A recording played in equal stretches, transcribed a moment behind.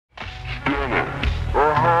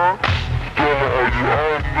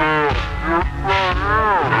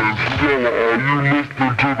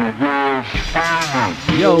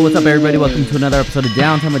what's up, everybody? Welcome to another episode of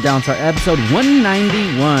Downtime with Downstar, episode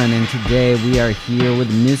 191. And today we are here with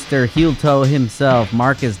Mr. Heel Toe himself,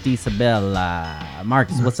 Marcus D'Isabella.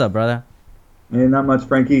 Marcus, what's up, brother? Hey, not much,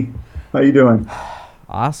 Frankie. How you doing?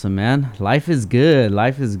 Awesome, man. Life is good.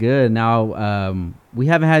 Life is good. Now, we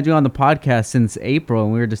haven't had you on the podcast since April,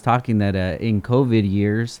 and we were just talking that in COVID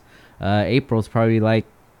years, April's probably like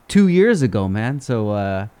 2 years ago, man.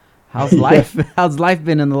 So, how's life? How's life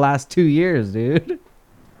been in the last 2 years, dude?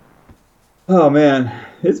 Oh man,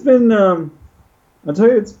 it's been. I'll tell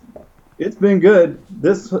you, it's been good.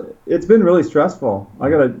 It's been really stressful. I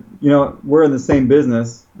gotta, we're in the same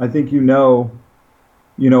business. I think you know,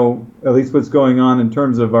 at least what's going on in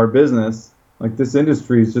terms of our business. Like this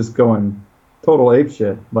industry is just going total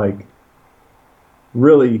apeshit, like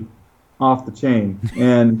really off the chain.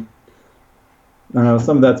 And I know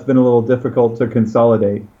some of that's been a little difficult to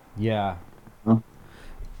consolidate. Yeah.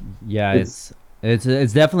 Yeah,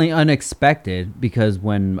 it's definitely unexpected because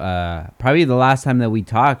when probably the last time that we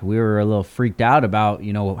talked, we were a little freaked out about,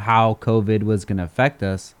 how COVID was going to affect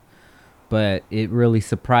us. But it really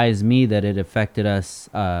surprised me that it affected us,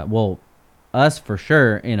 us for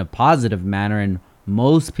sure, in a positive manner. And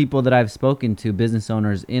most people that I've spoken to, business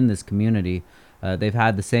owners in this community, they've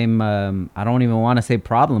had the same, I don't even want to say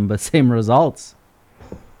problem, but same results.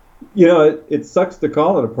 It sucks to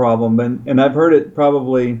call it a problem, and I've heard it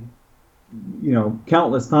probably,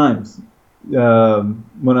 countless times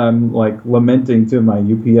when I'm like lamenting to my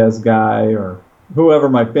UPS guy or whoever,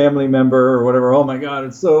 my family member or whatever. Oh my God,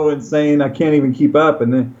 it's so insane. I can't even keep up.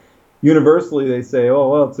 And then universally they say, oh,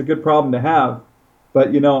 well, it's a good problem to have.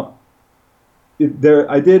 But,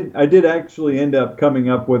 I did actually end up coming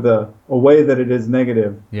up with a way that it is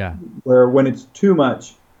negative. Yeah. Where when it's too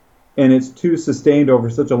much and it's too sustained over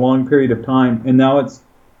such a long period of time, and now it's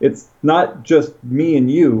not just me and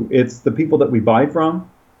you, it's the people that we buy from,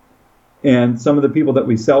 and some of the people that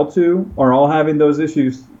we sell to are all having those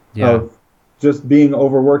issues of just being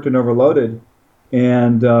overworked and overloaded.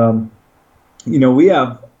 And, we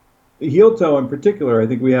have, Heel Toe in particular, I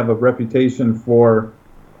think we have a reputation for,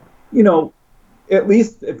 at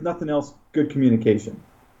least, if nothing else, good communication.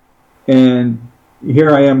 And here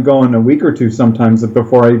I am going a week or two sometimes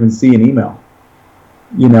before I even see an email,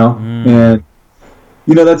 and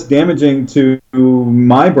that's damaging to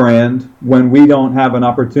my brand when we don't have an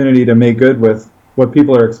opportunity to make good with what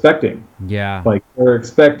people are expecting. Yeah. Like they're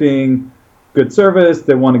expecting good service.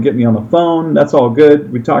 They want to get me on the phone. That's all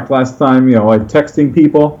good. We talked last time, like texting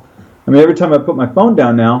people. I mean, every time I put my phone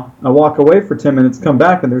down now, I walk away for 10 minutes, come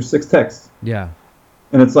back, and there's 6 texts. Yeah.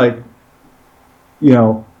 And it's like,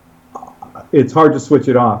 it's hard to switch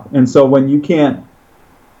it off. And so when you can't,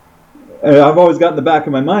 I've always got in the back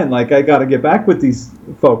of my mind, like, I got to get back with these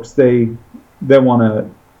folks. They want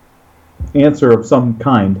to answer of some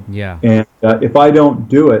kind. Yeah. And if I don't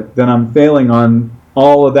do it, then I'm failing on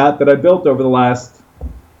all of that I built over the last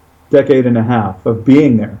decade and a half of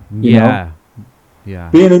being there. You know? Yeah.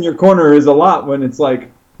 Being in your corner is a lot when it's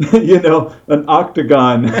like, an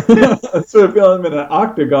octagon. That's what it feels. I'm in an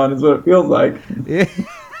octagon is what it feels like. Yeah.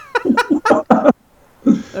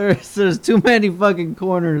 There's too many fucking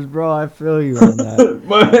corners, bro. I feel you on that.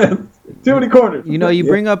 Man, too many corners. You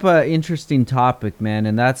bring up an interesting topic, man,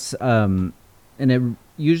 and that's and it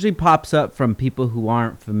usually pops up from people who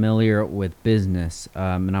aren't familiar with business,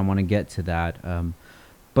 and I want to get to that.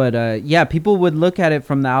 But people would look at it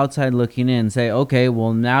from the outside looking in and say, okay,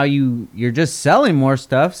 well, now you're just selling more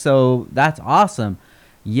stuff, so that's awesome.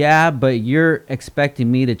 Yeah, but you're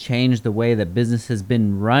expecting me to change the way that business has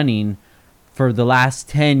been running for the last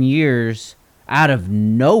 10 years out of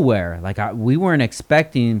nowhere. Like we weren't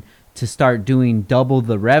expecting to start doing double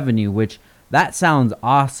the revenue, which that sounds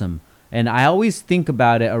awesome. And I always think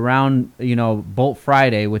about it around, Bolt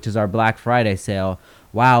Friday, which is our Black Friday sale.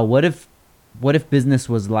 Wow, what if business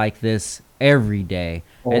was like this every day?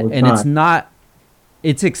 And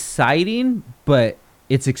it's exciting, but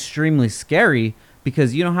it's extremely scary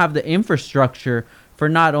because you don't have the infrastructure for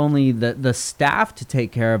not only the staff to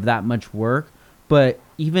take care of that much work, but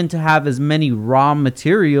even to have as many raw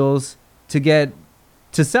materials to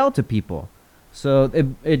sell to people. So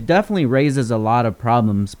it definitely raises a lot of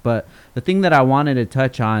problems. But the thing that I wanted to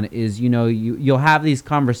touch on is, you'll have these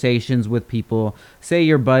conversations with people. Say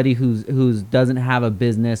your buddy who's doesn't have a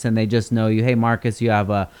business and they just know you. Hey, Marcus, you have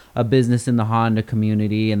a business in the Honda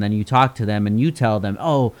community. And then you talk to them and you tell them,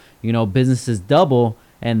 oh, business is double.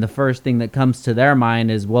 And the first thing that comes to their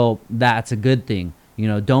mind is, well, that's a good thing.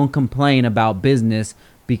 Don't complain about business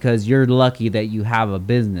because you're lucky that you have a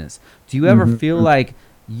business. Do you ever feel like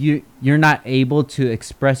you're not able to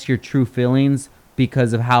express your true feelings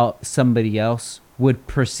because of how somebody else would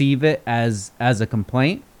perceive it as a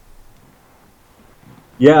complaint.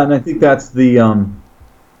 Yeah, and I think that's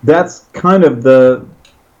kind of the,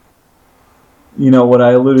 what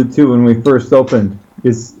I alluded to when we first opened.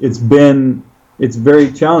 Is it's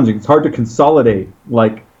very challenging. It's hard to consolidate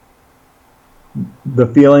like the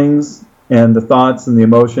feelings and the thoughts and the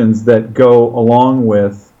emotions that go along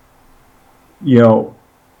with, you know,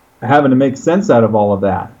 having to make sense out of all of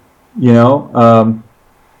that, you know.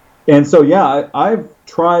 And so, yeah, I've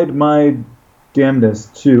tried my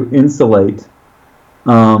damnedest to insulate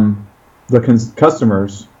the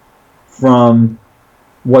customers from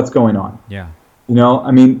what's going on. Yeah. You know,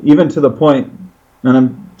 I mean, even to the point, and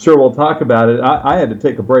I'm sure we'll talk about it. I had to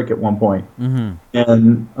take a break at one point,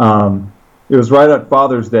 and it was right at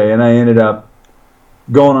Father's Day, and I ended up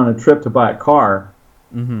going on a trip to buy a car.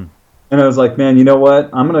 And I was like, man, you know what?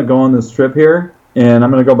 I'm going to go on this trip here, and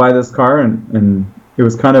I'm going to go buy this car, and it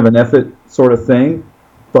was kind of an effort sort of thing,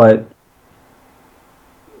 but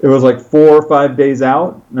it was like 4 or 5 days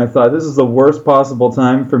out, and I thought, this is the worst possible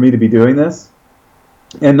time for me to be doing this.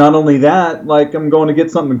 And not only that, like, I'm going to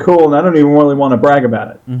get something cool, and I don't even really want to brag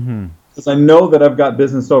about it. Because I know that I've got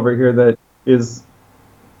business over here that is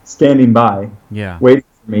standing by, waiting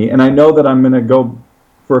for me, and I know that I'm going to go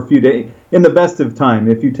for a few days. In the best of time,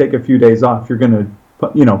 if you take a few days off, you're going to,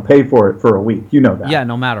 pay for it for a week. You know that. Yeah,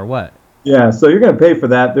 no matter what. Yeah, so you're going to pay for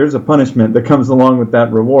that. There's a punishment that comes along with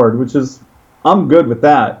that reward, which is, I'm good with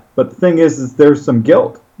that. But the thing is there's some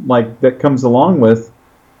guilt, like, that comes along with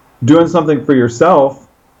doing something for yourself.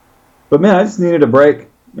 But man, I just needed a break,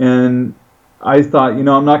 and I thought, I'm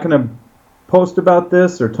not going to post about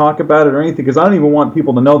this or talk about it or anything, because I don't even want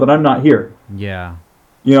people to know that I'm not here. Yeah.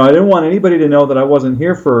 I didn't want anybody to know that I wasn't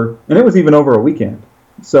here and it was even over a weekend.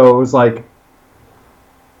 So it was like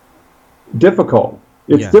difficult.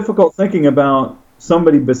 It's difficult thinking about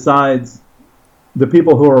somebody besides the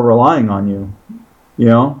people who are relying on you,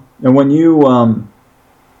 and when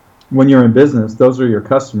you're in business, those are your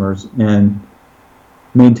customers, and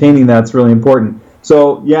maintaining that's really important.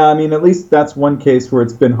 So yeah, I mean, at least that's one case where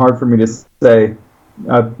it's been hard for me to say.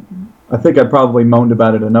 I think I probably moaned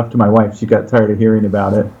about it enough to my wife. She got tired of hearing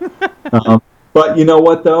about it. But you know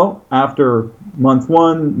what, though? After month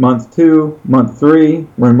 1, month 2, month 3,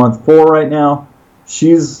 we're in month 4 right now.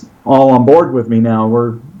 She's all on board with me now.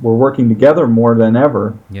 We're working together more than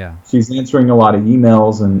ever. Yeah. She's answering a lot of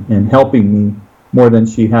emails and helping me more than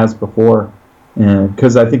she has before. And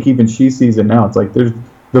because I think even she sees it now. It's like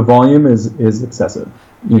the volume is excessive.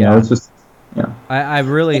 You know, it's just. Yeah. I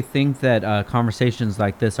really think that conversations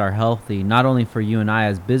like this are healthy, not only for you and I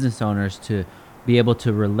as business owners to be able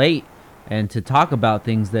to relate and to talk about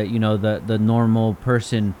things that, the normal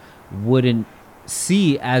person wouldn't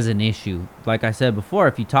see as an issue. Like I said before,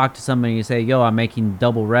 if you talk to somebody and you say, yo, I'm making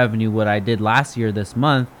double revenue what I did last year this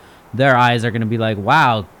month, their eyes are going to be like,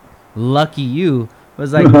 wow, lucky you. But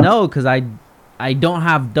it's like, no, because I don't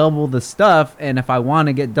have double the stuff, and if I want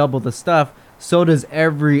to get double the stuff, so does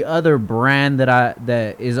every other brand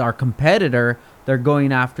that is our competitor. They're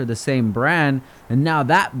going after the same brand, and now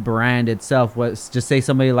that brand itself was, just say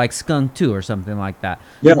somebody like Skunk 2 or something like that.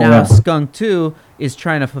 Now Skunk 2 is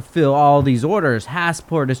trying to fulfill all these orders.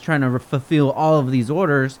 Hassport is trying to fulfill all of these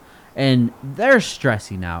orders, and they're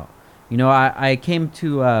stressing out. I came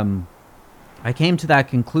to that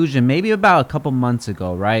conclusion maybe about a couple months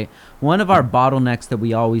ago, right? One of our bottlenecks that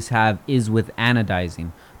we always have is with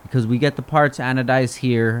anodizing, because we get the parts anodized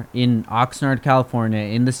here in Oxnard, California,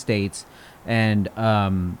 in the States, and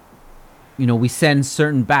we send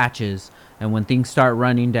certain batches, and when things start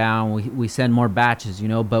running down, we send more batches,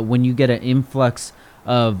 but when you get an influx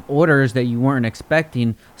of orders that you weren't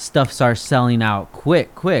expecting, stuff starts selling out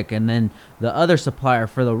quick, and then the other supplier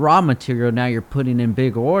for the raw material, now you're putting in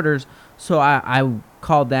bigger orders. So I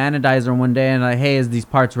called the anodizer one day and hey, is these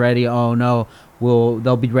parts ready? Oh no,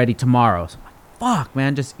 they'll be ready tomorrow. So I'm like, fuck,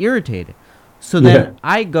 man, just irritated. So then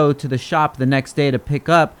I go to the shop the next day to pick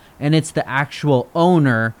up, and it's the actual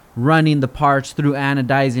owner running the parts through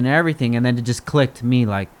anodizing and everything, and then it just clicked to me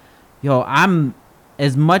like, yo,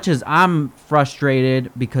 as much as I'm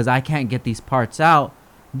frustrated because I can't get these parts out,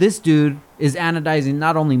 this dude is anodizing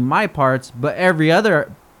not only my parts, but every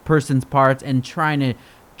other person's parts, and trying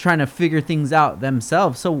to figure things out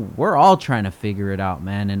themselves. So we're all trying to figure it out,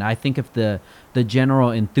 man. And I think if the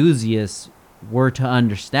general enthusiasts were to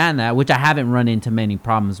understand that, which I haven't run into many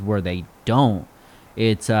problems where they don't,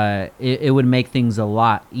 it would make things a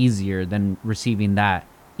lot easier than receiving that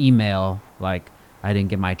email like, I didn't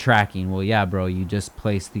get my tracking. Well, yeah, bro, you just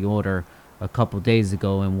placed the order a couple days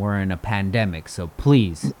ago, and we're in a pandemic, so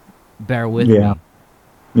please bear with me.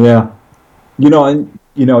 Yeah. And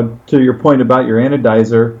to your point about your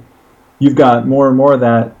anodizer, you've got more and more of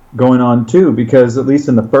that going on too, because at least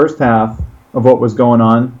in the first half of what was going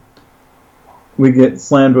on, we get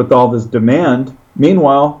slammed with all this demand.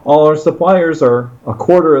 Meanwhile, all our suppliers are a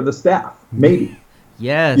quarter of the staff, maybe. You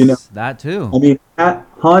know, Yes, that too. I mean,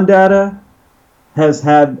 Hondata has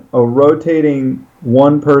had a rotating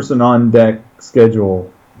one person on deck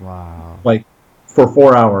schedule, Wow. like for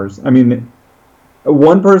 4 hours. I mean,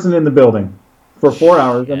 one person in the building for 4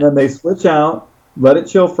 hours, and then they Shit. switch out, let it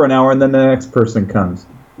chill for an hour, and then the next person comes.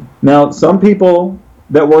 Now, some people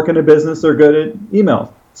that work in a business are good at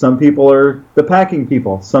email. Some people are the packing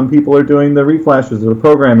people. Some people are doing the reflashes or the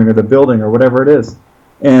programming or the building or whatever it is.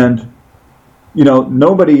 And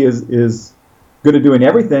nobody is good at doing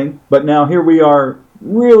everything. But now here we are,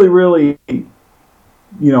 really, really,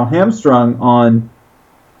 hamstrung on,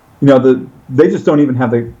 they just don't even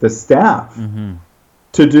have the staff Mm-hmm.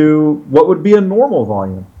 to do what would be a normal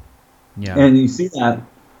volume. Yeah. And you see that,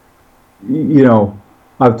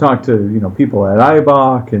 I've talked to, people at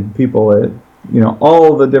IBOC and people at,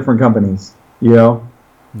 all the different companies, Yeah.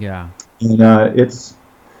 and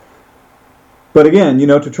but again,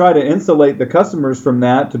 to try to insulate the customers from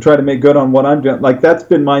that, to try to make good on what I'm doing, like that's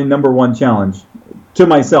been my number one challenge to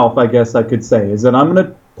myself, I guess I could say, is that I'm going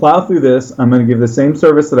to plow through this. I'm going to give the same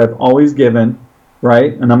service that I've always given,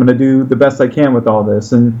 right? And I'm going to do the best I can with all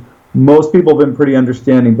this. And most people have been pretty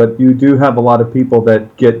understanding, but you do have a lot of people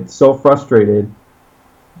that get so frustrated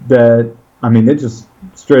that, I mean, they just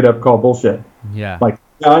straight up call bullshit. Yeah. Like,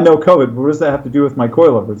 yeah, I know COVID, but what does that have to do with my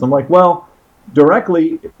coilovers? I'm like, well,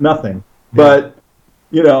 directly, nothing. But,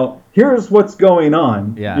 here's what's going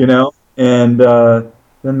on, Yeah. and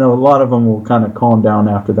then a lot of them will kind of calm down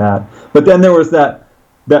after that. But then there was that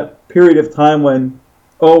period of time when,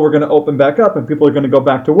 oh, we're going to open back up and people are going to go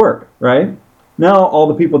back to work, right? Now all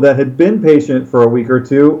the people that had been patient for a week or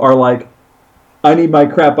two are like, I need my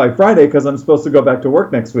crap by Friday because I'm supposed to go back to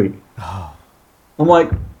work next week. Oh. I'm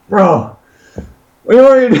like, bro, what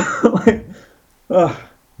are you doing? Like,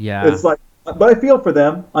 Yeah. it's like, but I feel for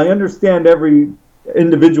them. I understand every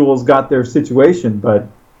individual's got their situation, but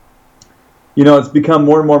it's become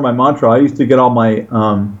more and more my mantra. I used to get all my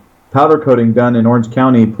powder coating done in Orange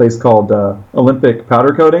County, a place called Olympic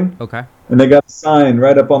Powder Coating, Okay. and they got a sign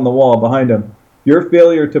right up on the wall behind them. Your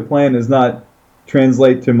failure to plan does not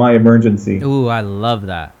translate to my emergency. Ooh, I love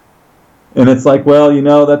that. And it's like, well,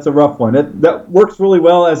 that's a rough one. That works really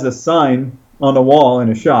well as a sign on a wall in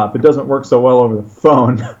a shop. It doesn't work so well over the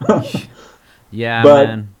phone. Yeah, But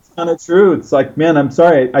man. it's kind of true. It's like, man, I'm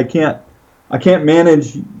sorry, I can't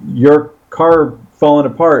manage your car falling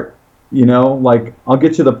apart. Like I'll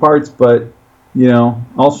get you the parts, but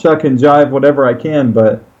I'll shuck and jive whatever I can.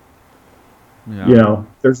 But Yeah.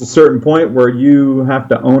 there's a certain point where you have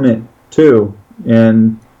to own it too,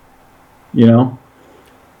 and you know,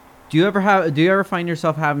 Do you ever find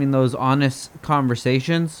yourself having those honest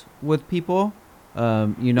conversations with people?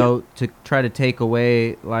 To try to take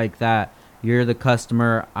away like that. You're the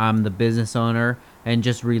customer, I'm the business owner, and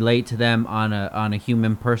just relate to them on a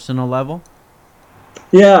human personal level.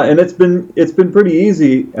 yeah, and it's been pretty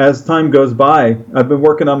easy as time goes by. I've been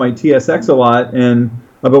working on my TSX a lot, and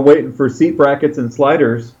I've been waiting for seat brackets and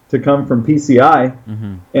sliders to come from PCI,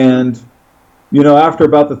 Mm-hmm. and after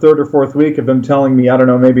about the third or fourth week of them telling me, I don't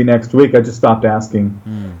know, maybe next week, I just stopped asking.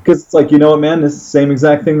 Because it's like, what, man, this is the same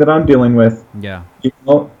exact thing that I'm dealing with. Yeah.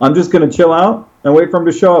 I'm just going to chill out and wait for them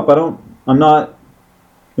to show up. I'm not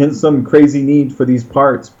in some crazy need for these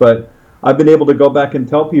parts, but I've been able to go back and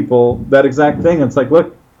tell people that exact thing. It's like,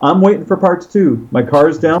 look, I'm waiting for parts too. My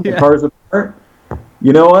car's down, my Yeah. car's apart.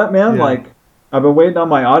 You know what, man? Yeah. Like, I've been waiting on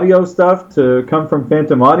my audio stuff to come from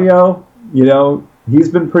Phantom Audio. He's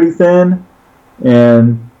been pretty thin.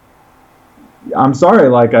 And I'm sorry,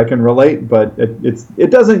 like I can relate, but it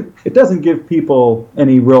doesn't give people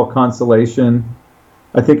any real consolation.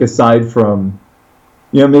 I think aside from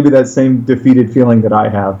maybe that same defeated feeling that I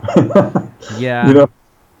have. Yeah. you know,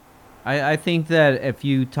 I think that if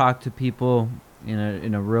you talk to people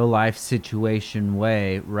in a real life situation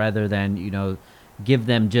way, rather than give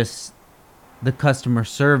them just the customer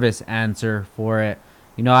service answer for it,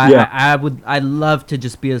 Yeah. I'd love to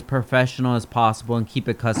just be as professional as possible and keep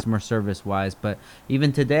it customer service wise. But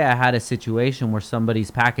even today, I had a situation where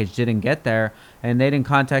somebody's package didn't get there, and they didn't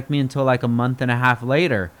contact me until like a month and a half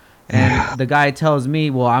later. And the guy tells me,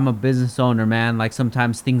 "Well, I'm a business owner, man. Like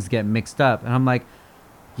sometimes things get mixed up." And I'm like,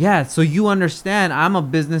 "Yeah, so you understand I'm a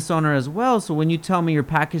business owner as well. So when you tell me your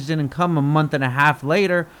package didn't come a month and a half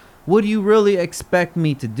later, what do you really expect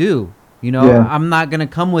me to do?" You know, I'm not going to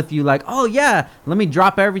come with you like, oh, yeah, let me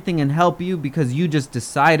drop everything and help you because you just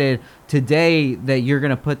decided today that you're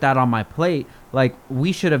going to put that on my plate. Like,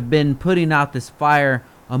 we should have been putting out this fire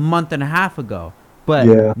a month and a half ago.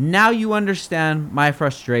 But now you understand my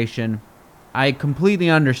frustration. I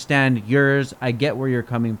completely understand yours. I get where you're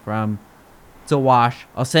coming from. It's a wash.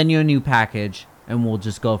 I'll send you a new package and we'll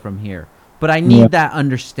just go from here. But I need that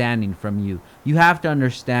understanding from you. You have to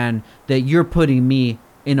understand that you're putting me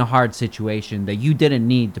in a hard situation that you didn't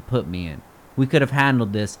need to put me in. We could have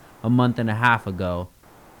handled this a month and a half ago,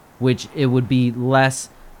 which it would be less,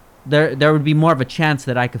 there would be more of a chance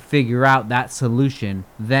that I could figure out that solution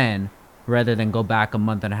then, rather than go back a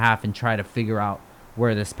month and a half and try to figure out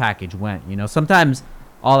where this package went. You know, sometimes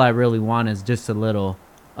all I really want is just a little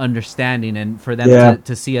understanding and for them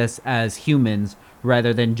to see us as humans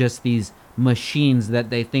rather than just these machines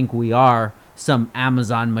that they think we are, some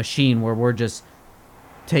Amazon machine where we're just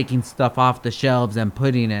taking stuff off the shelves and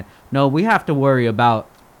putting it. No, we have to worry about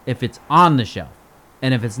if it's on the shelf.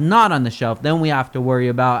 And if it's not on the shelf, then we have to worry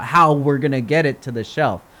about how we're going to get it to the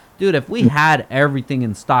shelf. Dude, if we had everything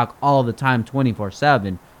in stock all the time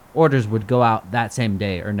 24/7, orders would go out that same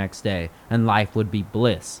day or next day and life would be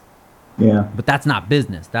bliss. Yeah. But that's not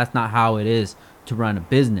business. That's not how it is to run a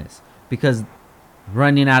business, because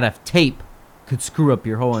running out of tape could screw up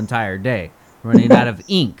your whole entire day. Running out of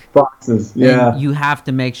ink. Boxes, and you have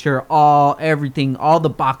to make sure all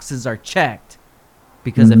the boxes are checked,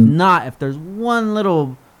 because if not, if there's one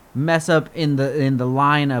little mess up in the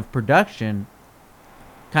line of production,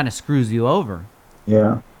 kind of screws you over.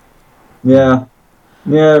 Yeah, it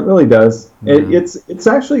really does. It's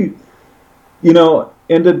actually, you know,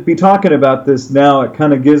 and to be talking about this now, it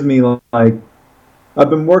kind of gives me like,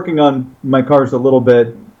 I've been working on my cars a little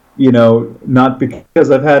bit. You know, not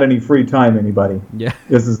because I've had any free time, anybody. Yeah.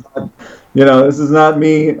 This is not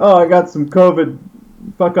me. Oh, I got some COVID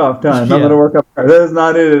fuck off time. I'm going to work up. That is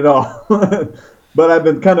not it at all. But I've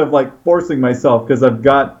been kind of like forcing myself because I've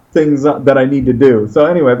got things that I need to do. So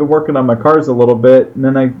anyway, I've been working on my cars a little bit, and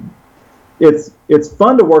then it's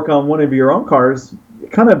fun to work on one of your own cars.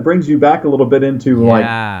 It kind of brings you back a little bit into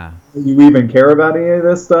like, you even care about any of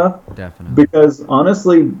this stuff? Definitely. Because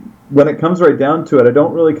honestly, when it comes right down to it, I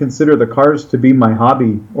don't really consider the cars to be my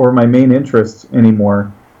hobby or my main interest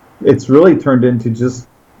anymore. It's really turned into just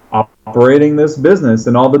operating this business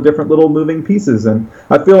and all the different little moving pieces. And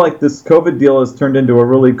I feel like this COVID deal has turned into a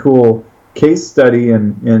really cool case study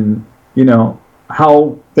in you know,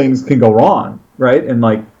 how things can go wrong, right? And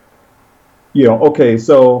like, you know, okay,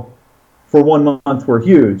 so for 1 month we're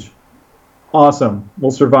huge. Awesome,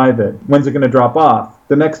 we'll survive it. When's it going to drop off?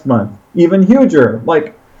 The next month. Even huger.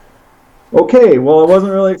 Like, okay, well, I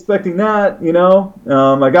wasn't really expecting that, you know.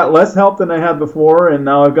 I got less help than I had before, and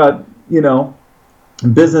now I've got, you know,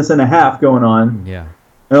 business and a half going on. Yeah. And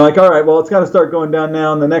they're like, all right, well, it's got to start going down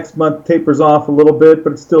now, and the next month tapers off a little bit,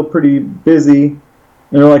 but it's still pretty busy. And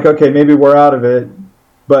they're like, okay, maybe we're out of it,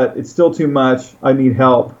 but it's still too much. I need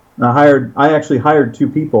help. And I actually hired 2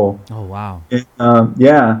 people. Oh, wow. And,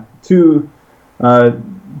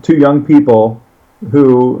 two young people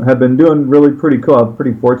who have been doing really pretty cool. I'm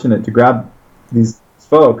pretty fortunate to grab these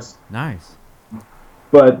folks. Nice.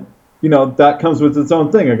 But, you know, that comes with its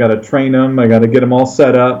own thing. I got to train them. I got to get them all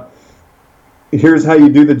set up. Here's how you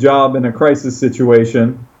do the job in a crisis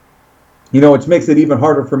situation. You know, which makes it even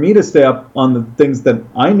harder for me to stay up on the things that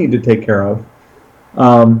I need to take care of.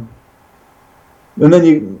 And then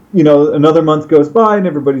you know, another month goes by and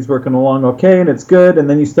everybody's working along okay and it's good. And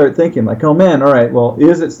then you start thinking like, oh man, all right, well,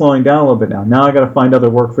 is it slowing down a little bit now? Now I got to find other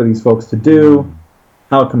work for these folks to do.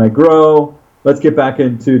 How can I grow? Let's get back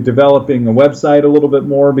into developing a website a little bit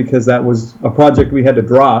more, because that was a project we had to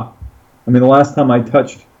drop. I mean, the last time I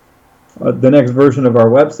touched the next version of our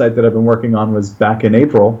website that I've been working on was back in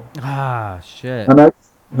April. Ah, shit. And I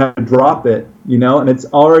had to drop it, you know, and it's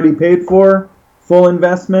already paid for. Full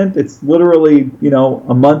investment. It's literally, you know,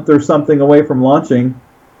 a month or something away from launching,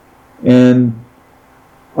 and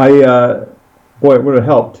it would have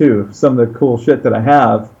helped too. Some of the cool shit that I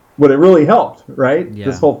have would have really helped, right? Yeah.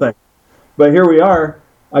 This whole thing. But here we are.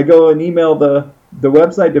 I go and email the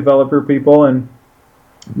website developer people, and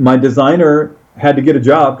my designer had to get a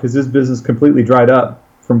job because his business completely dried up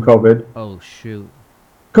from COVID. Oh shoot.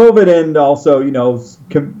 COVID and also, you know,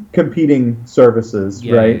 competing services,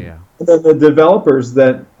 right? Yeah. And then the developers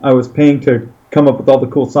that I was paying to come up with all the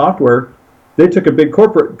cool software, they took a big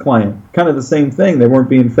corporate client, kind of the same thing. They weren't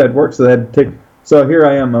being fed work, so they had to take. So here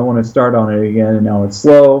I am. I want to start on it again, and now it's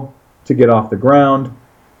slow to get off the ground.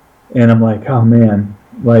 And I'm like, oh man,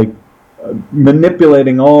 like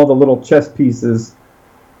manipulating all the little chess pieces,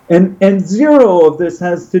 and zero of this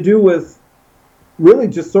has to do with really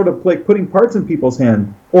just sort of like putting parts in people's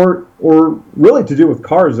hand, or really to do with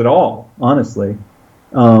cars at all, honestly.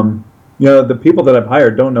 The people that I've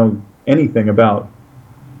hired don't know anything about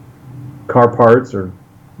car parts or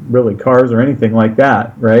really cars or anything like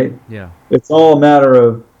that, right? Yeah. It's all a matter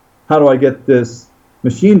of how do I get this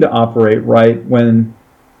machine to operate right when,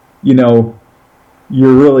 you know,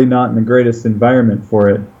 you're really not in the greatest environment for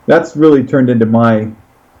it. That's really turned into my,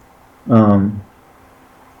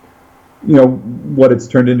 what it's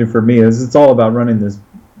turned into for me is it's all about running this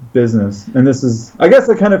business. And this is, I guess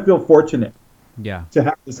I kind of feel fortunate Yeah. to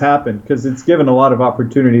have this happen because it's given a lot of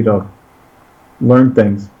opportunity to learn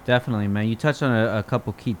things. Definitely, man. You touched on a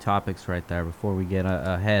couple key topics right there before we get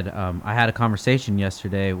ahead. I had a conversation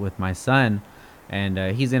yesterday with my son,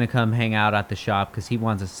 and he's going to come hang out at the shop because he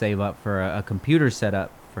wants to save up for a computer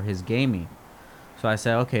setup for his gaming. So I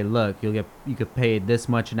said, okay, look, you could pay this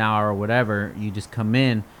much an hour or whatever. You just come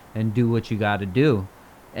in and do what you got to do.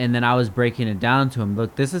 And then I was breaking it down to him.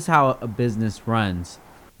 Look, this is how a business runs.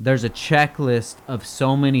 There's a checklist of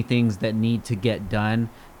so many things that need to get done.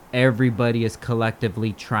 Everybody is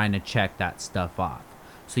collectively trying to check that stuff off.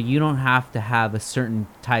 So you don't have to have a certain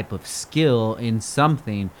type of skill in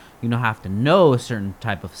something. You don't have to know a certain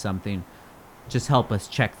type of something. Just help us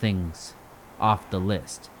check things off the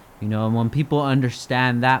list. And when people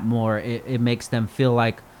understand that more, it makes them feel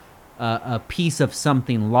like a piece of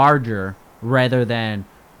something larger rather than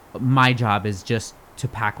my job is just to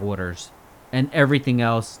pack orders and everything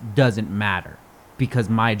else doesn't matter because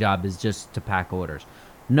my job is just to pack orders.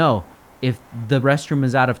 No, if the restroom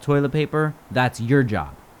is out of toilet paper, that's your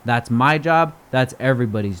job. That's my job. That's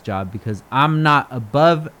everybody's job because I'm not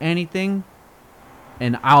above anything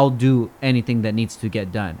and I'll do anything that needs to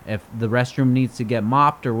get done. If the restroom needs to get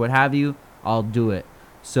mopped or what have you, I'll do it.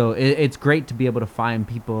 So it's great to be able to find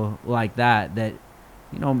people like that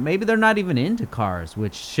maybe they're not even into cars,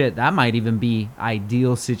 which that might even be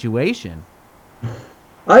ideal situation.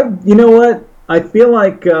 You know what? I feel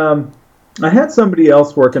like I had somebody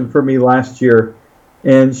else working for me last year,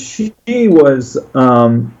 and she was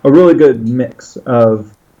a really good mix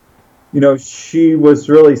of, she was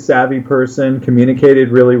really savvy person, communicated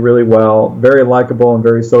really, really well, very likable and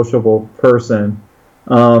very sociable person.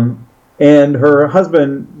 And her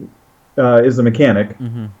husband is a mechanic,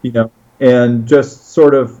 and just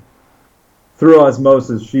sort of through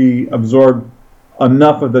osmosis, she absorbed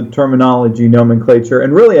enough of the terminology, nomenclature,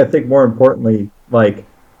 and really, I think more importantly, like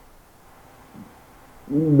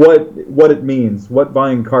what it means, what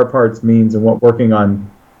buying car parts means, and what working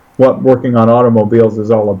on automobiles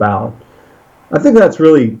is all about. I think that's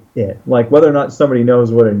really it. Like whether or not somebody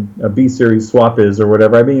knows what a B series swap is or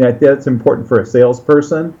whatever. I mean, I think that's important for a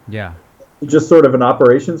salesperson. Yeah. Just sort of an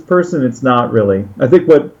operations person, it's not really. I think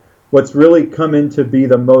what's really come in to be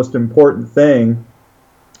the most important thing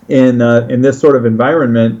in this sort of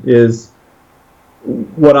environment is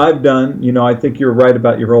what I've done. I think you're right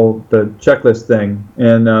about the checklist thing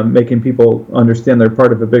and making people understand they're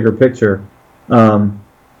part of a bigger picture.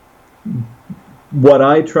 What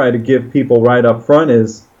I try to give people right up front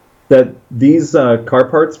is that these car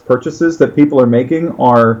parts purchases that people are making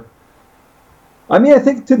are, I mean, I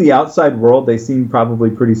think to the outside world, they seem probably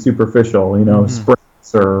pretty superficial,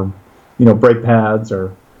 springs or, brake pads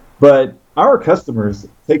but our customers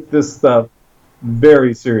take this stuff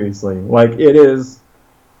very seriously. Like it is,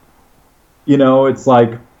 it's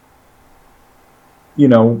like,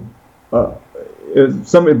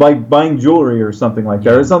 somebody like buying jewelry or something like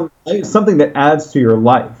that, or something that adds to your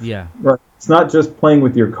life. Yeah. Right. It's not just playing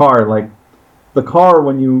with your car. Like the car,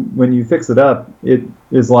 when you fix it up, it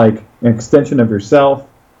is like an extension of yourself.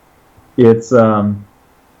 It's the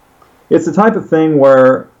type of thing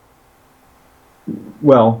where,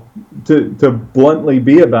 well, to bluntly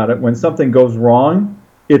be about it, when something goes wrong,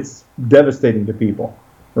 it's devastating to people,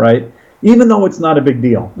 right? Even though it's not a big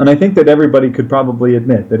deal. And I think that everybody could probably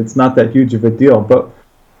admit that it's not that huge of a deal. But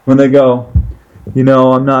when they go,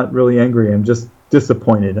 I'm not really angry, I'm just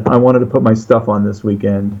disappointed. I wanted to put my stuff on this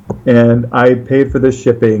weekend, and I paid for this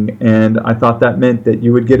shipping, and I thought that meant that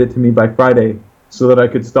you would get it to me by Friday so that I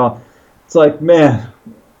could stop. It's like, man,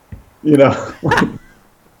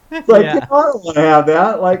 it's like, Yeah. I don't want to have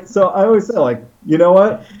that. Like, so I always say, like, you know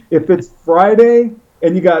what? If it's Friday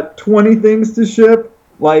and you got 20 things to ship,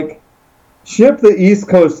 like, ship the East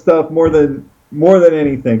Coast stuff more than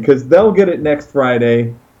anything, because they'll get it next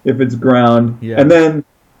Friday if it's ground. Yeah. And then,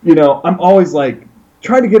 I'm always like,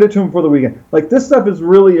 try to get it to them for the weekend. Like, this stuff is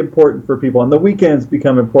really important for people, and the weekends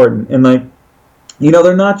become important. And like,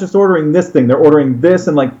 they're not just ordering this thing; they're ordering this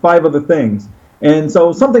and like 5 other things. And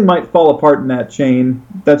so something might fall apart in that chain.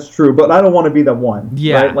 That's true, but I don't want to be the one.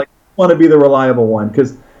 Yeah. Right? Like, I want to be the reliable one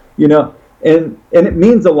because, you know, and it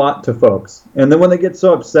means a lot to folks. And then when they get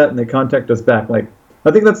so upset and they contact us back, like, I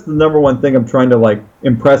think that's the number one thing I'm trying to like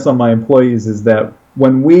impress on my employees is that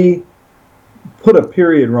when we put a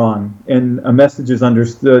period wrong and a message is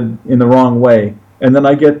understood in the wrong way, and then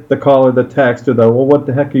I get the call or the text or well, what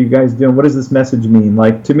the heck are you guys doing? What does this message mean?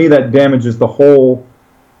 Like, to me, that damages the whole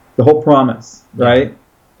promise, right?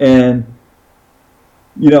 And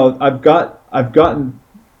you know, I'm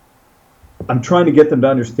trying to get them to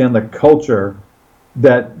understand the culture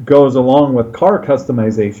that goes along with car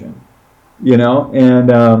customization, you know,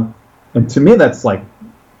 and to me, that's like,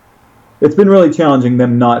 it's been really challenging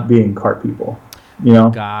them not being car people, you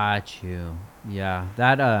know. Got you. Yeah,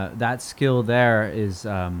 that skill there is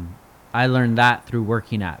I learned that through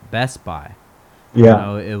working at Best Buy. Yeah. You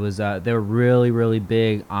know, it was they were really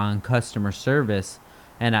big on customer service,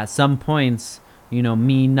 and at some points, you know,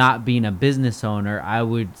 me not being a business owner, I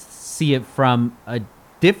would see it from a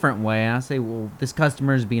different way. And I say, well, this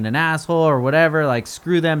customer is being an asshole or whatever. Like,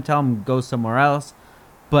 screw them, tell them to go somewhere else.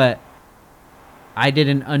 But I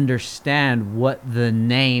didn't understand what the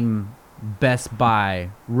name Best Buy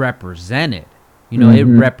represented. You know, it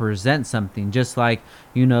represents something, just like,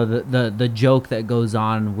 you know, the joke that goes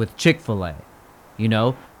on with Chick-fil-A, you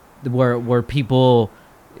know, where people,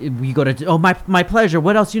 we go to, oh, my pleasure,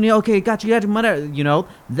 what else you need? Okay, got you, whatever. You know,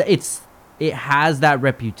 it has that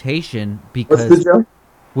reputation because What's the joke?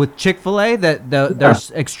 With Chick-fil-A that they're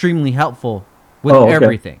extremely helpful with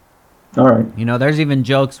everything. All right. You know, there's even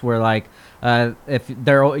jokes where, like, if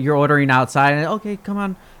you're ordering outside and, okay, come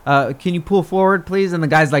on, can you pull forward, please? And the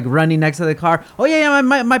guy's like running next to the car. Oh yeah,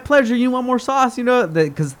 my pleasure. You want more sauce? You know,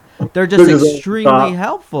 because they're just extremely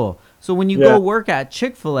helpful. So when you go work at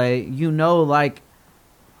Chick-fil-A, you know, like,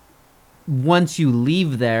 once you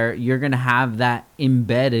leave there, you're gonna have that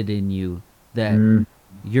embedded in you that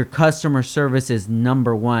your customer service is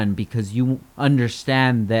number one, because you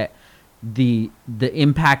understand that the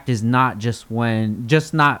impact is not just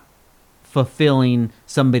not fulfilling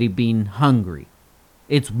somebody being hungry.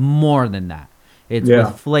 It's more than that. It's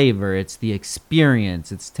with flavor. It's the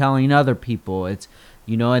experience. It's telling other people. It's,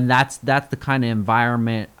 you know, and that's the kind of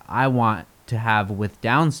environment I want to have with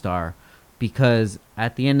Downstar, because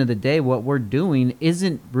at the end of the day, what we're doing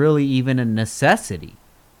isn't really even a necessity.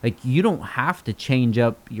 Like, you don't have to change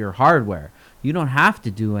up your hardware. You don't have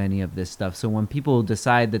to do any of this stuff. So when people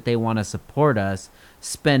decide that they want to support us,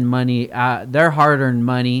 spend money, their hard-earned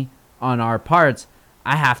money on our parts,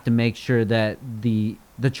 I have to make sure that the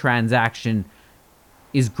transaction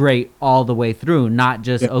is great all the way through, not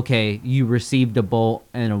just, okay, you received a bolt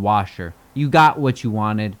and a washer. You got what you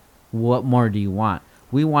wanted. What more do you want?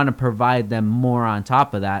 We want to provide them more on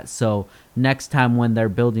top of that. So next time when they're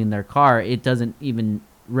building their car, it doesn't even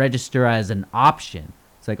register as an option.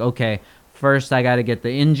 It's like, okay, first I got to get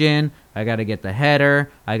the engine, I got to get the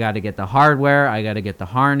header, I got to get the hardware, I got to get the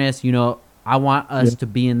harness. You know, I want us to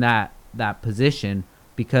be in that position,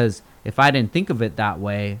 because if I didn't think of it that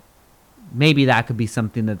way, maybe that could be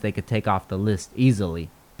something that they could take off the list easily,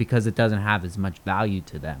 because it doesn't have as much value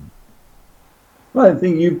to them. Well, I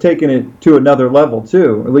think you've taken it to another level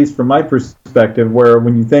too, at least from my perspective, where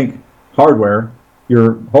when you think hardware,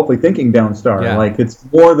 you're hopefully thinking Downstar. Yeah. Like, it's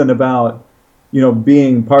more than about, you know,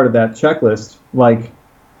 being part of that checklist. Like,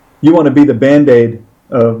 you want to be the Band-Aid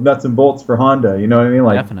of nuts and bolts for Honda. You know what I mean?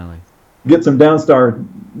 Like, Definitely. Get some Downstar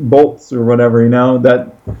bolts or whatever. You know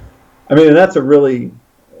that. I mean, that's a really.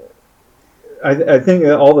 I think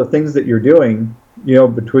that all the things that you're doing, you know,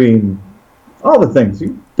 between all the things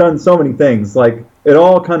you've done, so many things. Like, it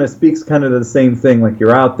all kind of speaks kind of to the same thing. Like,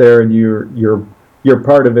 you're out there and you're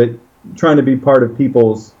part of it, trying to be part of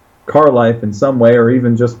people's car life in some way, or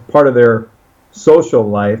even just part of their social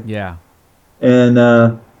life. Yeah. And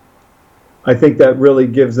I think that really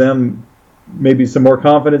gives them maybe some more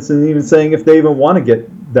confidence in even saying if they even want to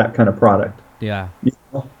get that kind of product. Yeah. You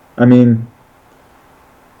know? I mean,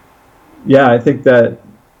 yeah, I think that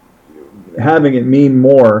having it mean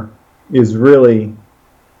more is really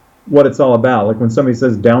what it's all about. Like, when somebody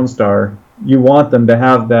says Downstar, you want them to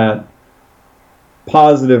have that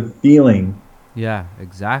positive feeling. Yeah,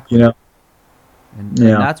 exactly. You know? And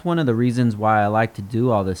that's one of the reasons why I like to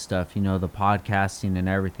do all this stuff, you know, the podcasting and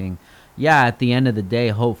everything. Yeah, at the end of the day,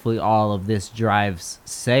 hopefully all of this drives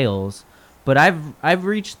sales. But I've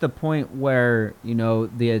reached the point where, you know,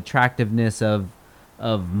 the attractiveness of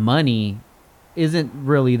money isn't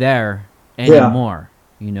really there anymore.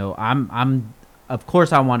 Yeah. You know, I'm of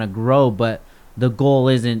course I want to grow, but the goal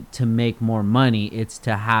isn't to make more money. It's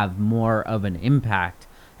to have more of an impact.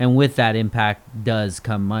 and with that impact does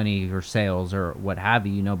come money or sales or what have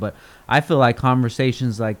you, you know. But I feel like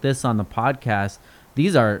conversations like this on the podcast,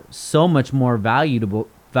 these are so much more valuable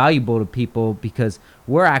to people because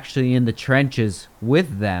we're actually in the trenches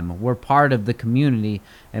with them. We're part of the community,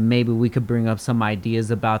 and maybe we could bring up some ideas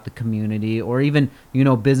about the community, or even, you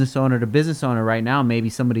know, business owner to business owner right now. Maybe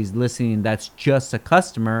somebody's listening that's just a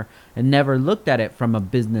customer and never looked at it from a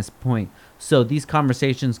business point. So these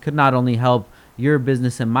conversations could not only help your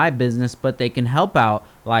business and my business, but they can help out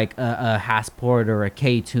like a Hassport or a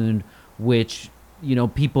K-Tuned, which, you know,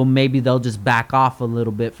 people, maybe they'll just back off a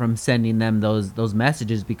little bit from sending them those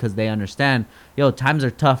messages because they understand, yo, times are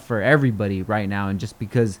tough for everybody right now. And just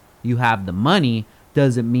because you have the money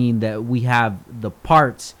doesn't mean that we have the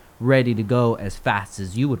parts ready to go as fast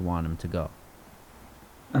as you would want them to go.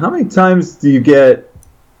 How many times do you get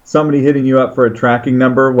somebody hitting you up for a tracking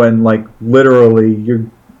number when, like, literally you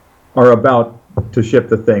are about to ship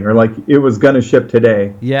the thing, or like it was going to ship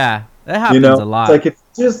today? Yeah, that happens a lot. It's like if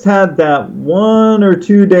you just had that 1 or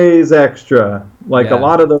 2 days extra, like a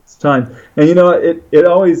lot of those times. And you know, it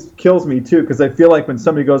always kills me too, because I feel like when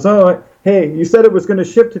somebody goes, oh, hey, you said it was going to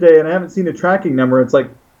ship today and I haven't seen a tracking number. It's like,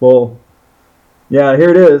 well, yeah, here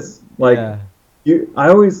it is. Like, I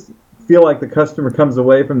always feel like the customer comes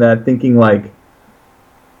away from that thinking like,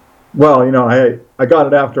 well, you know, I got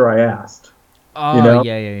it after I asked. Oh, you know?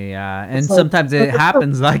 yeah. And sometimes it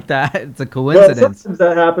happens like that. It's a coincidence. Well, sometimes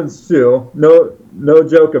that happens too. No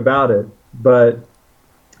joke about it. But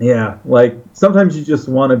yeah, like sometimes you just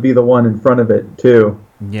want to be the one in front of it too.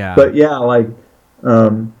 Yeah. But yeah, like,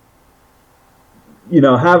 you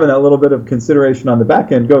know, having a little bit of consideration on the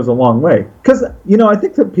back end goes a long way. Because, you know, I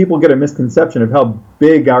think that people get a misconception of how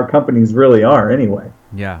big our companies really are anyway.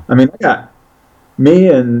 Yeah. I mean, I got me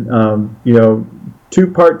and, you know, 2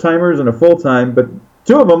 part-timers and a full-time, but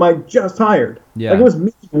 2 of them I just hired. Yeah. Like it was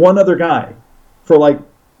me and one other guy for like,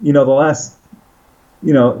 you know, the last,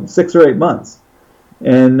 you know, 6 or 8 months.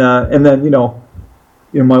 And then, you know,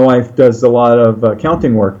 my wife does a lot of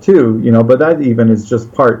accounting work too, you know, but that even is just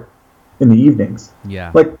part in the evenings.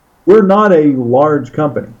 Yeah. Like we're not a large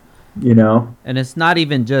company, you know. And it's not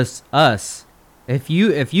even just us. If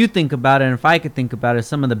you think about it, and if I could think about it,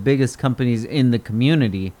 some of the biggest companies in the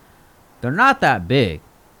community, they're not that big.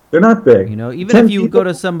 They're not big. You know, even if you go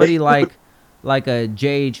to somebody like a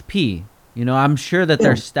JHP, you know, I'm sure that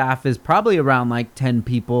their staff is probably around like 10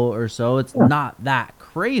 people or so. It's not that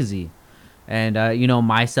crazy. And, you know,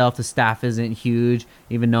 myself, the staff isn't huge.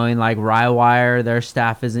 Even knowing like Rywire, their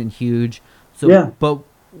staff isn't huge. So, but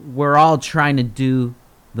we're all trying to do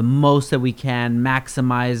the most that we can,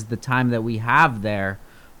 maximize the time that we have there,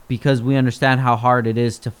 because we understand how hard it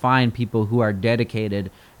is to find people who are dedicated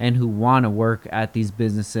and who want to work at these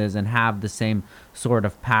businesses and have the same sort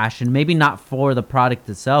of passion. Maybe not for the product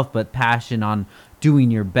itself, but passion on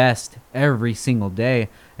doing your best every single day.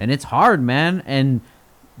 And it's hard, man. And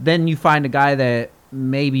then you find a guy that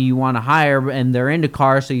maybe you want to hire and they're into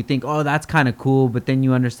cars, so you think, oh, that's kind of cool. But then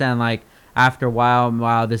you understand, like, after a while,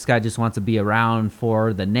 wow, this guy just wants to be around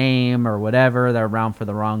for the name or whatever. They're around for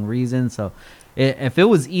the wrong reason. So if it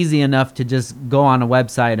was easy enough to just go on a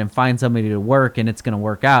website and find somebody to work and it's going to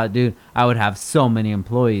work out, dude, I would have so many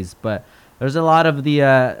employees. But there's a lot of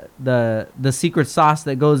the secret sauce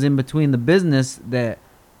that goes in between the business that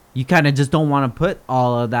you kind of just don't want to put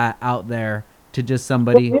all of that out there to just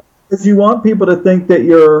somebody. Because you want people to think that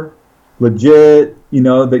you're legit, you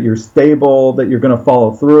know, that you're stable, that you're going to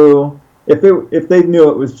follow through. If they knew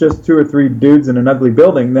it was just 2 or 3 dudes in an ugly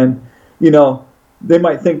building, then, you know, they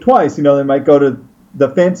might think twice. You know, they might go to the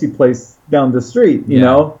fancy place down the street, you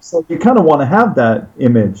know. So you kind of want to have that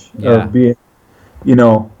image of being, you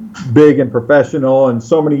know, big and professional and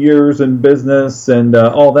so many years in business and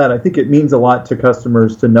all that. I think it means a lot to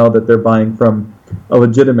customers to know that they're buying from a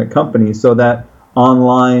legitimate company. So that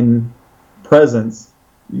online presence,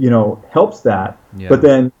 you know, helps that. Yeah. But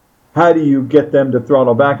then how do you get them to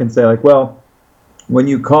throttle back and say, like, well, when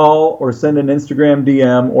you call or send an Instagram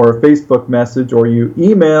DM or a Facebook message or you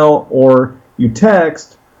email or you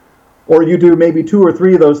text or you do maybe 2 or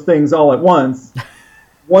 3 of those things all at once,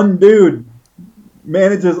 one dude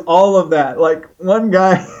manages all of that. Like one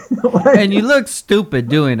guy. And you look stupid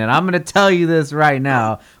doing it. I'm going to tell you this right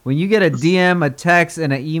now. When you get a DM, a text,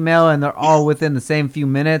 and an email and they're all within the same few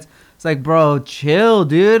minutes, it's like, bro, chill,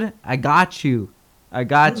 dude. I got you.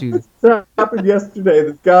 That happened yesterday.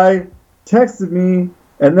 This guy texted me,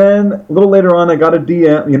 and then a little later on, I got a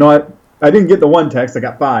DM. You know, I didn't get the one text. I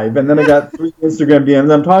got 5, and then I got 3 Instagram DMs.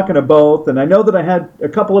 I'm talking to both, and I know that I had a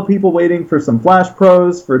couple of people waiting for some Flash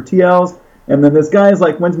Pros for TLs, And then this guy's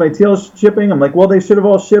like, when's my teal shipping? I'm like, well, they should have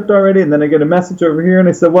all shipped already. And then I get a message over here, and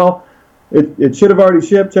I said, well, it should have already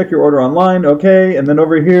shipped. Check your order online. Okay. And then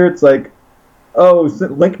over here, it's like, oh,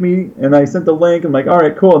 link me. And I sent the link. I'm like, all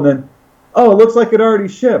right, cool. And then, oh, it looks like it already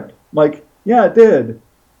shipped. I'm like, yeah, it did.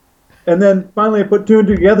 And then finally I put two and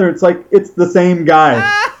two together. It's like, it's the same guy.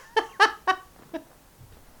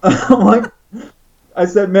 I'm like, I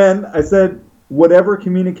said, whatever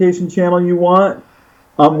communication channel you want,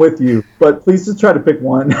 I'm with you. But please just try to pick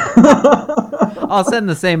one. I'll send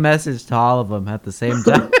the same message to all of them at the same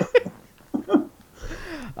time.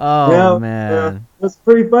 Oh, yeah, man. It's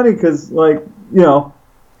pretty funny because, like,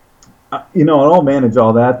 and I'll manage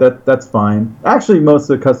all that. That's fine. Actually, most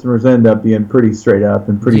of the customers end up being pretty straight up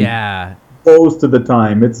and pretty most of the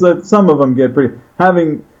time. It's some of them get pretty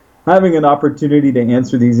having an opportunity to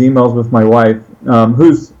answer these emails with my wife,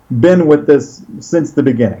 who's been with this since the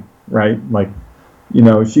beginning, right? Like,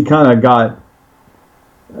 she kind of got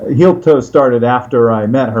heel toe started after I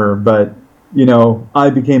met her, but I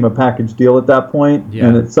became a package deal at that point,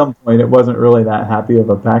 and at some point it wasn't really that happy of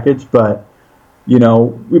a package, but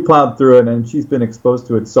we plowed through it, and she's been exposed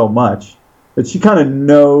to it so much that she kind of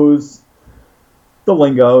knows the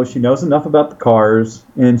lingo. She knows enough about the cars,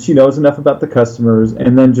 and she knows enough about the customers,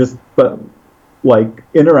 and then like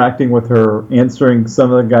interacting with her, answering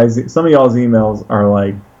some of y'all's emails are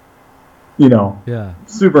like,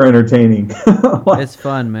 super entertaining. It's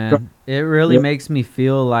fun, man. It really makes me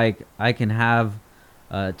feel like I can have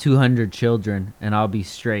 200 children and I'll be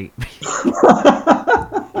straight.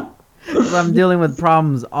 I'm dealing with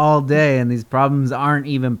problems all day, and these problems aren't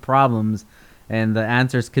even problems, and the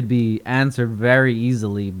answers could be answered very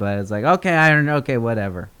easily, but it's like, okay,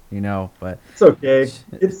 whatever, but it's okay.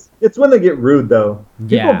 It's when they get rude, though.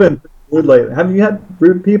 People have been rude lately. Have you had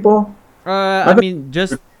rude people? I mean,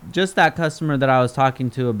 just that customer that I was talking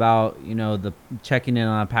to about, the checking in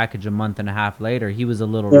on a package a month and a half later, he was a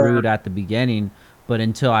little rude at the beginning, but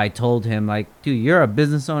until I told him, like, dude, you're a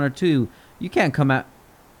business owner too. You can't come at...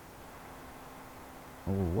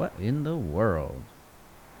 What in the world?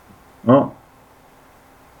 Oh.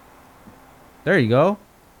 There you go.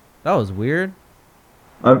 That was weird.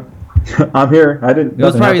 I'm here. I didn't... It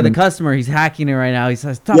was probably the customer. He's hacking it right now. He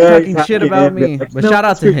says, stop talking shit about me. But shout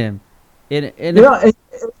out to him. It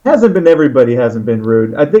hasn't been everybody hasn't been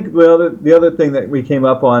rude. I think the other thing that we came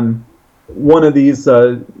up on one of these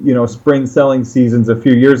spring selling seasons a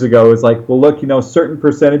few years ago is like, well, look, certain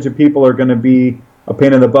percentage of people are going to be a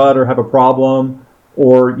pain in the butt or have a problem,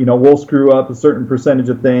 or we'll screw up a certain percentage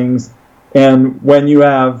of things. And when you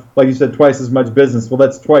have, like you said, twice as much business, well,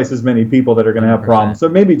 that's twice as many people that are going to have problems. So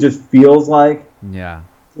maybe it just feels like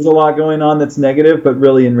there's a lot going on that's negative, but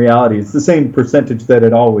really in reality, it's the same percentage that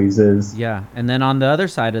it always is. Yeah, and then on the other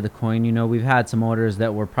side of the coin, we've had some orders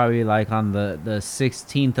that were probably like on the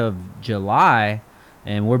 16th of July,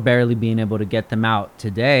 and we're barely being able to get them out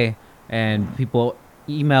today. And people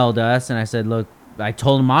emailed us, and I said, look, I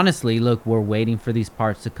told them honestly, look, we're waiting for these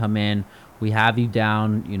parts to come in. We have you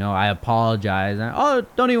down. I apologize. And,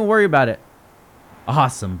 don't even worry about it.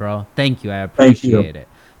 Awesome, bro. Thank you. I appreciate it.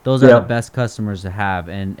 Those are the best customers to have.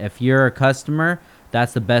 And if you're a customer,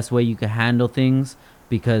 that's the best way you can handle things,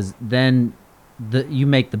 because then you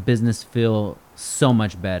make the business feel so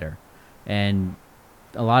much better. And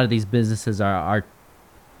a lot of these businesses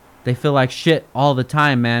they feel like shit all the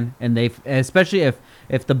time, man. And especially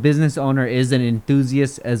if the business owner is an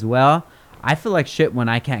enthusiast as well, I feel like shit when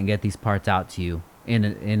I can't get these parts out to you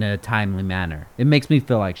in a timely manner. It makes me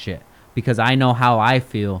feel like shit because I know how I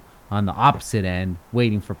feel on the opposite end,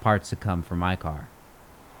 waiting for parts to come for my car.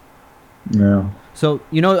 Yeah. So,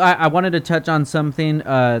 I wanted to touch on something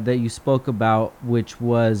that you spoke about, which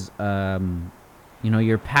was,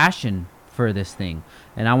 your passion for this thing.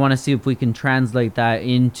 And I want to see if we can translate that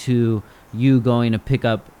into you going to pick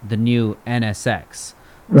up the new NSX.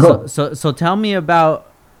 Oh. So tell me about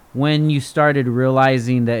when you started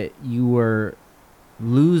realizing that you were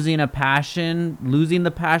losing the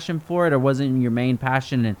passion for it, or wasn't your main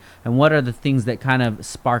passion, and what are the things that kind of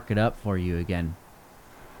spark it up for you again?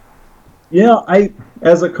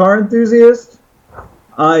 As a car enthusiast,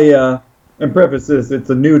 and preface this, it's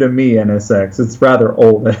a new to me NSX. It's rather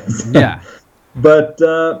old. But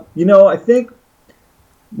I think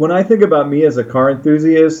when I think about me as a car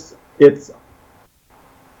enthusiast,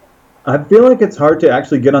 I feel like it's hard to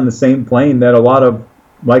actually get on the same plane that a lot of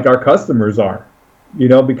like our customers are.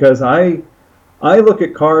 Because I look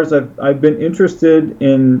at cars. I've been interested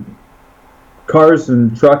in cars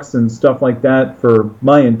and trucks and stuff like that for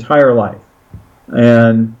my entire life.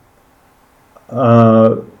 And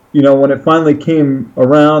when it finally came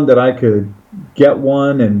around that I could get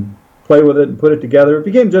one and play with it and put it together. It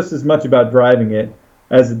became just as much about driving it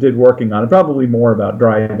as it did working on it. Probably more about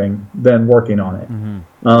driving than working on it.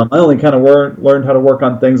 I only kind of learned how to work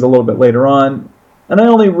on things a little bit later on, and I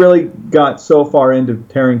only really got so far into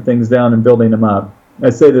tearing things down and building them up. I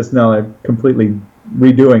say this now, I'm completely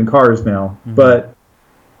redoing cars now, but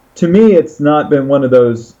to me, it's not been one of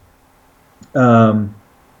those.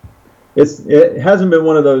 It hasn't been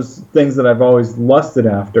one of those things that I've always lusted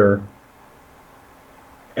after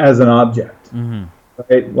as an object.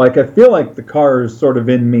 Right? Like, I feel like the car is sort of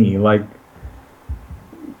in me. Like,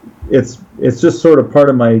 it's just sort of part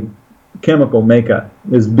of my chemical makeup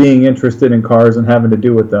is being interested in cars and having to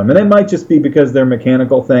do with them. And it might just be because they're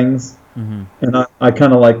mechanical things, and I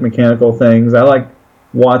kind of like mechanical things. I like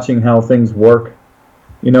watching how things work.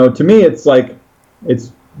 You know, to me, it's like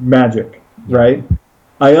it's magic, right?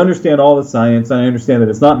 I understand all the science. I understand that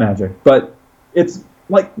it's not magic, but it's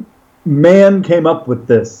like man came up with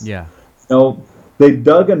this. Yeah. You know, they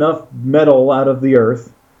dug enough metal out of the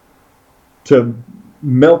earth to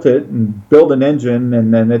melt it and build an engine,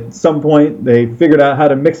 and then at some point they figured out how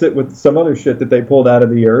to mix it with some other shit that they pulled out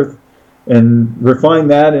of the earth and refine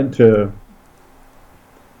that into.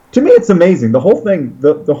 To me, it's amazing. The whole thing,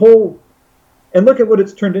 the whole. And look at what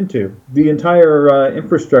it's turned into. The entire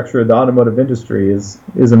infrastructure of the automotive industry is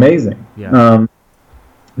amazing. Yeah.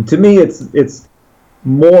 To me, it's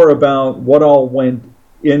more about what all went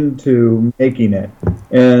into making it.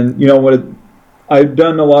 And you know I've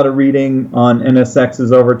done a lot of reading on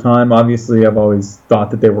NSXs over time. Obviously, I've always thought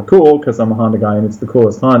that they were cool because I'm a Honda guy and it's the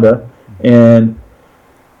coolest Honda. And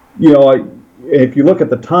you know, if you look at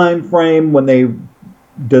the time frame when they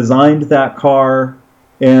designed that car,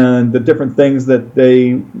 and the different things that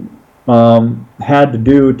they had to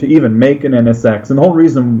do to even make an NSX, and the whole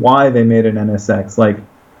reason why they made an NSX, like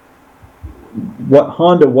what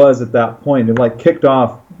Honda was at that point, it like kicked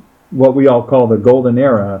off what we all call the golden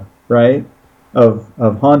era, right, of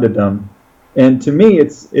Honda-dom. And to me,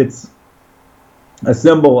 it's a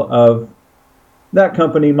symbol of that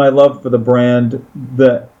company, my love for the brand.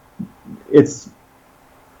 That it's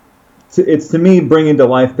to me bringing to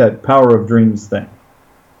life that power of dreams thing.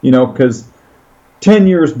 You know, because 10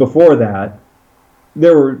 years before that, they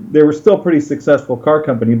were still a pretty successful car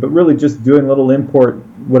company, but really just doing little import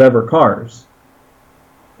whatever cars.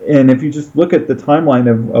 And if you just look at the timeline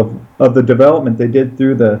of the development they did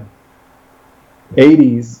through the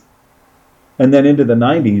 80s and then into the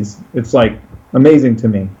 90s, it's like amazing to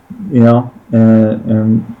me, you know.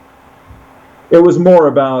 And it was more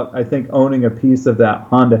about, I think, owning a piece of that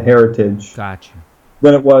Honda heritage. Gotcha.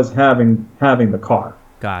 Than it was having the car.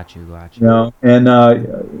 Got you. You know, and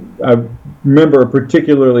I remember a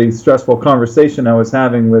particularly stressful conversation I was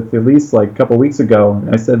having with Elise like a couple weeks ago.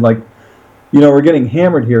 And I said, like, you know, we're getting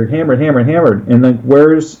hammered here, hammered, and like,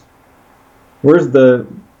 where's the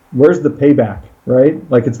payback,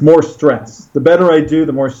 right? Like, it's more stress. The better I do,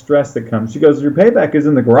 the more stress that comes. She goes, your payback is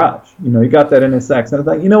in the garage. You know, you got that NSX, and I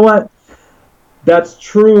thought, you know what? That's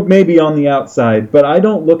true, maybe on the outside, but I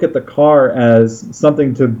don't look at the car as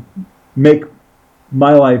something to make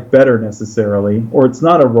my life better necessarily, or it's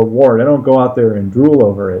not a reward. I don't go out there and drool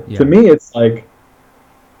over it. Yeah. To me, it's like,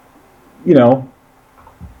 you know,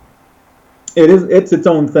 it's its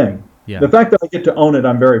own thing. Yeah. The fact that I get to own it,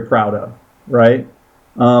 I'm very proud of, right?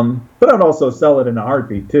 But I'd also sell it in a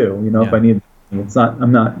heartbeat too. You know, if I need.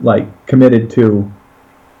 I'm not like committed to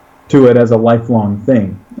it as a lifelong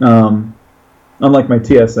thing. Unlike my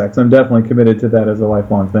TSX, I'm definitely committed to that as a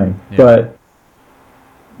lifelong thing. Yeah. But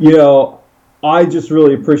you know, I just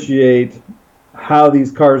really appreciate how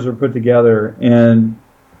these cars are put together and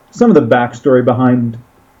some of the backstory behind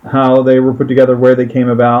how they were put together, where they came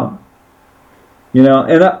about. You know,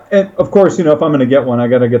 and of course, you know, if I'm going to get one, I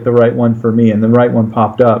got to get the right one for me, and the right one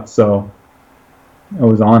popped up, so I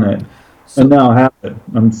was on it. And now I have it.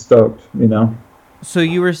 I'm stoked, you know. So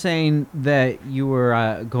you were saying that you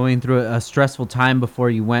were going through a stressful time before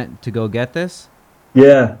you went to go get this?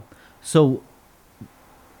 Yeah. So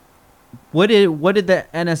what did the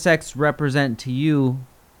NSX represent to you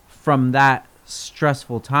from that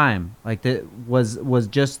stressful time? Like, was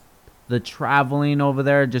just the traveling over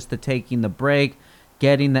there, just the taking the break,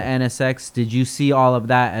 getting the NSX? Did you see all of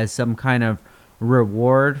that as some kind of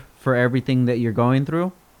reward for everything that you're going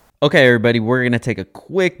through? Okay, everybody, we're going to take a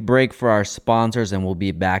quick break for our sponsors, and we'll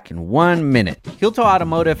be back in 1 minute. Heel Toe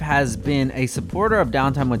Automotive has been a supporter of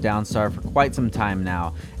Downtime with Downstar for quite some time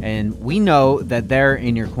now, and we know that they're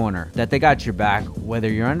in your corner, that they got your back, whether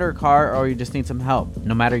you're under a car or you just need some help.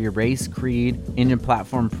 No matter your race, creed, engine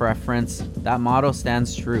platform preference, that motto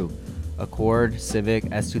stands true. Accord, Civic,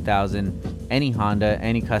 S2000, any Honda,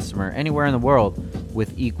 any customer, anywhere in the world,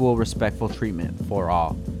 with equal respectful treatment for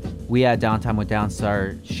all. We at Downtime with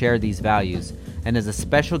Downstar share these values, and as a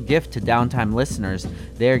special gift to Downtime listeners,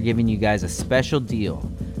 they are giving you guys a special deal.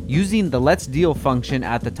 Using the Let's Deal function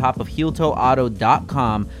at the top of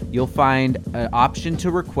HeelToeAuto.com, you'll find an option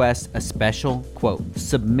to request a special quote.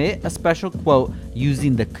 Submit a special quote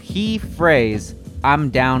using the key phrase, "I'm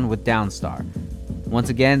down with Downstar." Once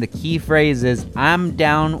again, the key phrase is, "I'm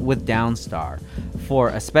down with Downstar," for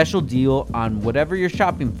a special deal on whatever you're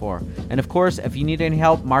shopping for. And of course, if you need any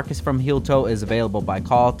help, Marcus from Heel Toe is available by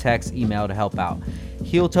call, text, email to help out.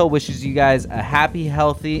 Heel Toe wishes you guys a happy,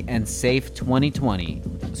 healthy, and safe 2020.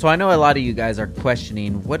 So I know a lot of you guys are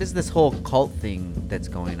questioning, what is this whole cult thing that's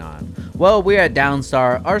going on? Well, we at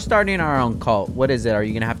Downstar are starting our own cult. What is it? Are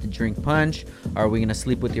you going to have to drink punch? Are we going to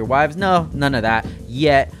sleep with your wives? No, none of that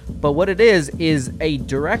yet. But what it is a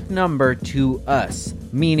direct number to us,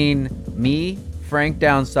 meaning me, Frank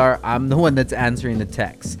Downstar. I'm the one that's answering the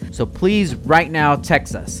text. So please, right now,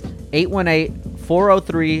 text us,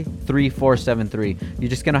 818-403-3473. You're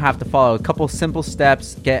just going to have to follow a couple simple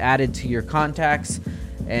steps, get added to your contacts,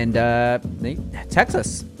 and text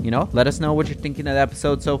us. Let us know what you're thinking of the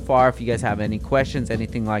episode so far. If you guys have any questions,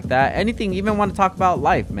 anything like that, anything, even want to talk about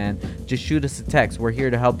life, man, just shoot us a text. We're here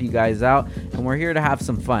to help you guys out, and we're here to have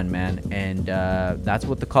some fun, man. And that's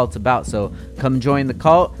what the cult's about. So come join the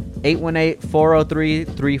cult.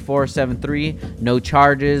 818-403-3473. No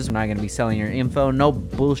charges. We're not going to be selling your info. No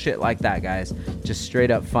bullshit like that, guys. Just straight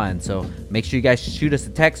up fun. So make sure you guys shoot us a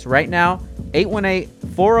text right now.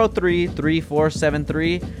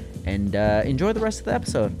 818-403-3473. And enjoy the rest of the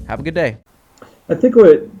episode. Have a good day. I think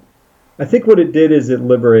what it did is it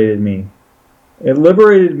liberated me. It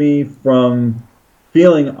liberated me from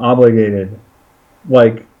feeling obligated.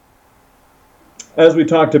 Like, as we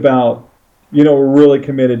talked about, we're really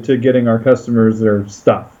committed to getting our customers their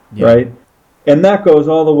stuff, right? And that goes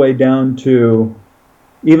all the way down to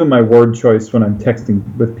even my word choice when I'm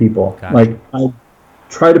texting with people. Gotcha. Like, I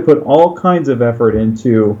try to put all kinds of effort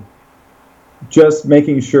into just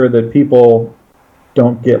making sure that people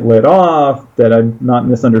don't get lit off, that I'm not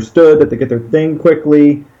misunderstood, that they get their thing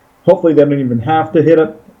quickly. Hopefully they don't even have to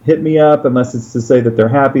hit me up unless it's to say that they're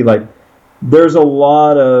happy. Like, there's a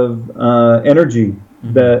lot of energy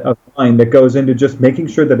of mine that goes into just making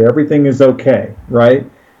sure that everything is okay, right?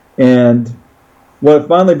 And what I've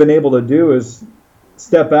finally been able to do is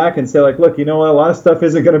step back and say, like, look, you know what? A lot of stuff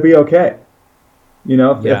isn't going to be okay.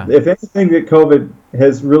 If anything that COVID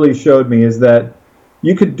has really showed me is that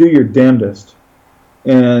you could do your damnedest,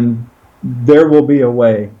 and there will be a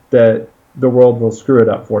way that the world will screw it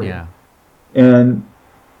up for you. Yeah. And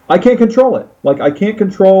I can't control it. Like, I can't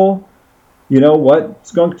control, what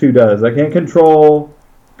Skunk 2 does. I can't control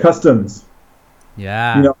customs.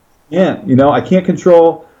 Yeah. I can't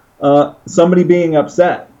control somebody being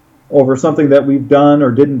upset over something that we've done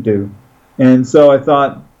or didn't do. And so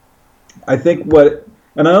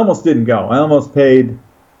and I almost didn't go. I almost paid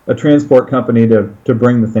a transport company to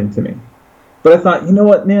bring the thing to me. But I thought, you know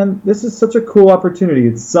what, man, this is such a cool opportunity.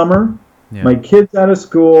 It's summer. Yeah. My kid's out of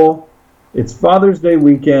school. It's Father's Day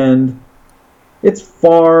weekend. It's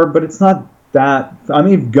far, but it's not that. I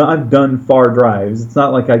mean, I've done far drives. It's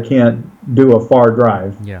not like I can't do a far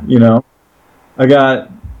drive. Yeah.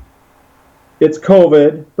 It's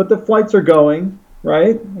COVID, but the flights are going.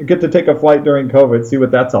 Right? I get to take a flight during COVID, see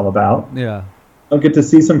what that's all about. Yeah. I'll get to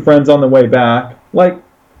see some friends on the way back. Like,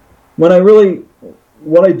 what I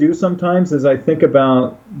do sometimes is I think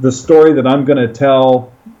about the story that I'm going to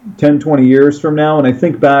tell 10, 20 years from now, and I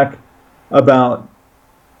think back about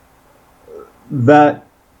that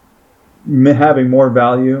having more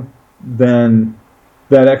value than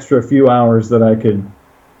that extra few hours that I could,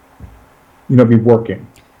 be working.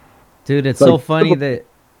 Dude, it's so funny that...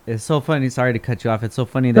 It's so funny. Sorry to cut you off. It's so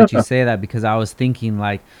funny that you say that, because I was thinking,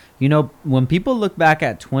 like, when people look back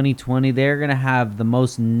at 2020, they're going to have the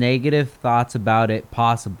most negative thoughts about it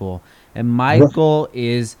possible. And my goal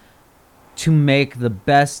is to make the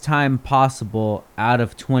best time possible out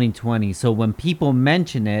of 2020. So when people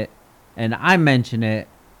mention it and I mention it,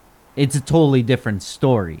 it's a totally different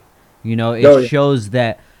story. It shows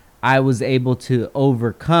that I was able to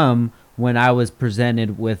overcome when I was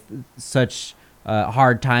presented with such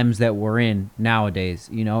hard times that we're in nowadays,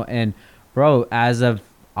 and bro, as of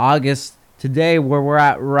August today, where we're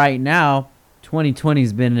at right now, 2020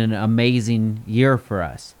 has been an amazing year for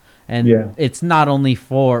us. And it's not only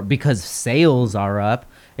because sales are up,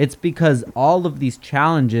 it's because all of these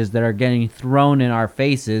challenges that are getting thrown in our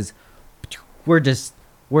faces, we're just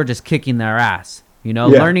kicking their ass,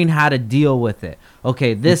 learning how to deal with it.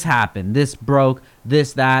 Okay, this happened, this broke,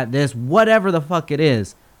 this, that, this, whatever the fuck it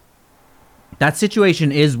is. that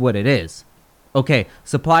situation is what it is. Okay,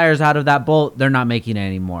 suppliers out of that bolt, they're not making it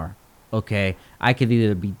anymore. Okay, I could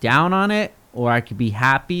either be down on it or I could be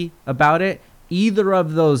happy about it. Either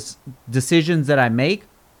of those decisions that I make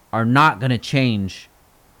are not going to change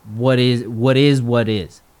what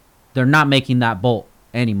is. They're not making that bolt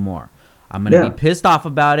anymore. I'm going to be pissed off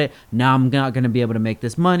about it. Now I'm not going to be able to make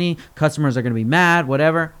this money. Customers are going to be mad,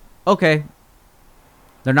 whatever. Okay.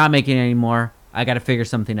 They're not making it anymore. I got to figure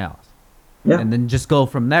something else. Yeah. And then just go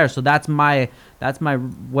from there. So that's my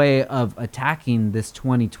way of attacking this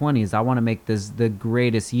 2020 is I want to make this the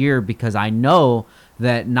greatest year because I know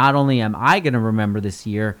that not only am I going to remember this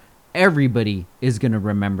year, everybody is going to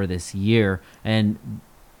remember this year. And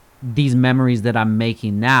these memories that I'm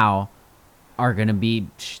making now are going to be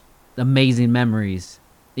amazing memories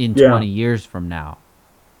in 20 years from now.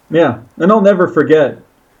 Yeah. And I'll never forget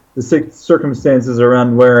the circumstances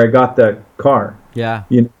around where I got that car. Yeah.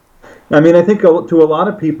 You know, I mean, I think to a lot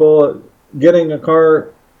of people, getting a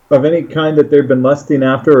car of any kind that they've been lusting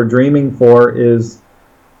after or dreaming for is,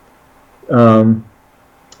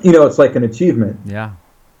 it's like an achievement. Yeah.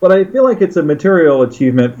 But I feel like it's a material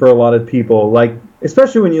achievement for a lot of people, like,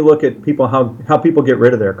 especially when you look at people, how people get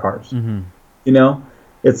rid of their cars. Mm-hmm. You know,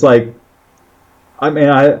 it's like, I mean,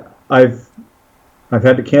 I've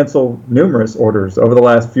had to cancel numerous orders over the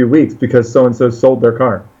last few weeks because so-and-so sold their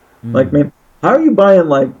car. Mm. Like, man, how are you buying,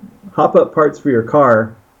 like, hop-up parts for your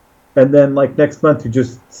car, and then, like, next month you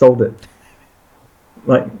just sold it?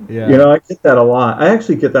 Like, I get that a lot. I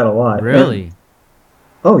actually get that a lot. Really? And,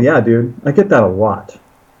 oh, yeah, dude. I get that a lot.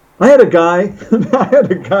 I had a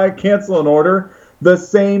guy cancel an order the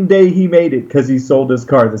same day he made it because he sold his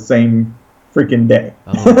car the same freaking day.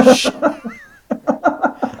 Oh,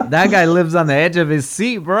 that guy lives on the edge of his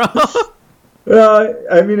seat, bro.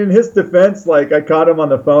 I mean, in his defense, like, I caught him on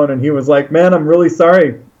the phone and he was like, man, I'm really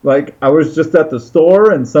sorry. Like, I was just at the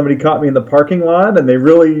store and somebody caught me in the parking lot and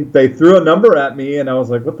they threw a number at me and I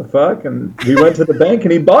was like, what the fuck? And we went to the bank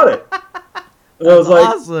and he bought it. And I was like,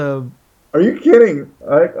 awesome. Are you kidding?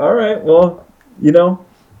 Like, all right, well,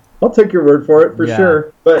 I'll take your word for it for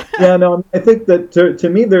sure. But I think that to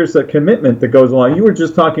me, there's a commitment that goes along. You were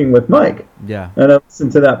just talking with Mike. Yeah. And I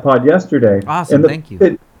listened to that pod yesterday. Awesome. Thank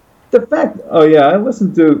you. The fact, I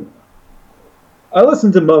listened to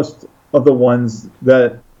most of the ones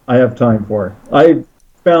that I have time for. I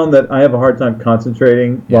found that I have a hard time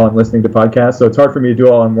concentrating while I'm listening to podcasts, so it's hard for me to do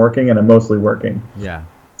while I'm working, and I'm mostly working. Yeah.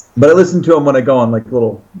 But I listen to them when I go on, like,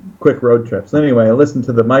 little quick road trips. Anyway, I listened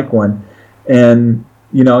to the Mike one, and,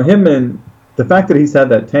 him and the fact that he's had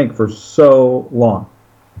that tank for so long,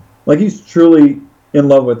 like, he's truly in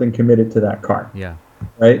love with and committed to that car. Yeah.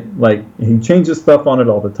 Right? Like, he changes stuff on it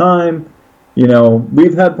all the time.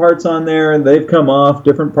 We've had parts on there, and they've come off.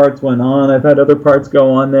 Different parts went on. I've had other parts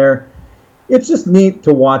go on there. It's just neat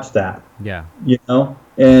to watch that. Yeah.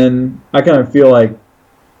 And I kind of feel like,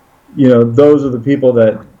 those are the people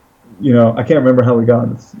that, I can't remember how we got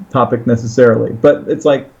on this topic necessarily, but it's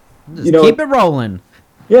like, just keep it rolling.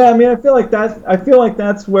 Yeah, I mean, I feel like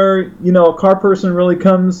that's where, a car person really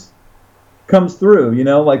comes through,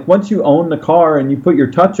 like once you own the car and you put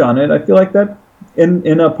your touch on it, I feel like that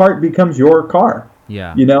in a part becomes your car.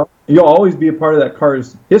 Yeah. You'll always be a part of that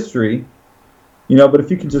car's history, but if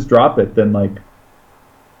you can just drop it, then, like,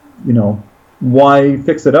 why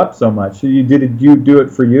fix it up so much? Did you do it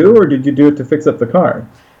for you, or did you do it to fix up the car?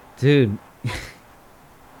 Dude,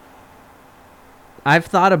 I've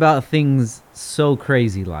thought about things so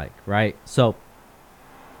crazy, like, right? So,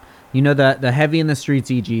 the Heavy in the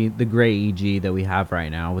Streets EG, the gray EG that we have right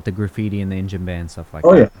now with the graffiti and the engine bay and stuff like that.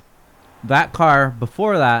 Oh, yeah. That car,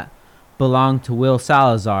 before that, belonged to Will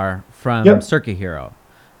Salazar from Circuit Hero.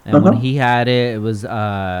 And when he had it, it was,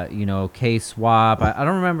 K-Swap. I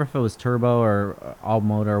don't remember if it was turbo or all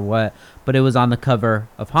motor or what, but it was on the cover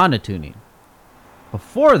of Honda Tuning.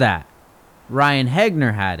 Before that, Ryan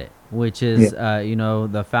Hegner had it, which is,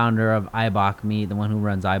 the founder of Eibach Meat, the one who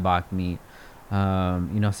runs Eibach Meat.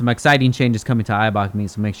 Some exciting changes coming to Eibach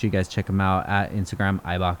Meat, so make sure you guys check them out at Instagram,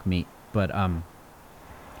 Eibach Meat. But,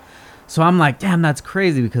 so I'm like, damn, that's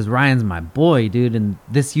crazy because Ryan's my boy, dude, and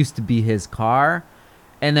this used to be his car.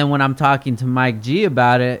 And then when I'm talking to Mike G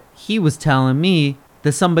about it, he was telling me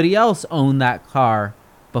that somebody else owned that car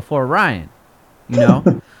before Ryan,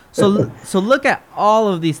 So look at all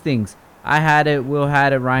of these things. I had it, Will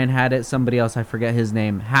had it, Ryan had it, somebody else, I forget his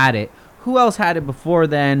name, had it. Who else had it before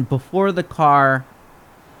then, before the car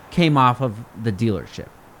came off of the dealership,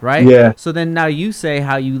 right? Yeah. So then now you say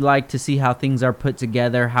how you like to see how things are put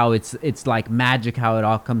together, how it's like magic, how it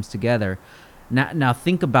all comes together. Now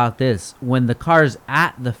think about this. When the car's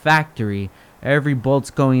at the factory, every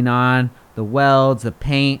bolt's going on, the welds, the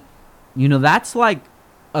paint. That's like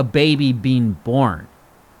a baby being born.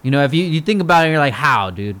 If you think about it, you're like, how,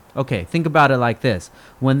 dude? Okay, think about it like this.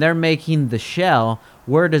 When they're making the shell,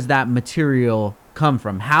 where does that material come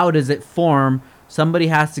from? How does it form? Somebody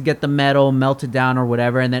has to get the metal melted down or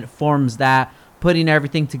whatever, and then it forms that, putting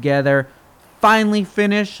everything together. Finally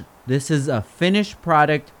finished. This is a finished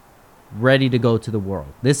product ready to go to the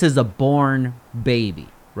world. This is a born baby,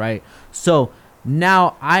 right? So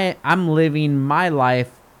now I'm living my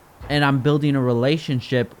life and I'm building a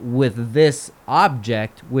relationship with this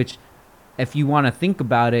object, which, if you want to think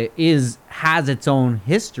about it, has its own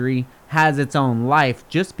history, has its own life.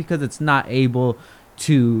 Just because it's not able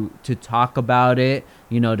to talk about it,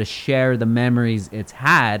 to share the memories it's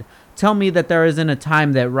had. Tell me that there isn't a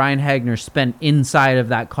time that Ryan Hagner spent inside of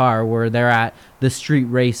that car, where they're at the street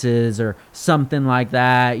races or something like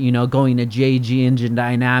that, going to JG Engine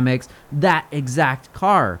Dynamics, that exact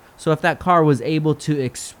car. So if that car was able to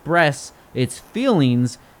express its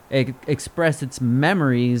feelings, express its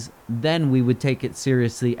memories, then we would take it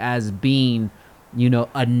seriously as being,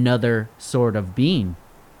 another sort of being.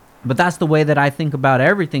 But that's the way that I think about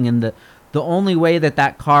everything. And the only way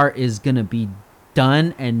that car is going to be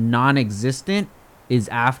done and non-existent is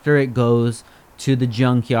after it goes to the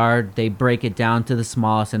junkyard. They break it down to the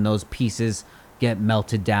smallest, and those pieces get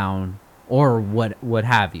melted down or what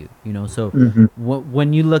have you. So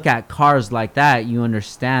when you look at cars like that, you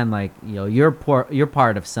understand, like, you're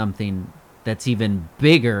part of something that's even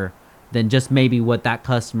bigger than just maybe what that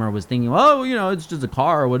customer was thinking. Oh, it's just a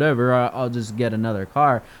car or whatever. I'll just get another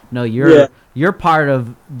car. No, you're part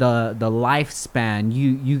of the lifespan.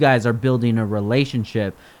 You guys are building a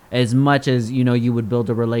relationship as much as you would build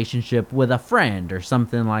a relationship with a friend or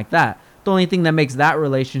something like that. The only thing that makes that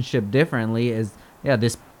relationship differently is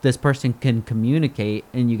this person can communicate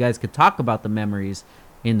and you guys could talk about the memories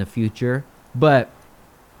in the future. But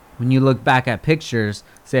when you look back at pictures,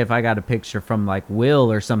 say if I got a picture from like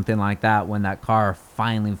Will or something like that, when that car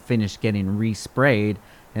finally finished getting resprayed,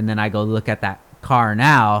 and then I go look at that car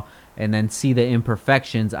now and then see the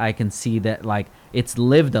imperfections, I can see that like it's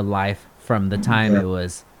lived a life from the time it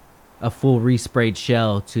was a full resprayed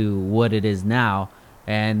shell to what it is now,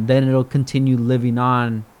 and then it'll continue living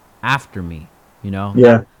on after me.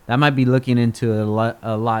 That might be looking into a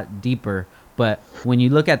lot deeper, but when you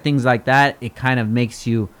look at things like that, it kind of makes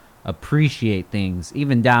you appreciate things,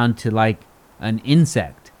 even down to like an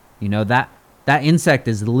insect. That insect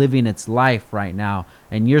is living its life right now,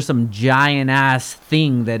 and you're some giant ass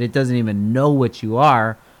thing that it doesn't even know what you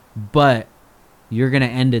are, but you're gonna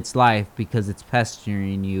end its life because it's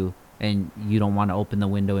pestering you and you don't want to open the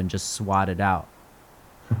window and just swat it out.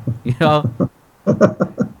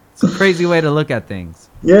 It's a crazy way to look at things.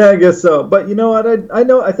 Yeah, I guess so. But you know what?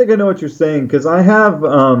 I think I know what you're saying, because I have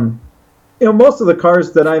most of the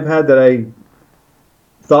cars that I've had that I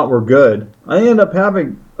thought were good, I end up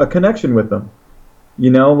having a connection with them.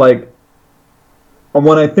 Like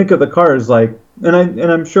when I think of the cars, like, and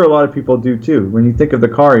I'm sure a lot of people do too. When you think of the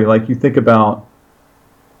car, you think about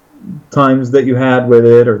times that you had with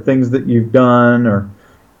it, or things that you've done, or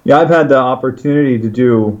I've had the opportunity to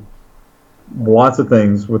do lots of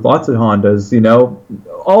things with lots of Hondas.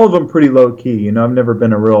 All of them pretty low key. I've never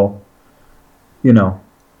been a real,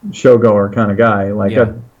 showgoer kind of guy. Like,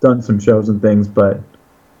 I've done some shows and things, but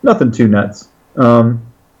nothing too nuts.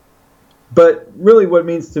 But really what it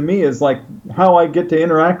means to me is like how I get to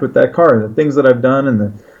interact with that car, the things that I've done,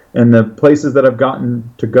 and the places that I've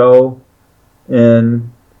gotten to go.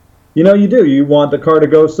 And you want the car to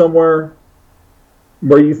go somewhere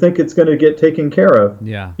where you think it's going to get taken care of.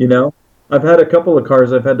 I've had a couple of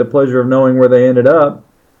cars I've had the pleasure of knowing where they ended up,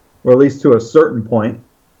 or at least to a certain point.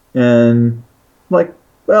 And like,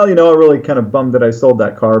 well, I'm really kind of bummed that I sold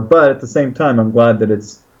that car, but at the same time, I'm glad that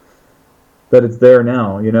it's there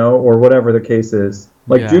now, or whatever the case is.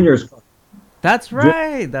 Like Junior's car. That's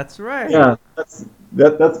right. That's right. Yeah,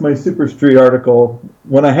 that's my Super Street article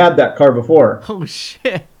when I had that car before. Oh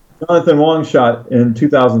shit. Jonathan Wong shot in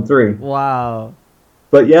 2003. Wow.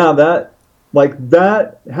 But yeah,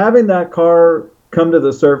 having that car come to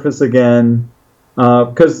the surface again,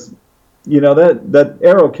 because that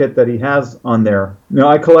aero kit that he has on there,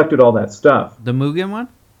 I collected all that stuff. The Mugen one?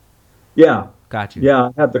 Yeah. Got you.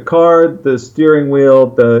 Yeah, I had the car, the steering wheel,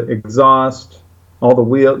 the exhaust, all the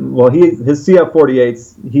wheel. Well, his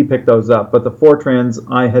CF48s, he picked those up, but the Fortrans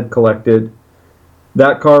I had collected.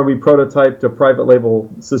 That car, we prototyped a private label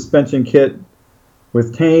suspension kit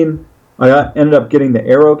with Kane. I ended up getting the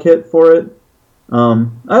aero kit for it. I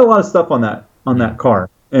had a lot of stuff on that car,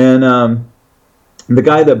 and the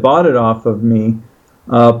guy that bought it off of me,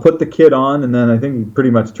 put the kit on, and then I think he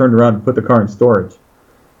pretty much turned around and put the car in storage.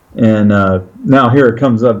 And now here it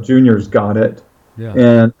comes up. Junior's got it, Yeah.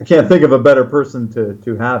 and I can't think of a better person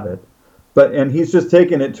to have it. And he's just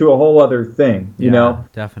taken it to a whole other thing. You know,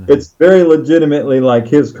 definitely. it's very legitimately like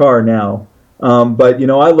his car now. But you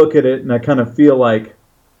know, I look at it and I kind of feel like,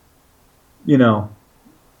 you know,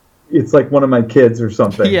 it's like one of my kids or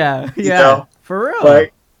something. Yeah, you know? for real.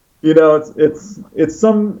 Like, you know, it's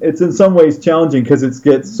in some ways challenging because it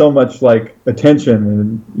gets so much like attention,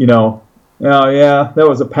 and you know, oh yeah, that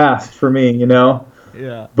was a past for me, you know.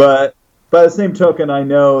 Yeah. But by the same token, I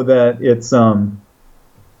know that it's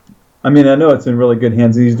I mean, I know it's in really good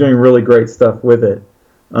hands, and he's doing really great stuff with it.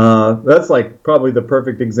 That's like probably the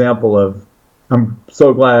perfect example of, I'm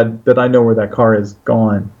so glad that I know where that car is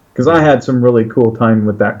gone, because I had some really cool time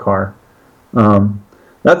with that car.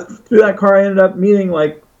 That's through that car I ended up meeting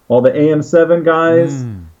like all the AM7 guys,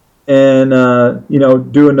 and you know,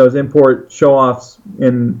 doing those import show-offs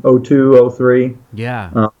in 02, 03.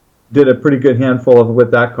 Yeah. Did a pretty good handful of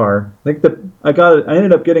with that car. I think I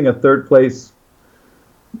ended up getting a third place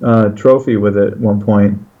trophy with it at one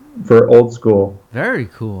point for old school, Very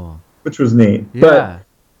cool. which was neat. Yeah. But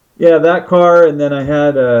yeah, that car, and then I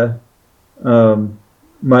had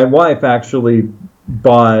my wife actually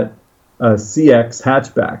bought a CX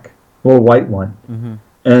hatchback, a little white one,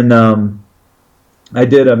 and I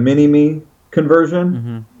did a Mini-Me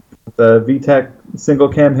conversion, the VTEC single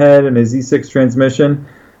cam head and a Z6 transmission,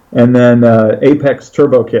 and then Apex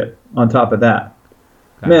turbo kit on top of that.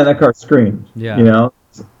 Gotcha. Man, that car screamed. Yeah. You know,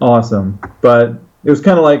 it's awesome. But it was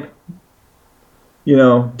kind of like, you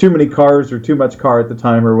know, too many cars or too much car at the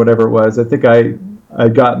time or whatever it was. I think I'd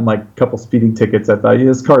gotten like a couple speeding tickets. I thought, yeah,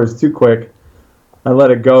 this car is too quick. I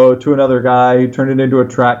let it go to another guy who turned it into a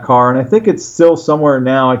track car, and I think it's still somewhere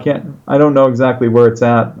now. I don't know exactly where it's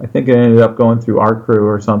at. I think it ended up going through our crew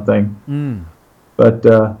or something. But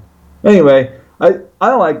anyway,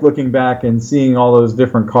 I like looking back and seeing all those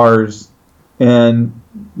different cars and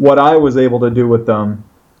what I was able to do with them,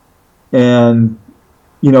 and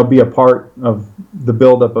you know, be a part of the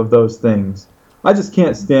buildup of those things. I just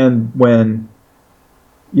can't stand when,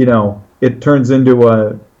 you know, it turns into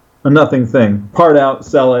a nothing thing. Part out,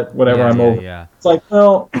 sell it, whatever. I'm over. Yeah. It's like,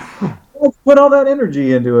 well, let's put all that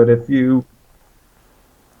energy into it. If you,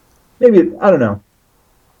 maybe I don't know.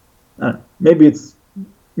 Maybe it's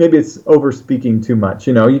over speaking too much.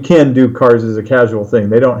 You know, you can do cars as a casual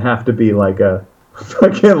thing. They don't have to be like a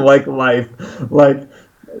fucking like life, like,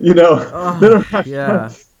 you know. They don't have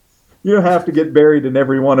you don't have to get buried in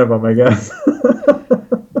every one of them, I guess.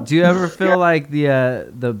 Do you ever feel like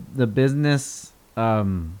the business,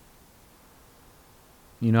 you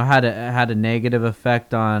know, had a negative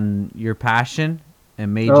effect on your passion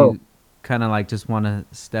and made you kind of like just want to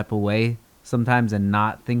step away sometimes and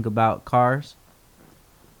not think about cars?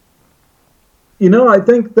 You know, I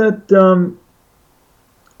think that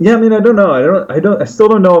yeah, I mean, I don't know. I still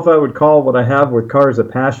don't know if I would call what I have with cars a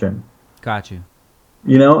passion. Got you.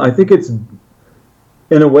 You know, I think it's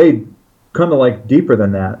in a way kind of like deeper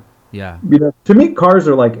than that. Yeah. You know, to me, cars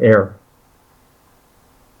are like air.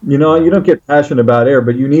 You know, you don't get passionate about air,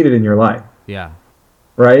 but you need it in your life. Yeah.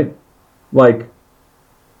 Right? Like,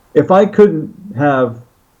 if I couldn't have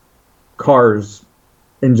cars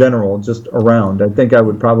in general just around, I think I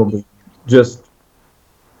would probably just,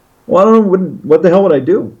 well, I don't know, what the hell would I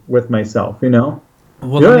do with myself, you know?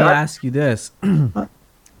 Well, let me ask you this,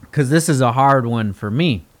 because this is a hard one for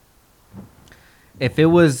me. If it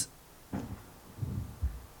was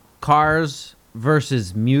cars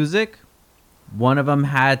versus music, one of them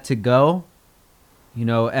had to go, you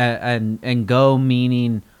know, and go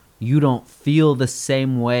meaning you don't feel the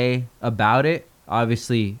same way about it.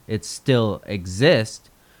 Obviously, it still exists.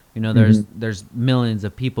 You know, there's millions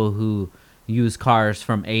of people who use cars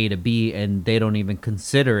from A to B and they don't even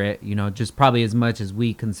consider it, you know, just probably as much as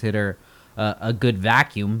we consider a good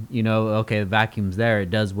vacuum. You know, okay, the vacuum's there, it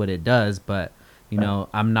does what it does, but you know,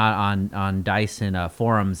 I'm not on Dyson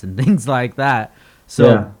forums and things like that.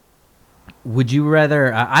 So would you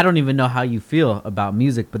rather, I don't even know how you feel about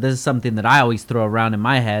music, but this is something that I always throw around in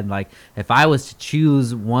my head. Like, if I was to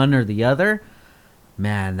choose one or the other,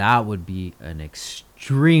 man, that would be an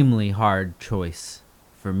extremely hard choice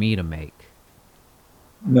for me to make.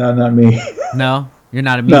 No, not me. No? You're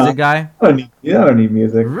not a music guy? I don't need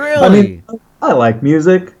music. Really? I mean, I like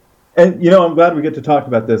music. And, you know, I'm glad we get to talk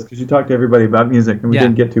about this, because you talk to everybody about music, and we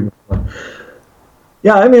didn't get too much.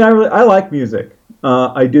 Yeah, I mean, I like music.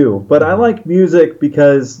 I do. But I like music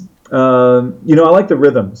because, you know, I like the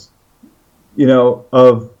rhythms, you know,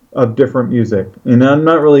 of different music. And I'm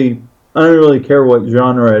not really I don't really care what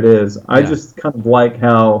genre it is. I just kind of like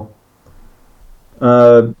how,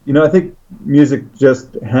 I think music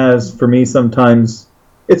just has, for me, sometimes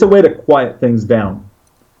it's a way to quiet things down.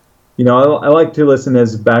 I like to listen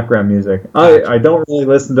as background music. I don't really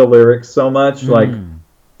listen to lyrics so much. Like,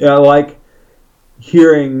 I like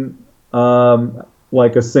hearing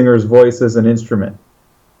like a singer's voice as an instrument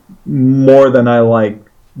more than I like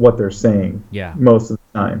what they're saying. Yeah. Most of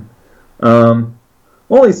the time.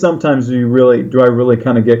 Only sometimes do I really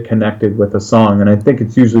kind of get connected with a song, and I think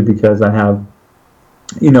it's usually because I have,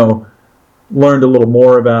 learned a little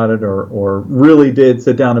more about it, or really did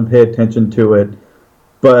sit down and pay attention to it.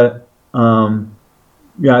 But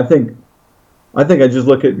yeah, I think I just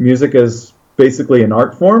look at music as basically an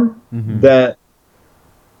art form that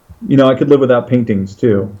I could live without paintings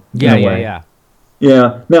too. Yeah.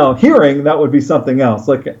 Now hearing, that would be something else.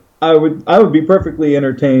 Like I would be perfectly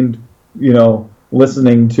entertained,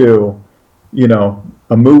 listening to,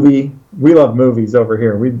 a movie. We love movies over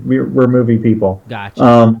here. We're movie people.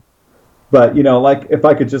 Gotcha. But like if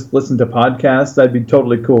I could just listen to podcasts, I'd be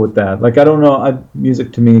totally cool with that. Like I don't know,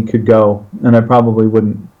 music to me could go, and I probably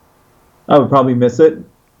wouldn't. I would probably miss it,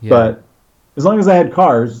 but as long as I had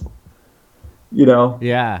cars,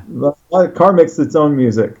 Yeah. the car makes its own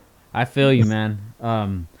music. I feel you, man.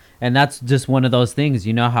 And that's just one of those things.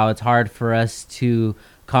 You know how it's hard for us to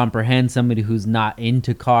comprehend somebody who's not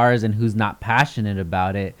into cars and who's not passionate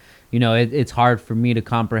about it. It's hard for me to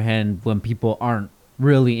comprehend when people aren't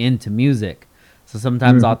really into music. So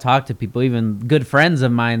sometimes I'll talk to people, even good friends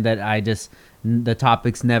of mine, that the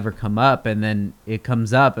topics never come up, and then it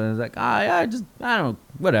comes up and it's like,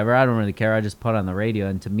 whatever, I don't really care. I just put on the radio.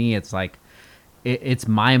 And to me, it's like, it's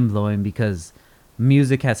mind blowing because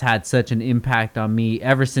music has had such an impact on me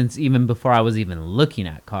ever since, even before I was even looking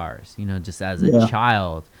at cars, just as a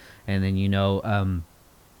child. And then,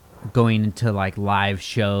 going into like live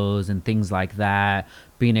shows and things like that,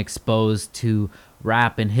 being exposed to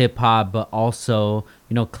rap and hip hop, but also,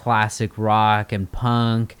 classic rock and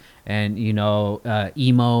punk and,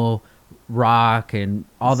 emo rock and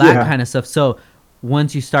all that kind of stuff. So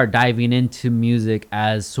once you start diving into music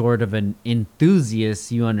as sort of an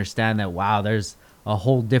enthusiast, you understand that, wow, there's a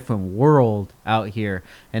whole different world out here.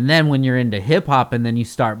 And then when you're into hip hop and then you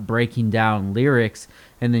start breaking down lyrics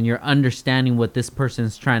and then you're understanding what this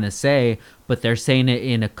person's trying to say, but they're saying it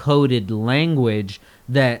in a coded language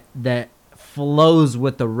that flows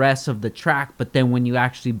with the rest of the track. But then when you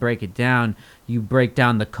actually break it down, you break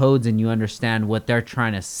down the codes and you understand what they're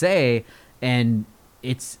trying to say. And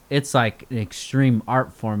it's like an extreme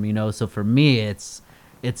art form, So for me, it's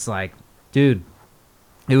like, dude,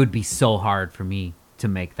 it would be so hard for me to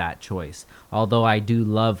make that choice. Although I do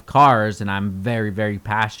love cars and I'm very, very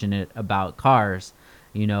passionate about cars,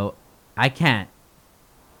 I can't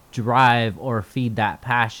drive or feed that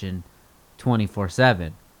passion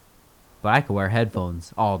 24/7. But I could wear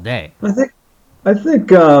headphones all day. I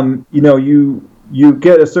think you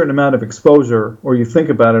get a certain amount of exposure, or you think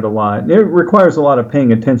about it a lot. And it requires a lot of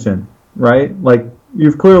paying attention, right? Like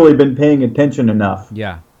you've clearly been paying attention enough.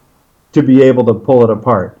 To be able to pull it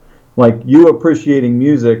apart. Like you appreciating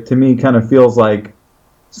music to me kind of feels like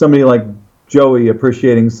somebody like Joey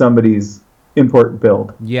appreciating somebody's import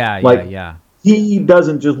build. Yeah. He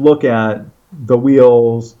doesn't just look at the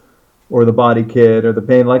wheels or the body kit or the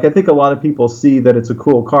paint. Like I think a lot of people see that it's a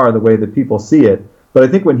cool car the way that people see it. But I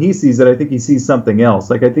think when he sees it, I think he sees something else.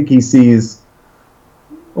 Like I think he sees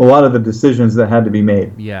a lot of the decisions that had to be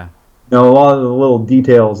made. Yeah. A lot of the little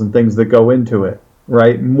details and things that go into it.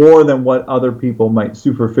 Right, more than what other people might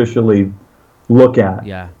superficially look at.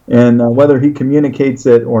 Yeah. And whether he communicates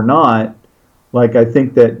it or not, like I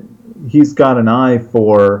think that he's got an eye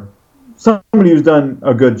for somebody who's done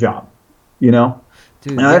a good job. Dude,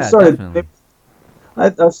 and I've started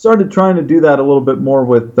trying to do that a little bit more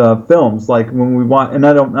with films. Like when we want, and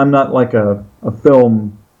I'm not like a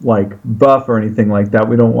film like buff or anything like that.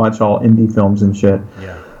 We don't watch all indie films and shit.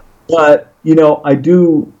 Yeah. But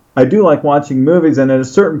I do like watching movies, and at a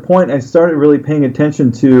certain point, I started really paying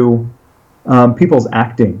attention to people's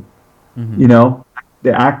acting.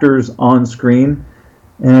 The actors on screen,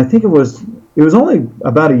 and I think it was only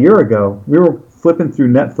about a year ago. We were flipping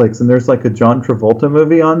through Netflix, and there's like a John Travolta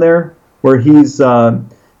movie on there where he's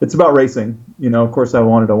it's about racing. Of course, I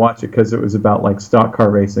wanted to watch it because it was about like stock car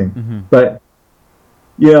racing. But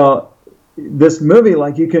this movie,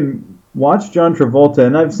 like you can watch John Travolta,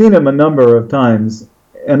 and I've seen him a number of times.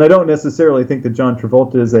 And I don't necessarily think that John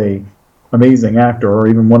Travolta is a amazing actor or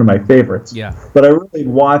even one of my favorites. Yeah. But I really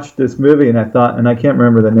watched this movie and I thought, and I can't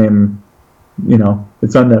remember the name,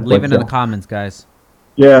 it's on Netflix. Leave it in the comments, guys.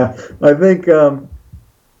 Yeah. I think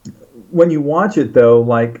when you watch it though,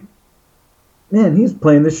 like, man, he's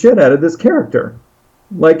playing the shit out of this character.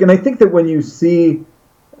 Like, and I think that when you see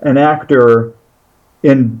an actor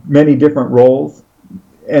in many different roles,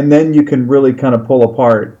 and then you can really kind of pull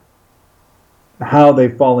apart how they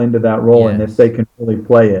fall into that role and if Yes. they can really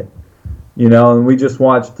play it. You know, and we just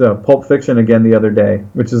watched Pulp Fiction again the other day,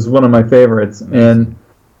 which is one of my favorites. Amazing. And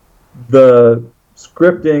the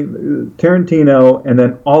scripting, Tarantino, and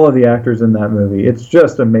then all of the actors in that movie, it's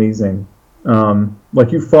just amazing.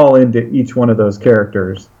 Like you fall into each one of those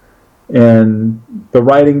characters, and the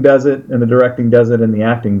writing does it, and the directing does it, and the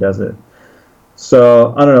acting does it.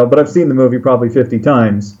 So I don't know, but I've seen the movie probably 50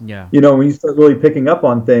 times. Yeah. You know, when you start really picking up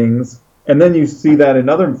on things, and then you see that in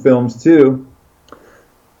other films too.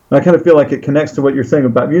 I kind of feel like it connects to what you're saying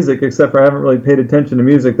about music, except for I haven't really paid attention to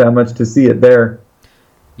music that much to see it there.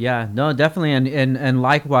 Yeah, no, definitely, and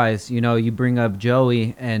likewise, you know, you bring up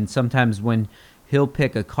Joey, and sometimes when he'll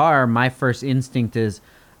pick a car, my first instinct is,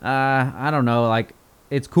 I don't know, like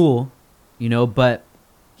it's cool, you know, but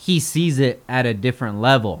he sees it at a different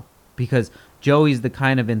level because Joey's the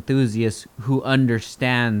kind of enthusiast who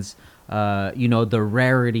understands, you know, the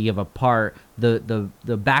rarity of a part, the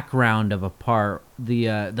background of a part,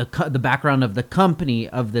 the background of the company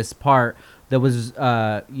of this part that was,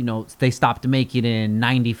 you know, they stopped making it in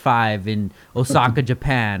 '95 in Osaka,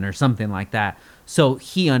 Japan, or something like that. So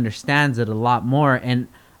he understands it a lot more, and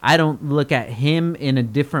I don't look at him in a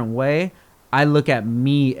different way. I look at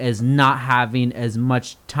me as not having as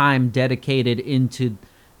much time dedicated into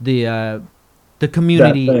the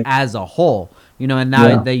community as a whole. You know, and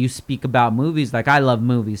now that you speak about movies, like I love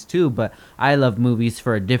movies too, but I love movies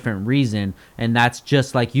for a different reason, and that's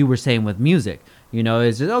just like you were saying with music. You know,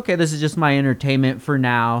 it's just, okay, this is just my entertainment for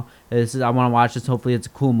now. I want to watch this. Hopefully it's a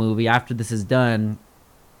cool movie. After this is done,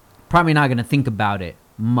 probably not going to think about it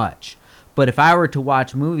much. But if I were to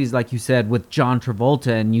watch movies, like you said, with John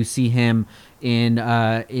Travolta, and you see him in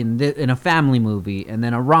a family movie, and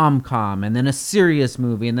then a rom-com, and then a serious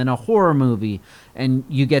movie, and then a horror movie, and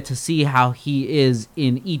you get to see how he is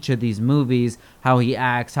in each of these movies, how he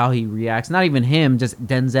acts, how he reacts, not even him, just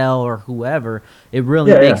Denzel or whoever, it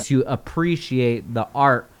really makes you appreciate the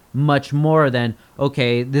art much more than,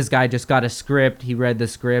 okay, this guy just got a script, he read the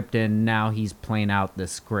script, and now he's playing out the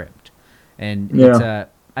script. And it's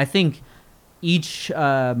I think each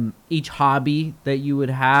hobby that you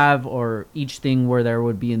would have, or each thing where there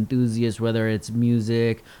would be enthusiasts, whether it's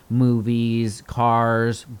music, movies,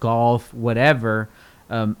 cars, golf, whatever,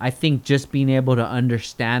 I think just being able to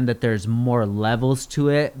understand that there's more levels to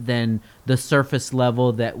it than the surface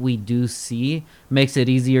level that we do see makes it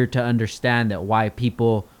easier to understand that why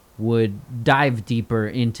people would dive deeper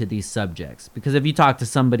into these subjects. Because if you talk to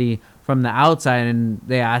somebody from the outside and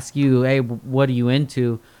they ask you, hey, what are you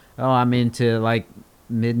into? Oh, I'm into like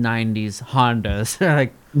mid-90s Hondas.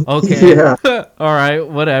 Like, okay, all right,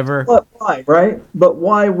 whatever. But why, right? But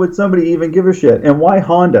why would somebody even give a shit? And why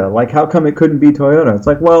Honda? Like, how come it couldn't be Toyota? It's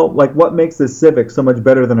like, well, like, what makes this Civic so much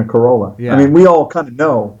better than a Corolla? Yeah. I mean, we all kind of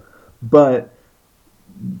know, but,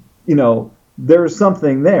 you know, there's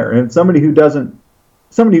something there. And somebody who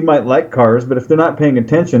might like cars, but if they're not paying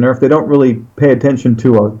attention, or if they don't really pay attention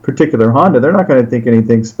to a particular Honda, they're not going to think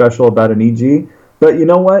anything special about an EG. But you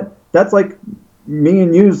know what? That's like me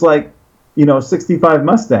and you's like, you know, 65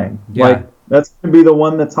 Mustang. Yeah. Like, that's going to be the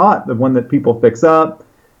one that's hot, the one that people fix up.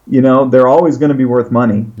 You know, they're always going to be worth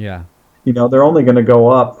money. Yeah. You know, they're only going to go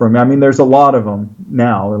up from, I mean, there's a lot of them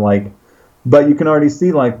now, like, but you can already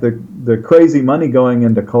see like the crazy money going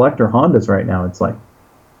into collector Hondas right now. It's like,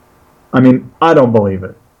 I mean, I don't believe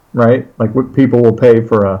it, right? Like, what people will pay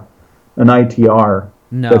for an ITR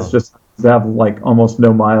that's just have like almost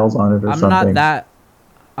no miles on it or something.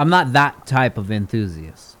 I'm not that type of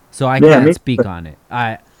enthusiast, so I can't speak on it.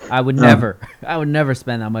 I would never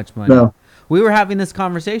spend that much money. No. We were having this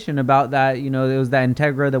conversation about that. You know, it was that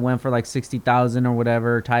Integra that went for like 60,000 or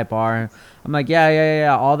whatever, Type R. I'm like,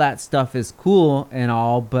 yeah, all that stuff is cool and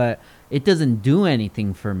all, but it doesn't do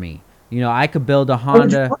anything for me. You know, I could build a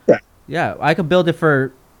Honda. Yeah, I could build it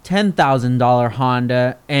for $10,000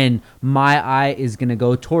 Honda, and my eye is gonna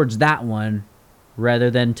go towards that one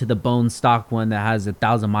rather than to the bone stock one that has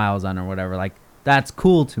 1,000 miles on or whatever. Like, that's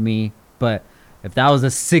cool to me, but if that was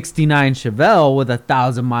a '69 Chevelle with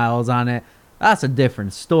 1,000 miles on it, that's a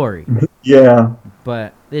different story. Yeah.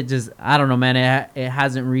 But it just, I don't know, man. It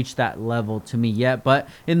hasn't reached that level to me yet, but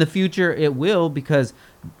in the future it will, because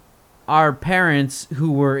our parents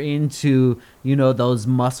who were into, you know, those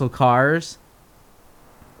muscle cars,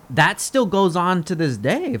 that still goes on to this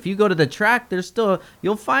day. If you go to the track,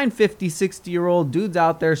 you'll find 50, 60-year-old dudes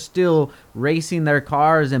out there still racing their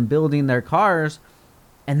cars and building their cars.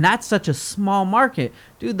 And that's such a small market.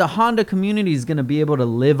 Dude, the Honda community is going to be able to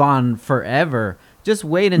live on forever. Just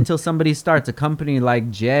wait until somebody starts a company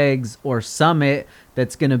like Jegs or Summit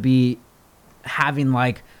that's going to be having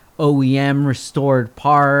like OEM restored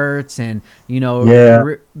parts and, you know,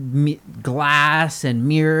 Yeah. glass and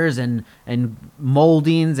mirrors and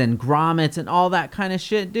moldings and grommets and all that kind of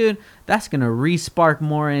shit, dude. That's going to re-spark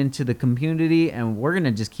more into the community, and we're going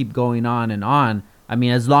to just keep going on and on. I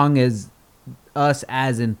mean, as long as us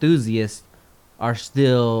as enthusiasts are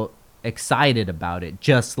still excited about it,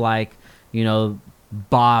 just like, you know,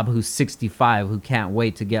 Bob, who's 65, who can't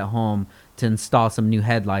wait to get home to install some new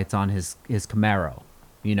headlights on his Camaro,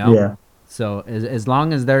 you know? Yeah. So as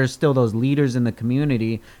long as there's still those leaders in the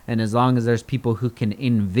community, and as long as there's people who can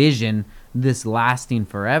envision this lasting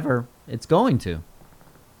forever, it's going to.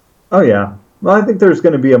 Oh yeah. Well, I think there's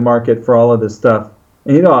going to be a market for all of this stuff.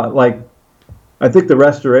 And you know, like, I think the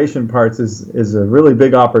restoration parts is a really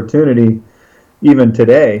big opportunity even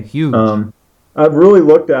today. Huge. I've really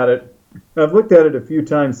looked at it. I've looked at it a few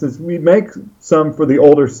times since we make some for the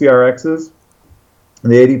older CRXs,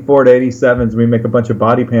 the 84 to 87s. We make a bunch of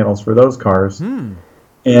body panels for those cars. And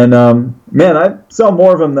man, I sell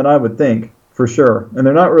more of them than I would think, for sure. And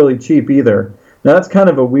they're not really cheap either. Now that's kind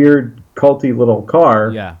of a weird, culty little car.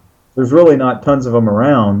 Yeah. There's really not tons of them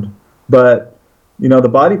around, but you know, the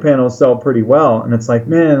body panels sell pretty well, and it's like,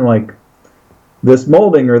 man, like this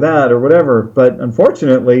molding or that or whatever. But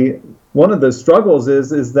unfortunately, one of the struggles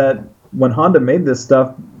is that when Honda made this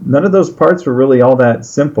stuff, none of those parts were really all that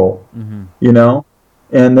simple, you know,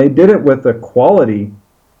 and they did it with a quality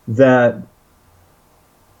that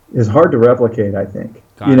is hard to replicate, I think.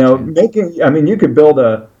 Gotcha. You know, I mean, you could build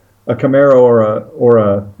a Camaro or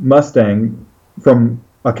a Mustang from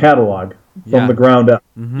a catalog from the ground up.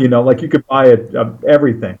 You know, like you could buy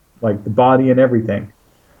everything, like the body and everything.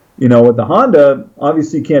 You know, with the Honda,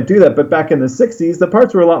 obviously you can't do that, but back in the 60s, the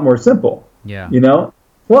parts were a lot more simple. Yeah. You know,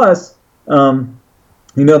 plus, you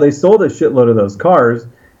know, they sold a shitload of those cars,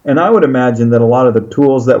 and I would imagine that a lot of the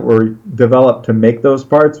tools that were developed to make those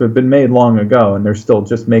parts have been made long ago, and they're still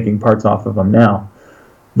just making parts off of them now.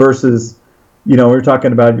 Versus, you know, we're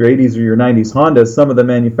talking about your 80s or your 90s Hondas, some of the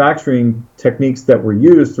manufacturing techniques that were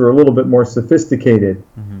used were a little bit more sophisticated.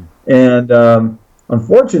 And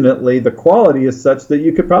unfortunately, the quality is such that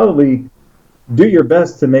you could probably do your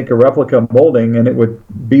best to make a replica molding, and it would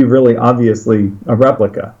be really obviously a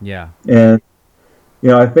replica. Yeah. And, you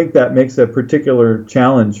know, I think that makes a particular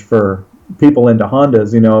challenge for people into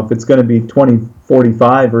Hondas. You know, if it's going to be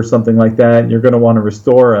 2045 or something like that, and you're going to want to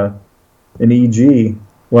restore an EG,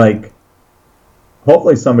 like,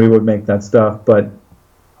 hopefully somebody would make that stuff. But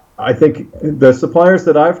I think the suppliers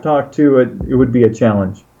that I've talked to, it would be a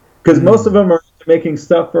challenge. Because most of them are making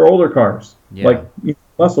stuff for older cars, like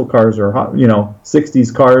muscle cars or, you know,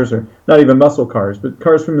 60s cars, or not even muscle cars, but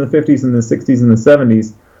cars from the 50s and the 60s and the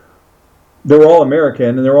 70s. They're all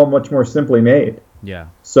American, and they're all much more simply made. Yeah.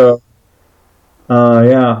 So,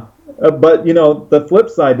 yeah. But, you know, the flip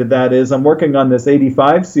side to that is I'm working on this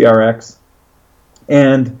 85 CRX,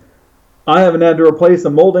 and I haven't had to replace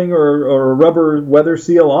a molding or a rubber weather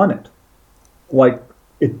seal on it. Like,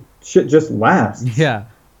 it shit just lasts. Yeah.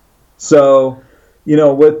 So, you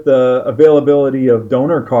know, with the availability of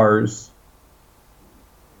donor cars,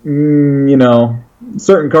 you know,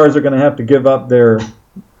 certain cars are going to have to give up their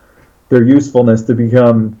usefulness to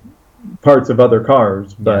become parts of other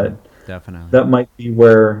cars. But definitely, that might be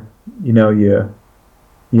where, you know, you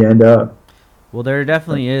end up. Well, there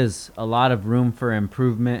definitely is a lot of room for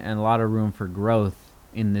improvement and a lot of room for growth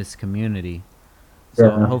in this community. So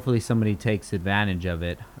hopefully somebody takes advantage of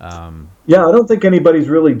it. Yeah, I don't think anybody's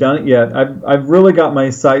really done it yet. I've really got my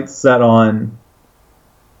sights set on,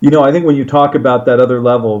 you know, I think when you talk about that other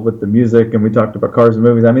level with the music, and we talked about cars and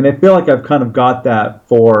movies, I mean, I feel like I've kind of got that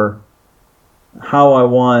for how I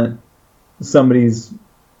want somebody's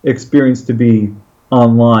experience to be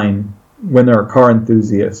online when they're a car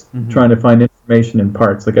enthusiast, trying to find information in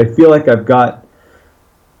parts. Like, I feel like I've got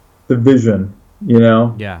the vision, you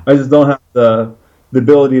know? Yeah. I just don't have the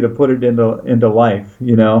ability to put it into life,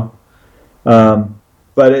 you know?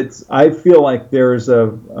 But I feel like there's a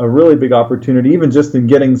really big opportunity, even just in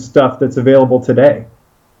getting stuff that's available today,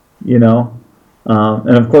 you know?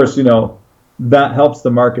 And of course, you know, that helps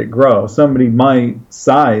the market grow. Somebody my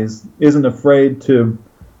size isn't afraid to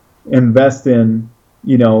invest in,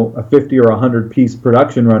 you know, a 50 or 100 piece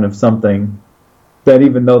production run of something that,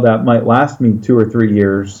 even though that might last me 2 or 3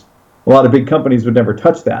 years, a lot of big companies would never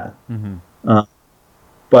touch that.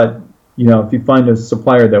 But, you know, if you find a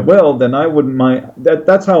supplier that will, then I wouldn't mind.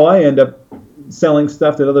 That's how I end up selling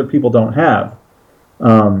stuff that other people don't have.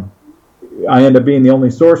 I end up being the only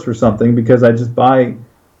source for something because I just buy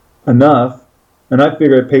enough, and I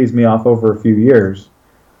figure it pays me off over a few years,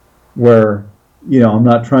 where I'm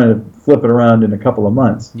not trying to flip it around in a couple of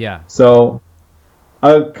months. Yeah. So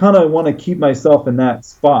I kind of want to keep myself in that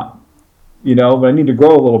spot, but I need to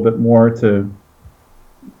grow a little bit more to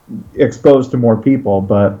expose to more people.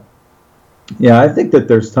 But yeah, I think that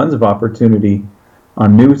there's tons of opportunity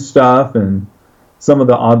on new stuff and some of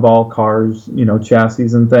the oddball cars,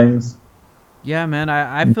 chassis and things. Yeah, man,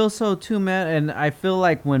 I feel so too, man. And I feel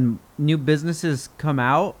like when new businesses come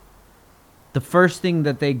out, the first thing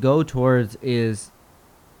that they go towards is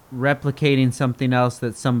replicating something else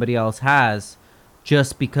that somebody else has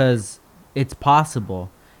just because it's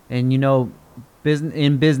possible. And,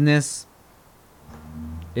 in business,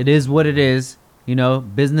 it is what it is.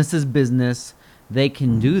 Business is business. They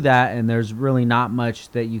can do that, and there's really not much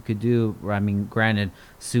that you could do. I mean, granted,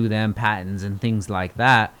 sue them, patents, and things like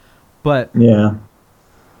that. But yeah,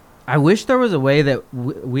 I wish there was a way that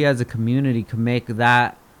we as a community could make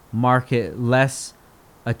that market less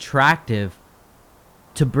attractive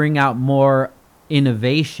to bring out more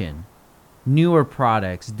innovation, newer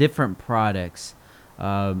products, different products,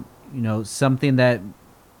 something that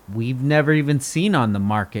we've never even seen on the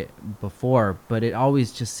market before. But it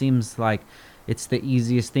always just seems like it's the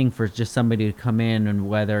easiest thing for just somebody to come in, and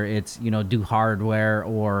whether it's, do hardware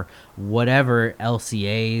or whatever,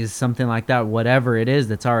 LCAs, something like that, whatever it is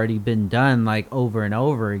that's already been done like over and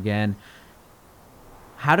over again.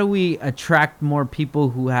 How do we attract more people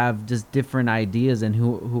who have just different ideas and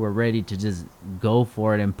who are ready to just go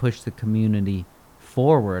for it and push the community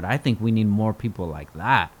forward? I think we need more people like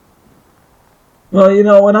that. Well,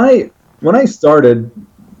 when I started,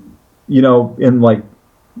 in like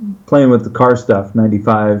playing with the car stuff,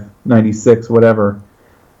 95, 96, whatever,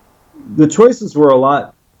 the choices were a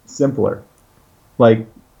lot simpler. Like,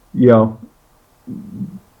 you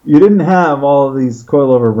didn't have all of these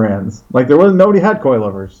coilover brands. Like, nobody had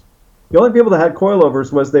coilovers. The only people that had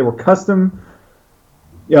coilovers was they were custom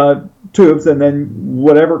tubes, and then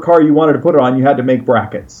whatever car you wanted to put it on, you had to make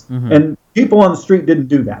brackets. Mm-hmm. And people on the street didn't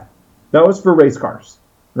do that. That was for race cars,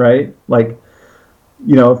 right? Like,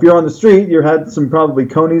 if you're on the street, you had some probably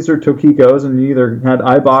Konis or Tokikos, and you either had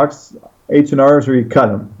iBox, H&Rs, or you cut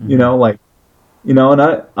them. Mm-hmm.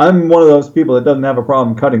 And I'm one of those people that doesn't have a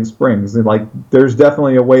problem cutting springs. And like, there's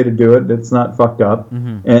definitely a way to do it that's not fucked up.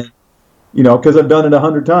 Mm-hmm. And, because I've done it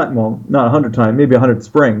 100 times. Well, not 100 times, maybe 100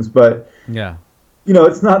 springs. But, yeah,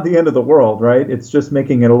 it's not the end of the world, right? It's just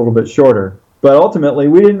making it a little bit shorter. But ultimately,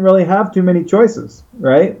 we didn't really have too many choices,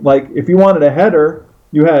 right? Like, if you wanted a header,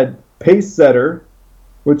 you had Pace Setter,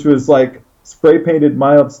 which was like spray painted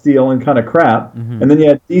mild steel and kind of crap. Mm-hmm. And then you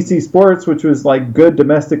had DC Sports, which was like good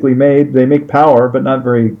domestically made. They make power, but not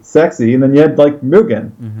very sexy. And then you had like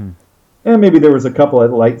Mugen. Mm-hmm. And maybe there was a couple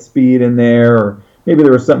of Lightspeed in there, or maybe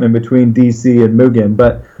there was something in between DC and Mugen.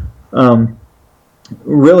 But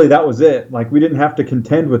really, that was it. Like, we didn't have to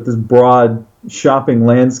contend with this broad shopping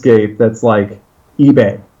landscape that's like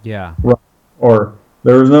eBay. Yeah. Or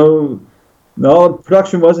there was no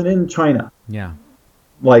production wasn't in China. Yeah.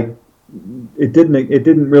 Like, it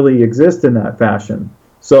didn't really exist in that fashion.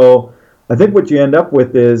 So I think what you end up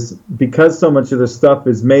with is, because so much of this stuff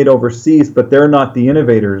is made overseas, but they're not the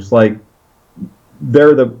innovators, like,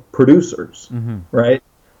 they're the producers, mm-hmm. right?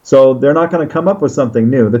 So they're not going to come up with something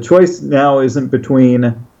new. The choice now isn't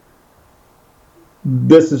between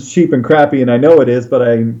this is cheap and crappy and I know it is, but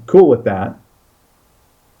I'm cool with that,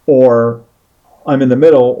 or I'm in the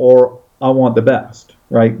middle, or I want the best,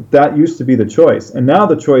 right? That used to be the choice. And now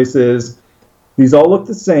the choice is, these all look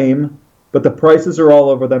the same, but the prices are all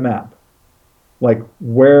over the map. Like,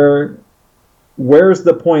 where's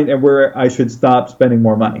the point at where I should stop spending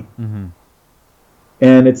more money? Mm-hmm.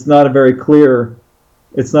 And it's not a very clear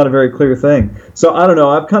thing. So I don't know.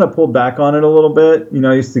 I've kind of pulled back on it a little bit.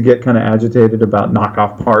 I used to get kind of agitated about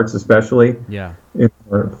knockoff parts, especially. Yeah.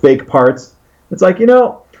 Or fake parts. It's like,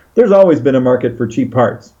 there's always been a market for cheap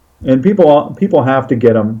parts, and people have to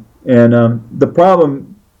get them. And the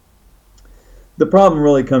problem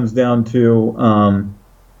really comes down to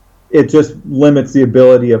it just limits the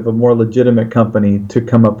ability of a more legitimate company to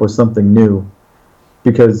come up with something new,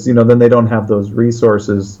 because then they don't have those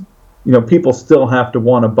resources. People still have to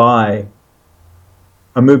want to buy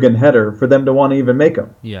a Mugen header for them to want to even make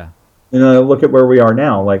them. Yeah. Look at where we are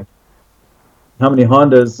now. Like, how many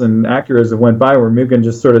Hondas and Acuras have went by where Mugen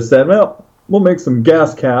just sort of said, well, we'll make some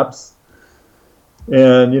gas caps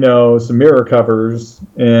and, some mirror covers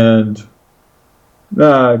and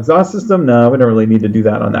exhaust system. No, we don't really need to do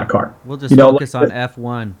that on that car. We'll just focus on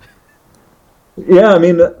F1. Yeah, I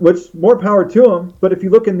mean, which more power to them. But if you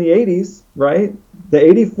look in the 80s, right, the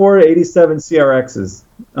 84 to 87 CRXs,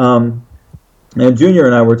 and Junior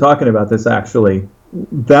and I were talking about this actually.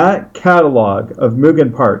 That catalog of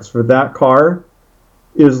Mugen parts for that car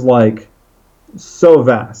is like so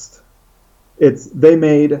vast. It's they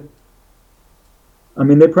made. I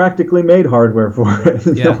mean, they practically made hardware for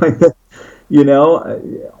it. Yeah. You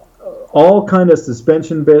know, all kind of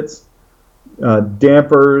suspension bits,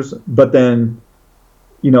 dampers, but then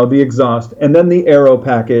the exhaust, and then the aero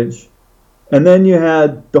package, and then you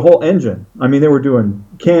had the whole engine. I mean, they were doing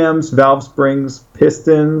cams, valve springs,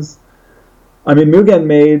 pistons. I mean, Mugen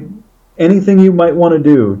made anything you might want to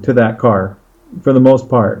do to that car, for the most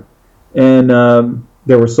part, and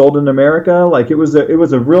they were sold in America. Like it was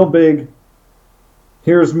a real big.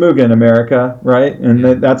 Here's Mugen, America, right? And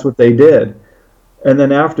Yeah. that's what they did. And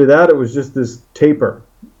then after that, it was just this taper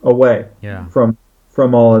away Yeah. from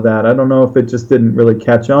all of that. I don't know if it just didn't really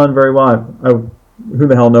catch on very well. Who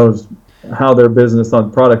the hell knows how their business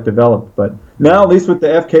on product developed? But now, Yeah. at least with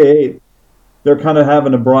the FK8, they're kind of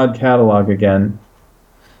having a broad catalog again.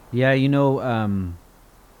 Yeah,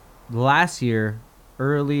 last year,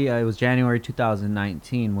 it was January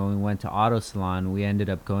 2019 when we went to Auto Salon. We ended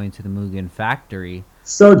up going to the Mugen factory.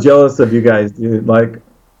 So jealous of you guys, dude. Like,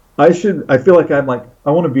 I feel like I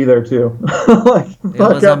want to be there too. Like, It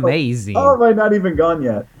fuck, was I'm like, how amazing, have I not even gone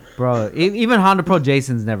yet? bro. Even Honda Pro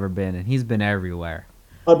Jason's never been, and he's been everywhere.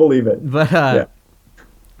 I believe it. But Yeah.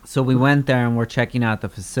 so we went there and we're checking out the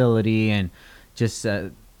facility, and just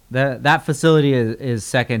that facility is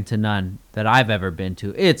second to none that I've ever been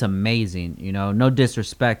to. It's amazing, no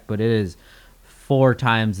disrespect, but it is 4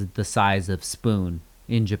 times the size of Spoon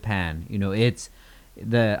in Japan. It's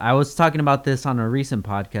the I was talking about this on a recent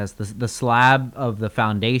podcast. The slab of the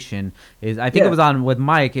foundation is, I think it Yeah. was on with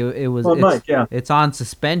Mike. It was On Mike, yeah. it's on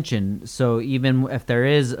suspension, so even if there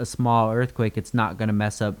is a small earthquake, it's not going to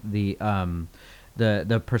mess up the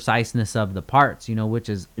preciseness of the parts, which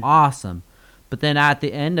is awesome. But then at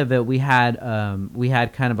the end of it, we had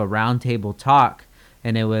kind of a roundtable talk,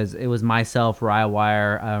 and it was myself,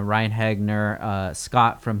 Rywire, Ryan Hegner,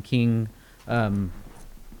 Scott from King, and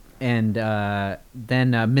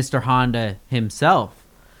then Mr. Honda himself,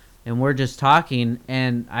 and we're just talking,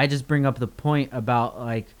 and I just bring up the point about,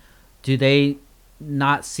 like, do they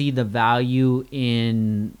not see the value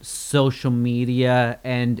in social media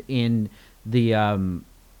and in the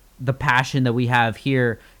passion that we have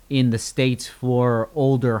here in the States for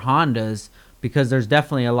older Hondas, because there's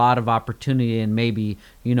definitely a lot of opportunity in maybe,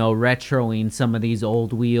 retroing some of these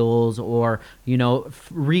old wheels, or,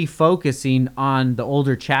 refocusing on the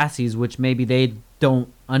older chassis, which maybe they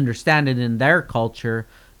don't understand it in their culture,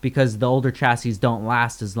 because the older chassis don't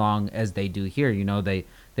last as long as they do here.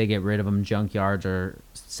 They get rid of them junkyards or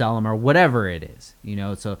sell them or whatever it is.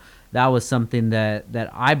 So that was something that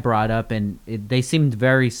I brought up, and they seemed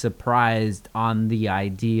very surprised on the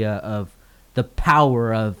idea of the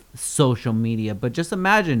power of social media. But just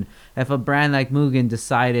imagine if a brand like Mugen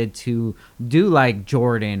decided to do like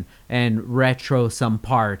Jordan and retro some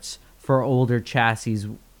parts for older chassis,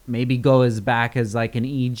 maybe go as back as like an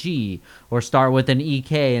EG, or start with an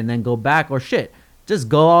EK and then go back, or shit, just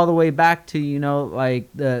go all the way back to, like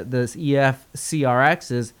the EF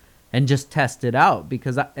CRXs, and just test it out.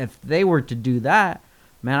 Because if they were to do that,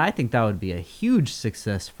 man, I think that would be a huge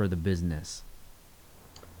success for the business.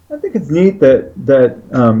 I think it's neat that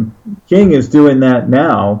King is doing that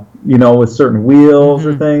now, with certain wheels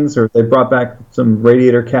or things, or they brought back some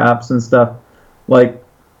radiator caps and stuff. Like,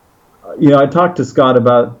 I talked to Scott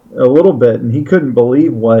about a little bit, and he couldn't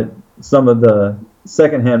believe what some of the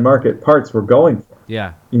secondhand market parts were going for.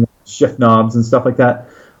 Yeah. Shift knobs and stuff like that,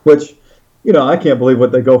 which, I can't believe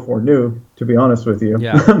what they go for new, to be honest with you.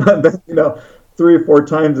 Yeah. But, 3 or 4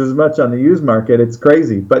 times as much on the used market. It's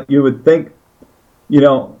crazy. But you would think,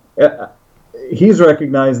 he's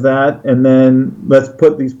recognized that, and then let's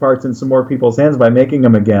put these parts in some more people's hands by making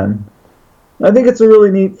them again. I think it's a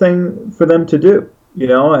really neat thing for them to do,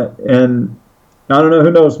 and I don't know,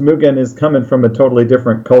 who knows, Mugen is coming from a totally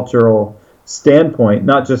different cultural standpoint,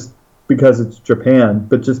 not just because it's Japan,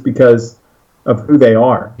 but just because of who they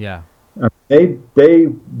are. Yeah. They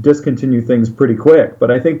discontinue things pretty quick,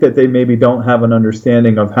 but I think that they maybe don't have an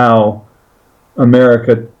understanding of how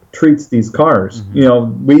America treats these cars.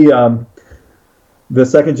 The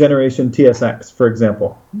second generation TSX, for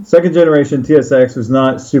example. Second generation TSX was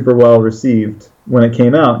not super well received when it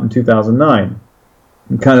came out in 2009.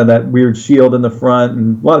 And kind of that weird shield in the front,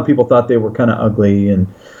 and a lot of people thought they were kind of ugly, and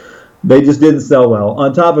they just didn't sell well.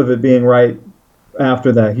 On top of it being right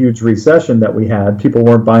after that huge recession that we had, people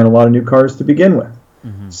weren't buying a lot of new cars to begin with.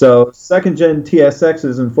 Mm-hmm. So second gen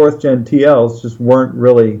TSXs and fourth gen TLs just weren't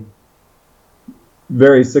really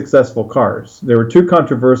very successful cars. They were too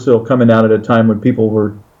controversial coming out at a time when people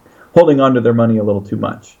were holding on to their money a little too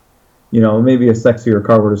much. Maybe a sexier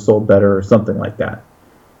car would have sold better or something like that.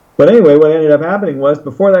 But anyway, what ended up happening was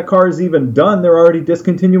before that car is even done, they're already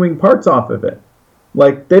discontinuing parts off of it.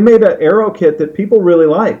 Like they made an aero kit that people really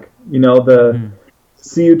like. The Mm-hmm.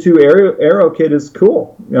 CU2 aero kit is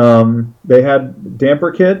cool. They had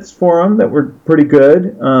damper kits for them that were pretty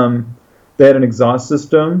good. They had an exhaust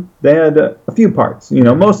system. They had a few parts,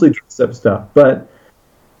 mostly dress-up stuff. But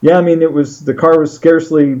yeah, I mean, the car was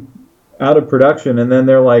scarcely out of production, and then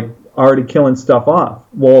they're like already killing stuff off.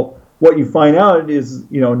 Well, what you find out is,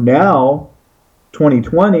 now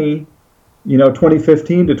 2020,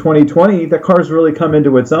 2015 to 2020, that car's really come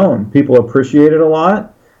into its own. People appreciate it a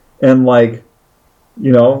lot, and like, a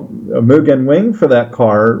Mugen wing for that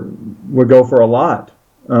car would go for a lot.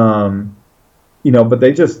 But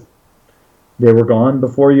they were gone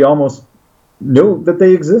before you almost knew that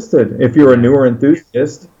they existed. If you're a newer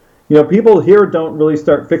enthusiast, people here don't really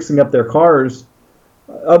start fixing up their cars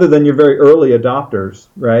other than your very early adopters,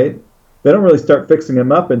 right? They don't really start fixing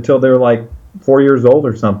them up until they're like 4 years old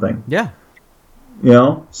or something. Yeah.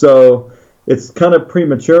 So it's kind of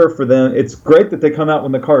premature for them. It's great that they come out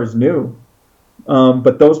when the car is new,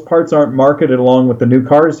 but those parts aren't marketed along with the new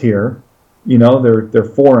cars here.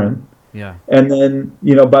 They're foreign. Yeah. And then,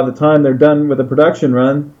 by the time they're done with the production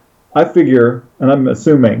run, I figure, and I'm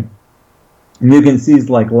assuming, Mugen sees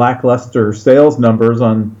like lackluster sales numbers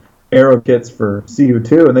on aero kits for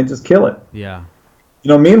CU2, and they just kill it. Yeah.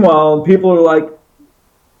 Meanwhile, people are like,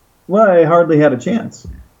 well, I hardly had a chance.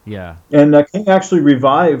 Yeah. And King actually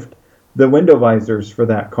revived the window visors for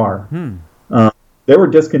that car. They were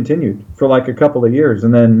discontinued for like a couple of years,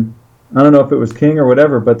 and then I don't know if it was King or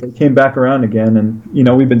whatever, but they came back around again,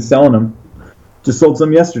 and we've been selling them. Just sold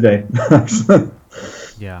some yesterday, actually.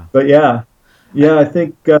 Yeah. But yeah, I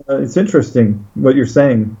think it's interesting what you're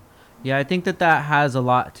saying. Yeah, I think that has a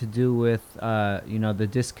lot to do with the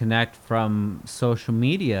disconnect from social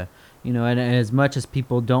media. And as much as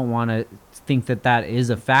people don't want to think that is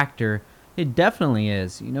a factor, it definitely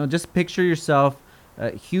is. Just picture yourself,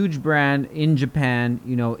 a huge brand in Japan,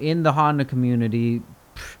 in the Honda community,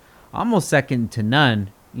 almost second to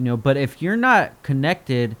none, but if you're not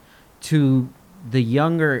connected to the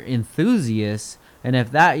younger enthusiasts, and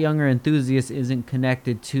if that younger enthusiast isn't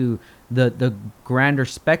connected to the grander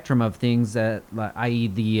spectrum of things, that i.e.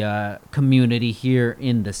 the community here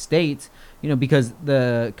in the States, because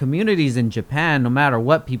the communities in Japan, no matter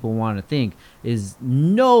what people want to think, is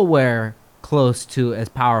nowhere close to as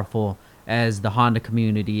powerful as the Honda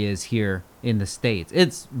community is here in the States.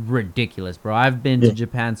 It's ridiculous, bro. I've been to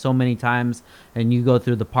Japan so many times, and you go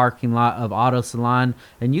through the parking lot of Auto Salon,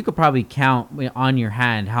 and you could probably count on your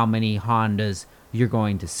hand how many Hondas you're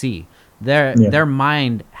going to see. Their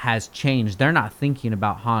mind has changed. They're not thinking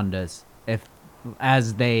about Hondas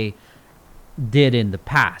as they did in the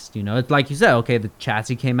past. It's like you said, okay, the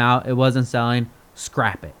chassis came out, it wasn't selling,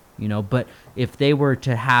 scrap it. But if they were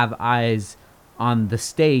to have eyes on the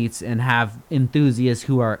States and have enthusiasts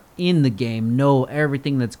who are in the game, know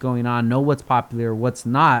everything that's going on, know what's popular, what's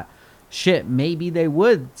not, shit, maybe they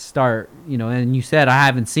would start, and you said, I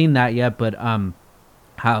haven't seen that yet, but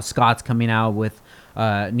how Scott's coming out with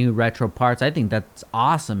new retro parts, I think that's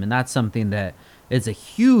awesome, and that's something that is a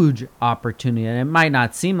huge opportunity, and it might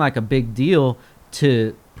not seem like a big deal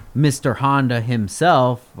to Mr. Honda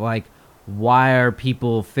himself, like, why are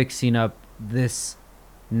people fixing up this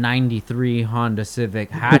 93 Honda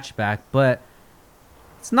Civic hatchback? But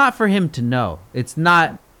it's not for him to know. It's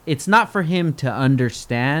not for him to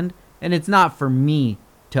understand, and it's not for me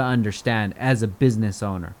to understand as a business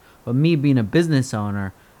owner. But me being a business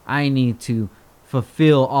owner, I need to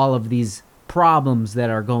fulfill all of these problems that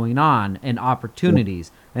are going on and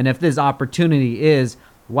opportunities. And if this opportunity is,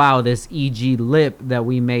 wow, this EG lip that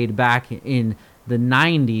we made back in the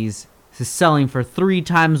 90s is selling for 3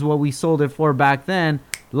 times what we sold it for back then,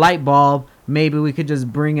 light bulb, maybe we could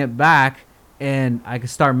just bring it back and I could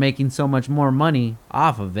start making so much more money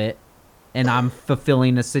off of it, and I'm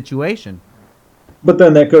fulfilling a situation. But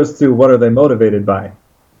then that goes to, what are they motivated by?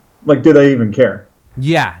 Like, do they even care?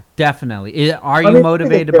 Yeah, definitely. Are you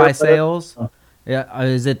motivated by sales?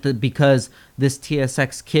 Is it because this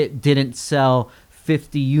TSX kit didn't sell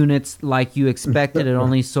 50 units like you expected? It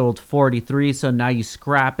only sold 43, so now you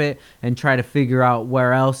scrap it and try to figure out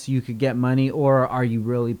where else you could get money? Or are you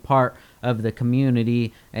really part of the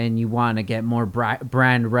community and you want to get more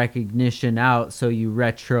brand recognition out, so you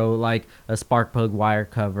retro like a spark plug wire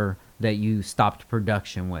cover that you stopped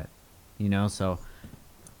production with? So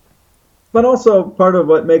But also part of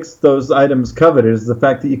what makes those items coveted is the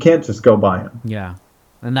fact that you can't just go buy them. Yeah,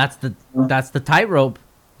 and that's the tightrope.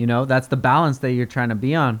 That's the balance that you're trying to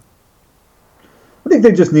be on. I think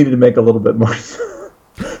they just needed to make a little bit more,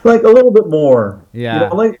 like a little bit more. Yeah.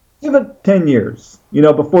 Like give it 10 years,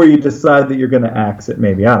 before you decide that you're going to axe it.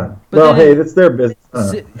 Maybe I don't know. But Well, hey, that's their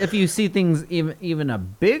business. If you see things even a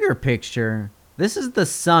bigger picture, this is the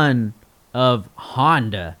son of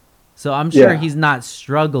Honda, so I'm sure he's not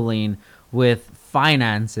struggling with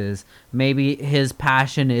finances. Maybe his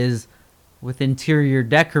passion is with interior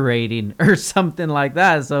decorating or something like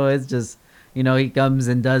that. So it's just, he comes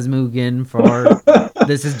and does Mugen for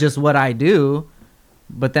this is just what I do.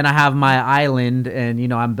 But then I have my island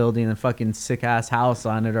and, I'm building a fucking sick ass house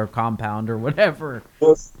on it or compound or whatever.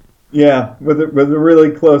 Yeah, with a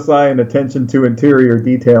really close eye and attention to interior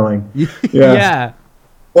detailing. Yeah.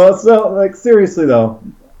 Well, so, like, seriously, though,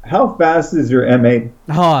 how fast is your M8?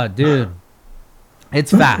 Oh, dude.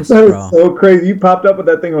 It's fast, That bro. is so crazy. You popped up with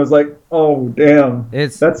that thing and was like, oh, damn.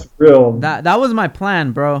 That's real. That was my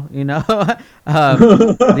plan, bro. The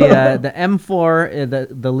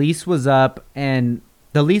M4, the lease was up, and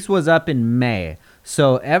the lease was up in May.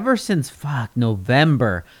 So ever since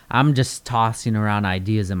November, I'm just tossing around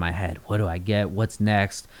ideas in my head. What do I get? What's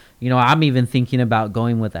next? I'm even thinking about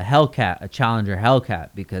going with a Hellcat, a Challenger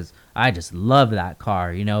Hellcat, because I just love that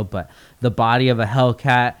car, but the body of a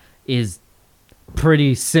Hellcat is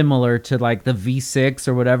pretty similar to like the V6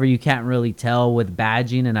 or whatever. You can't really tell with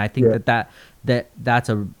badging, and I think that's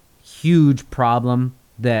a huge problem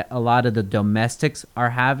that a lot of the domestics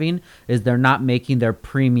are having, is they're not making their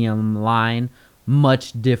premium line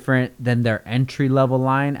much different than their entry level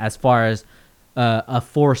line as far as a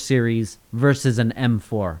 4 Series versus an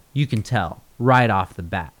M4. You can tell right off the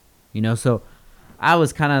bat, so I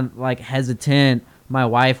was kind of like hesitant. My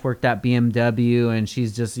wife worked at BMW and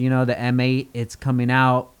she's just, the M8, it's coming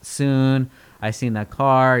out soon. I seen that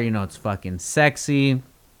car, it's fucking sexy.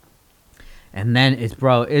 And then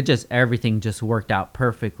everything just worked out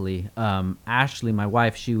perfectly. Ashley, my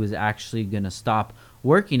wife, she was actually going to stop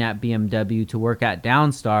working at BMW to work at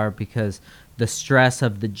Downstar because the stress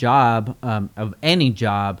of the job, of any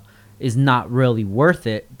job, is not really worth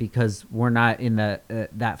it because we're not in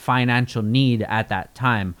that financial need at that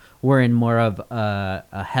time. We're in more of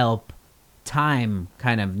a help time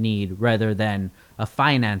kind of need rather than a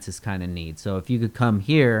finances kind of need. So if you could come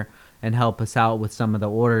here and help us out with some of the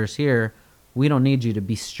orders here, we don't need you to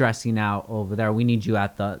be stressing out over there. We need you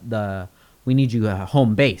at we need you at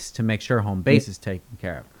home base to make sure home base is taken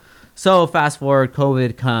care of. So fast forward,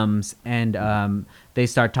 COVID comes and they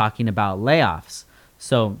start talking about layoffs.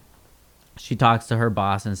 So she talks to her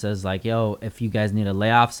boss and says like, yo, if you guys need to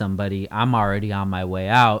lay off somebody, I'm already on my way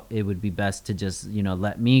out. It would be best to just,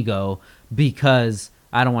 let me go because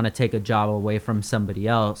I don't want to take a job away from somebody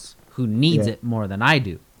else who needs it more than I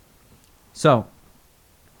do. So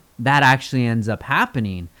that actually ends up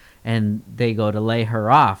happening and they go to lay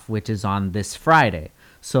her off, which is on this Friday.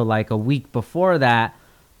 So like a week before that,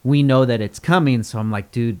 we know that it's coming. So I'm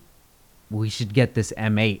like, dude, we should get this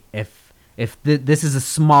M8 if this is a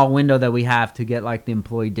small window that we have to get like the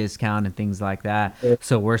employee discount and things like that.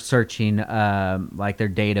 So we're searching like their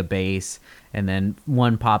database and then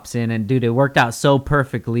one pops in and dude, it worked out so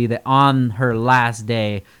perfectly that on her last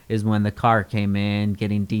day is when the car came in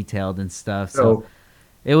getting detailed and stuff. So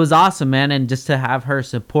it was awesome, man. And just to have her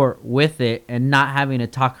support with it and not having to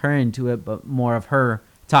talk her into it, but more of her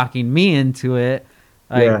talking me into it.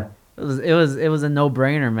 Like, it was a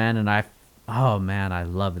no-brainer, man. And I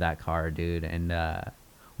love that car, dude. And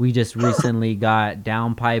we just recently got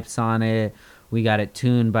downpipes on it. We got it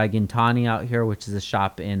tuned by Gintani out here, which is a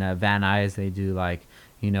shop in Van Nuys. They do like,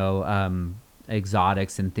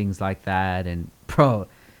 exotics and things like that. And bro,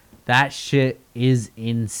 that shit is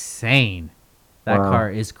insane. That car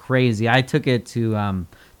is crazy. I took it to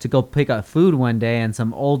go pick up food one day, and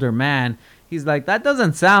some older man, he's like, that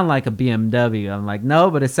doesn't sound like a BMW. I'm like, no,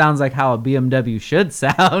 but it sounds like how a BMW should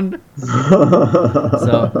sound.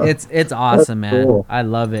 So it's awesome, man. Cool. I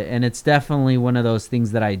love it. And it's definitely one of those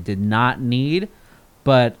things that I did not need.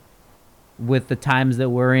 But with the times that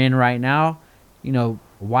we're in right now,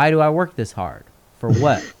 why do I work this hard? For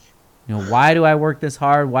what? Why do I work this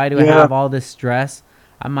hard? Why do I have all this stress?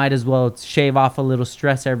 I might as well shave off a little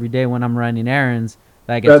stress every day when I'm running errands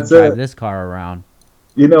that I get to drive this car around.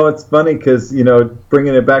 It's funny because,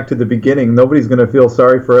 bringing it back to the beginning, nobody's going to feel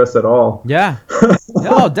sorry for us at all. Yeah.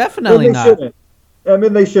 No, definitely not. Shouldn't. I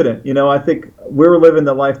mean, they shouldn't. I think we're living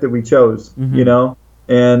the life that we chose,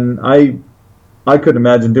 and I couldn't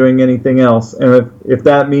imagine doing anything else. And if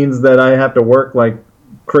that means that I have to work like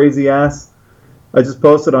crazy ass I just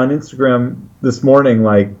posted on Instagram this morning,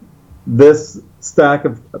 like, this stack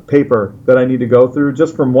of paper that I need to go through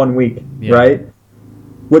just from 1 week, right?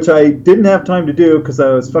 Which I didn't have time to do because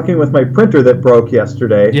I was fucking with my printer that broke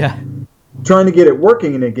yesterday. Yeah. Trying to get it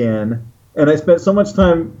working again. And I spent so much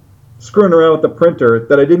time screwing around with the printer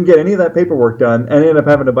that I didn't get any of that paperwork done, and I ended up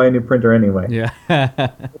having to buy a new printer anyway. Yeah.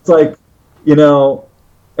 It's like, you know,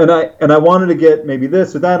 and I wanted to get maybe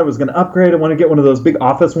this or that. I was going to upgrade. I want to get one of those big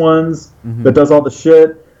office ones that does all the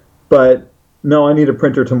shit. But no, I need a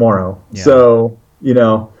printer tomorrow. Yeah. So, you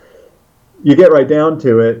know, you get right down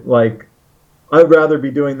to it. Like, I'd rather be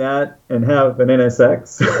doing that and have an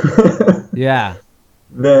NSX. Yeah.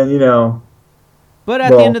 Than, you know. But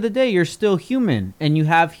at the end of the day, you're still human, and you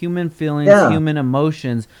have human feelings, human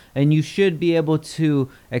emotions, and you should be able to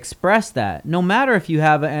express that. No matter if you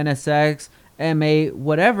have an NSX, MA,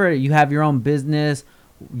 whatever, you have your own business,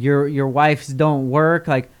 your wife's don't work.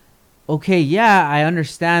 Like, okay, yeah, I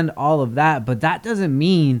understand all of that, but that doesn't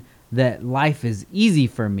mean that life is easy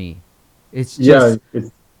for me. It's just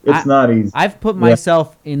it's not easy. I've put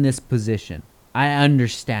myself in this position. I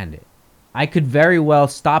understand it. I could very well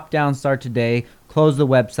stop down, start today, close the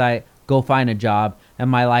website, go find a job, and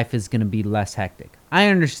my life is going to be less hectic. I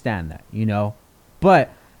understand that, you know.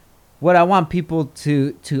 But what I want people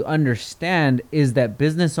to understand is that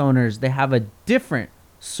business owners, they have a different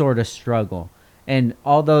sort of struggle. And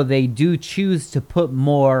although they do choose to put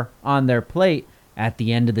more on their plate, at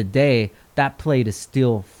the end of the day, that plate is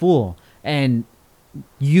still full. And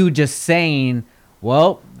you just saying,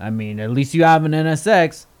 well, I mean, at least you have an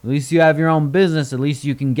NSX. At least you have your own business. At least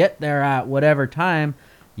you can get there at whatever time.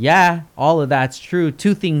 Yeah, all of that's true.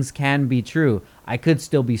 Two things can be true. I could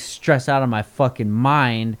still be stressed out of my fucking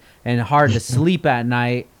mind and hard to sleep at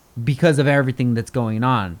night because of everything that's going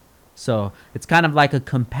on. So it's kind of like a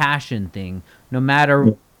compassion thing. No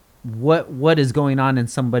matter what is going on in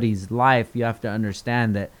somebody's life, you have to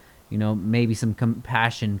understand that, you know, maybe some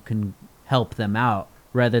compassion can help them out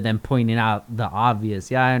rather than pointing out the obvious.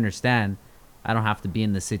 Yeah, I understand. I don't have to be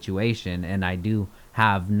in the situation, and I do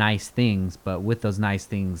have nice things, but with those nice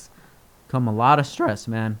things come a lot of stress,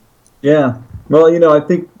 man. Yeah. Well, you know, I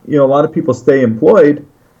think, you know, a lot of people stay employed.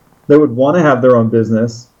 They would want to have their own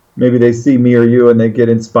business. Maybe they see me or you and they get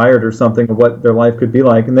inspired or something of what their life could be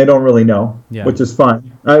like, and they don't really know, which is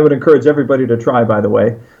fine. I would encourage everybody to try, by the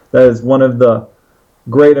way. That is one of the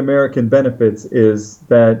great American benefits, is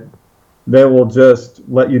that they will just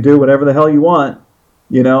let you do whatever the hell you want,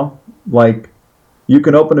 you know? Like, you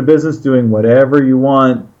can open a business doing whatever you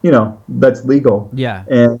want, you know, that's legal. Yeah.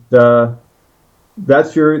 And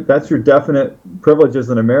that's your definite privilege as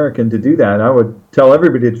an American to do that. I would tell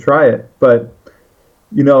everybody to try it. But,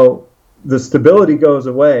 you know, the stability goes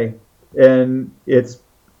away, and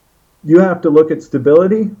you have to look at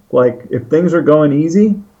stability. Like, if things are going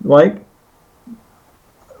easy, like,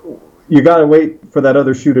 you got to wait for that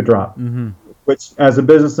other shoe to drop, which, as a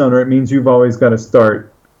business owner, it means you've always got to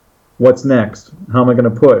start. What's next? How am I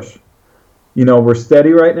going to push? You know, we're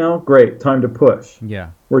steady right now. Great. Time to push. Yeah.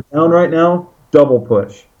 We're down right now. Double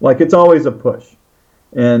push. Like, it's always a push.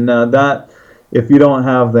 And that, if you don't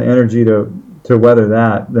have the energy to weather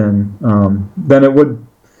that, then it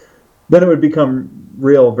would become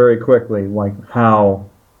real very quickly, like how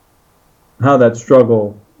that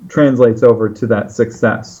struggle translates over to that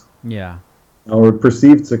success. Yeah. Or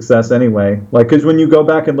perceived success anyway. Like, because when you go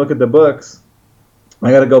back and look at the books, I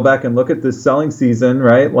got to go back and look at this selling season,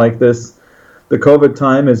 right? Like, the COVID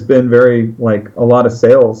time has been very, like, a lot of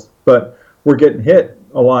sales, but we're getting hit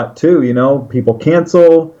a lot too. You know, people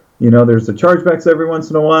cancel, you know, there's the chargebacks every once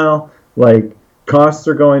in a while, like, costs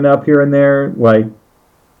are going up here and there. Like,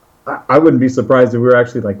 I wouldn't be surprised if we were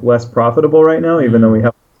actually, like, less profitable right now, even though we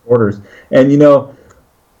have orders. And, you know,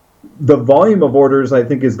 the volume of orders, I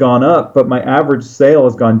think, has gone up, but my average sale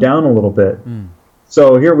has gone down a little bit.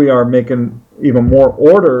 So here we are making even more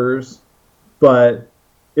orders, but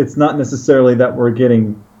it's not necessarily that we're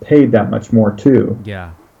getting paid that much more too.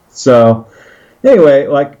 Yeah. So anyway,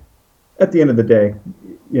 like, at the end of the day,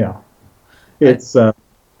 yeah, it's I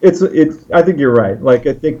think you're right. Like,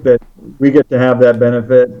 I think that we get to have that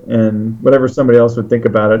benefit, and whatever somebody else would think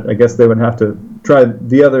about it, I guess they would have to try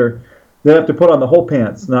the other. They have to put on the whole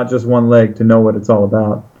pants, not just one leg, to know what it's all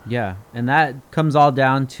about. Yeah, and that comes all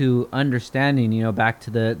down to understanding, you know, back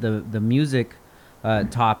to the music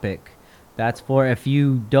topic. That's for if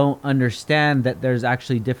you don't understand that there's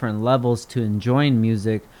actually different levels to enjoying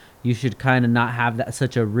music, you should kind of not have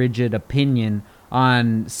such a rigid opinion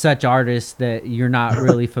on such artists that you're not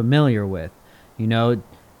really familiar with. You know,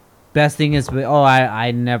 best thing is,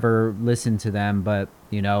 I never listened to them, but,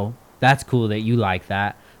 you know, that's cool that you like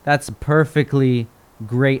that. that's a perfectly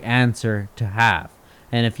great answer to have.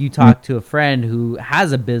 And if you talk to a friend who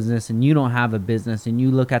has a business and you don't have a business, and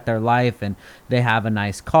you look at their life and they have a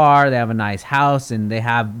nice car, they have a nice house, and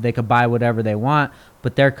they could buy whatever they want,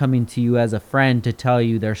 but they're coming to you as a friend to tell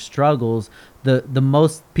you their struggles, the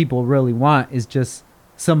most people really want is just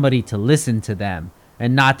somebody to listen to them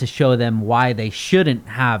and not to show them why they shouldn't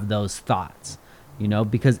have those thoughts,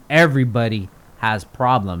 because everybody has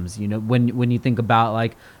problems. When you think about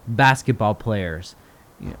like basketball players,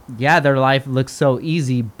 yeah, their life looks so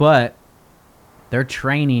easy, but they're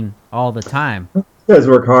training all the time. You guys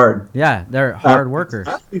work hard. Yeah, they're hard workers.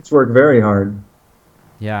 Athletes work very hard.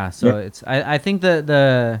 Yeah, so I think that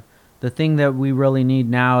the thing that we really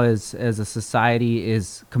need now is, as a society,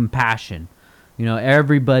 is compassion.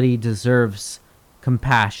 Everybody deserves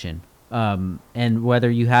compassion. And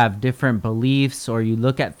whether you have different beliefs or you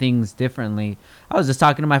look at things differently. I was just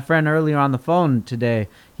talking to my friend earlier on the phone today.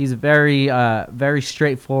 He's a very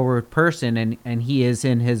straightforward person, and he is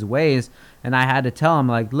in his ways. And I had to tell him,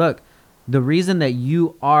 like, look, the reason that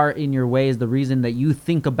you are in your ways, the reason that you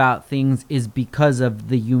think about things, is because of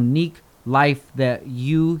the unique life that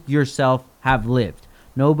you yourself have lived.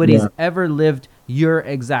 Nobody's ever lived your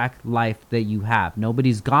exact life that you have.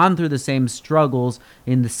 Nobody's gone through the same struggles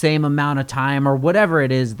in the same amount of time or whatever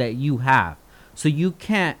it is that you have. So you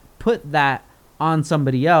can't put that on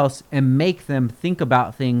somebody else and make them think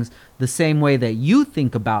about things the same way that you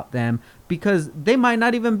think about them, because they might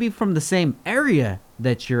not even be from the same area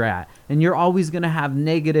that you're at. And you're always going to have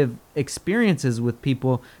negative experiences with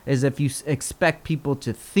people, as if you expect people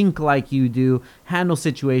to think like you do, handle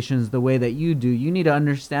situations the way that you do. You need to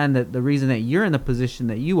understand that the reason that you're in the position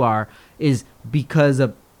that you are is because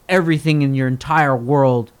of everything in your entire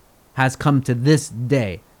world has come to this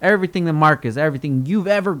day. Everything that Marcus, everything you've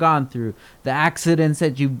ever gone through, the accidents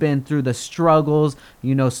that you've been through, the struggles,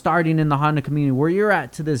 starting in the Honda community, where you're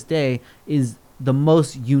at to this day, is the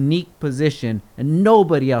most unique position, and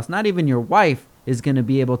nobody else, not even your wife, is going to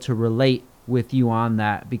be able to relate with you on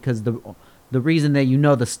that, because the reason that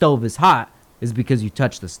the stove is hot is because you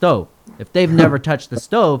touched the stove. If they've never touched the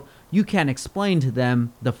stove, you can't explain to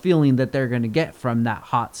them the feeling that they're going to get from that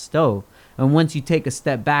hot stove. And once you take a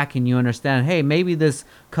step back and you understand, hey, maybe this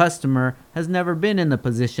customer has never been in the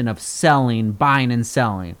position of buying and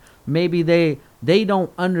selling. Maybe they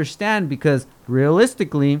don't understand, because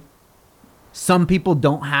realistically, some people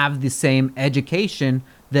don't have the same education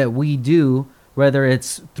that we do, whether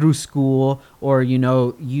it's through school or,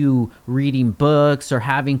 you reading books or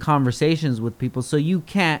having conversations with people. So you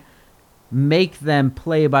can't make them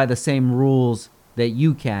play by the same rules that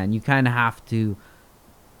you can. You kind of have to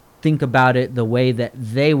think about it the way that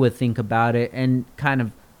they would think about it, and kind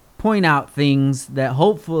of point out things that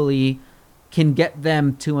hopefully can get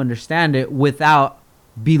them to understand it without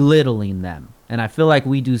belittling them. And I feel like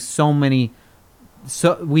we do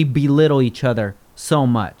we belittle each other so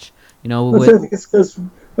much. I think it's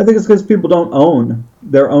because people don't own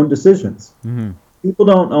their own decisions. Mm-hmm. People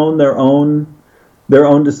don't own their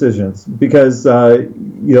own decisions, because I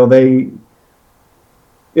think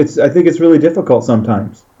it's really difficult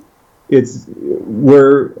sometimes.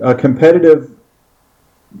 People are competitive,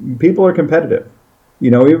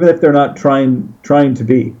 even if they're not trying to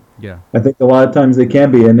be. Yeah. I think a lot of times they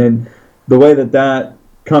can be, and then the way that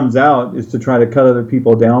comes out is to try to cut other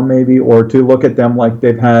people down, maybe, or to look at them like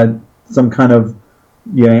they've had some kind of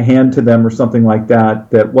hand to them or something like that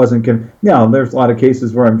wasn't there's a lot of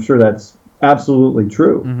cases where I'm sure that's absolutely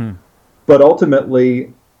true. Mm-hmm. But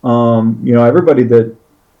ultimately, everybody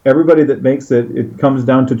that makes it comes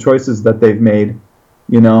down to choices that they've made,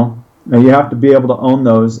 and you have to be able to own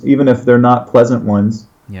those, even if they're not pleasant ones.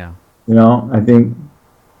 Yeah. I think,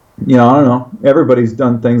 I don't know, everybody's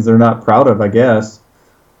done things they're not proud of, I guess,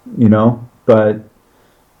 but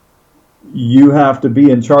you have to be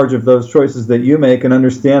in charge of those choices that you make, and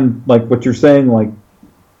understand, like what you're saying, like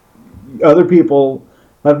other people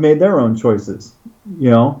have made their own choices,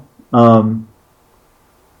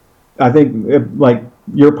 I think like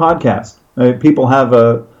your podcast, people have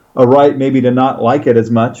a right maybe to not like it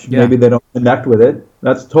as much. Yeah. Maybe they don't connect with it.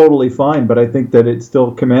 That's totally fine. But I think that it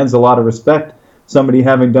still commands a lot of respect, somebody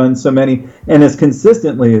having done so many and as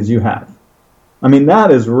consistently as you have. I mean,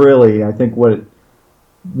 that is really, I think,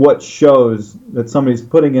 what shows that somebody's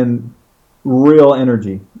putting in real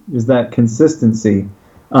energy, is that consistency.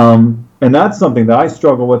 And that's something that I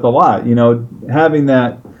struggle with a lot, having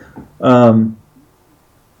that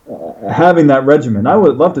regimen. I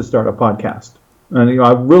would love to start a podcast, and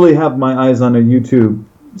I really have my eyes on a YouTube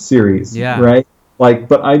series, right?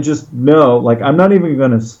 But I just know, I'm not even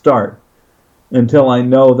going to start until I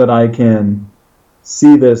know that I can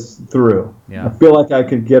see this through. Yeah. I feel like I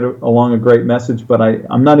could get along a great message, but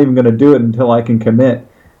I'm not even going to do it until I can commit.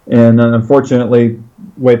 And unfortunately,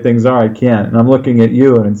 the way things are, I can't. And I'm looking at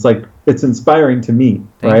you, and it's like, it's inspiring to me,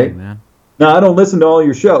 Thank right? you, man. Now, I don't listen to all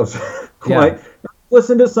your shows. Quite. Yeah. I've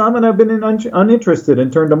listened to some, and I've been uninterested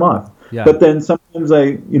and turned them off. Yeah. But then sometimes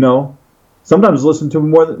sometimes listen to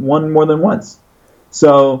more than once.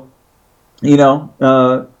 So,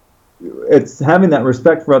 it's having that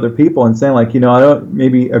respect for other people and saying, like, I don't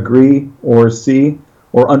maybe agree or see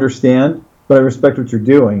or understand, but I respect what you're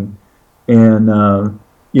doing, and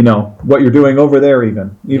what you're doing over there,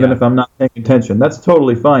 even Yeah. if I'm not paying attention. That's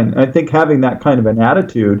totally fine. And I think having that kind of an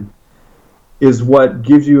attitude is what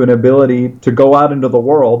gives you an ability to go out into the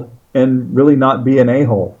world and really not be an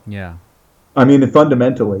a-hole. Yeah. I mean,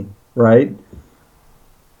 fundamentally, right?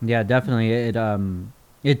 Yeah, definitely.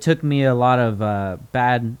 It took me a lot of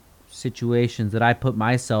bad situations that I put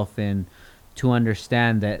myself in to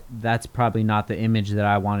understand that that's probably not the image that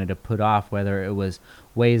I wanted to put off, whether it was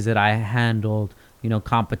ways that I handled,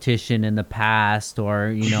 competition in the past,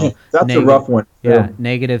 or, That's a rough one. Yeah,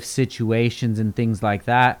 negative situations and things like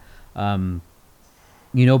that.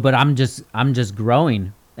 But I'm just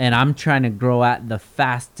growing, and I'm trying to grow at the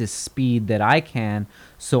fastest speed that I can.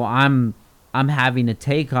 So I'm having to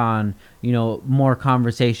take on, more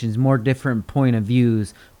conversations, more different point of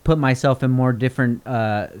views, put myself in more different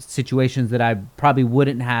situations that I probably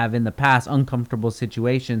wouldn't have in the past, uncomfortable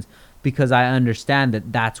situations, because I understand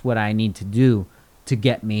that that's what I need to do to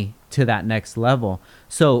get me to that next level.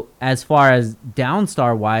 So as far as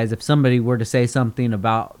Downstar wise, if somebody were to say something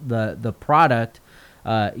about the product,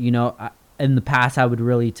 in the past I would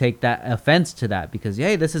really take that offense to that, because,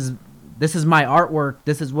 hey, this is my artwork.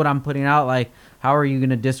 This is what I'm putting out. Like, how are you going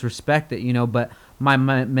to disrespect it? But my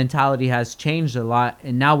mentality has changed a lot.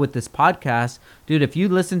 And now with this podcast, dude, if you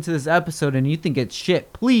listen to this episode and you think it's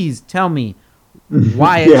shit, please tell me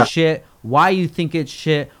why it's shit, why you think it's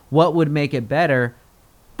shit, what would make it better.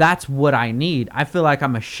 That's what I need. I feel like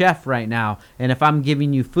I'm a chef right now. And if I'm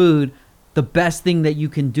giving you food, the best thing that you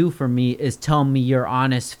can do for me is tell me your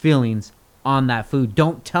honest feelings on that food.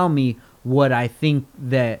 Don't tell me what I think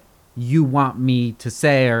that you want me to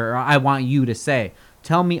say, or I want you to say.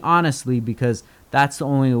 Tell me honestly, because that's the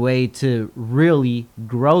only way to really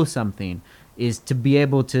grow something, is to be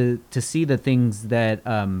able to see the things that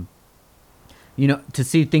to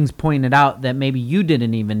see things pointed out that maybe you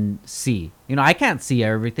didn't even see. I can't see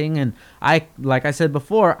everything, and like I said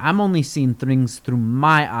before, I'm only seeing things through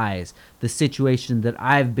my eyes, the situation that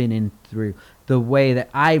I've been in through, the way that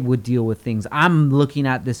I would deal with things. I'm looking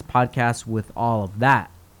at this podcast with all of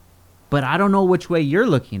that. But I don't know which way you're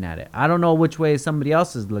looking at it. I don't know which way somebody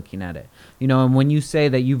else is looking at it. And when you say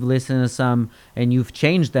that you've listened to some and you've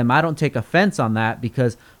changed them, I don't take offense on that,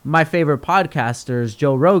 because my favorite podcaster is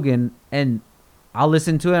Joe Rogan, and I'll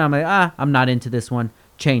listen to it and I'm like, I'm not into this one.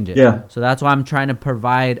 Change it. Yeah. So that's why I'm trying to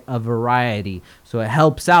provide a variety. So it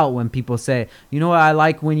helps out when people say, what, I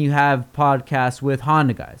like when you have podcasts with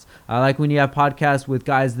Honda guys. I like when you have podcasts with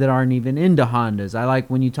guys that aren't even into Hondas. I like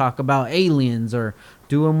when you talk about aliens, or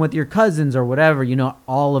do them with your cousins or whatever.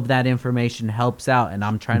 All of that information helps out, and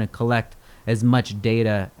I'm trying to collect as much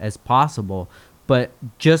data as possible. But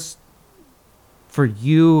just for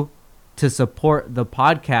you to support the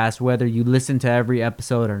podcast, whether you listen to every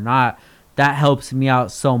episode or not, that helps me out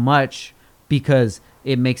so much, because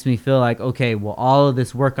it makes me feel like, okay, well, all of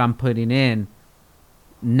this work I'm putting in,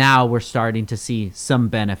 now we're starting to see some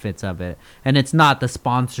benefits of it. And it's not the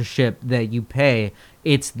sponsorship that you pay.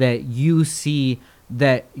 It's that you see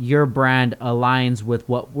that your brand aligns with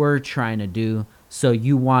what we're trying to do. So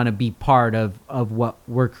you want to be part of what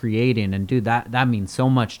we're creating. And dude, that means so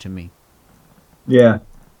much to me. Yeah.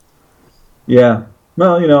 Yeah.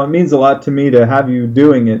 Well, it means a lot to me to have you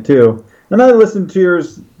doing it too. And I listen to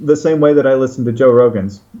yours the same way that I listen to Joe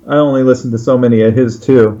Rogan's. I only listen to so many of his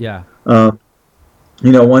too. Yeah.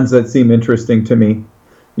 Ones that seem interesting to me,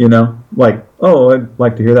 like, oh, I'd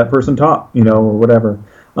like to hear that person talk, or whatever.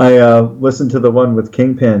 I listened to the one with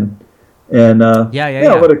Kingpin, and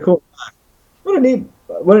yeah.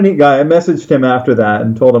 What a neat guy. I messaged him after that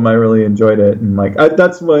and told him I really enjoyed it, and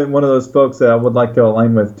that's one of those folks that I would like to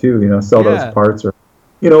align with too. Sell those parts, or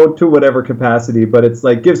to whatever capacity. But it's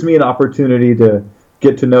like, gives me an opportunity to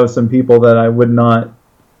get to know some people that I would not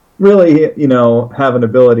really have an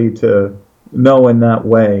ability to know in that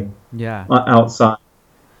way. Yeah. Outside,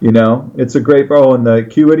 it's a great and the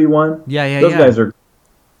Acuity one. Those guys are.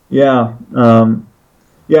 Yeah.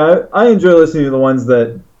 I enjoy listening to the ones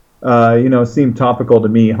that seem topical to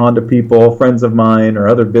me. Honda people, friends of mine, or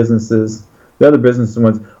other businesses. The other business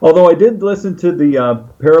ones. Although I did listen to the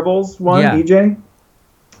Parables one, EJ.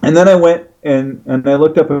 And then I went and I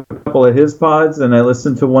looked up a couple of his pods, and I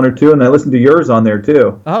listened to one or two, and I listened to yours on there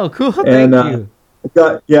too. Oh, cool. And Thank you.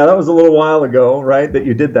 yeah, that was a little while ago, right? That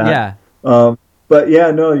you did that. Yeah. But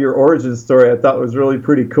yeah, no, your origin story I thought was really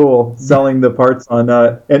pretty cool, selling the parts on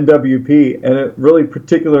NWP, and it really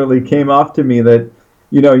particularly came off to me that,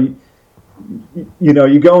 you know,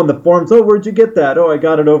 you go in the forums, oh, where'd you get that? Oh, I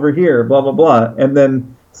got it over here, blah blah blah, and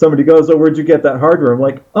then somebody goes, oh, where'd you get that hardware? I'm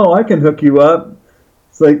like, oh, I can hook you up.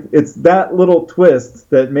 It's like it's that little twist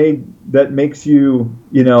that makes you,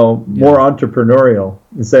 more entrepreneurial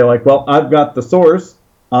and say like, well, I've got the source,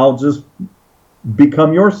 I'll just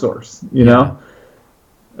become your source.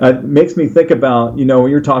 It makes me think about, when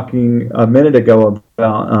you're talking a minute ago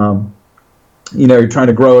about, you're trying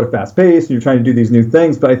to grow at a fast pace and you're trying to do these new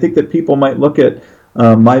things. But I think that people might look at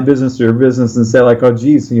my business or your business and say like, oh,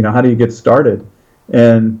 geez, how do you get started?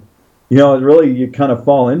 And, really you kind of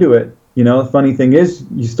fall into it. The funny thing is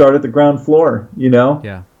you start at the ground floor,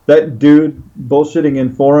 Yeah. that dude bullshitting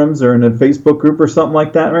in forums or in a Facebook group or something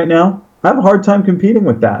like that right now. I have a hard time competing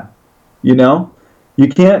with that. You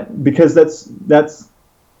can't, because that's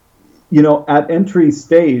at entry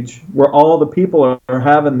stage where all the people are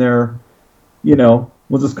having their, we'll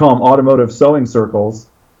just call them automotive sewing circles.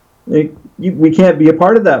 We can't be a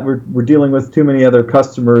part of that. We're dealing with too many other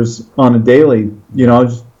customers on a daily. I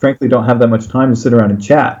just frankly don't have that much time to sit around and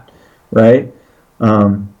chat, right?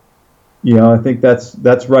 I think that's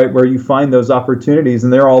right where you find those opportunities,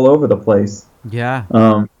 and they're all over the place. Yeah.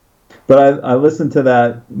 But I listened to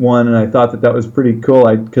that one, and I thought that was pretty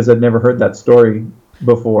cool because I'd never heard that story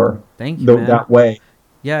before. Thank you, man. That way.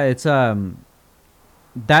 Yeah, it's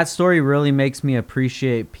that story really makes me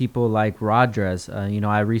appreciate people like Rodrez.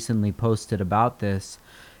 I recently posted about this,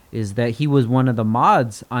 is that he was one of the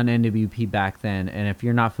mods on NWP back then. And if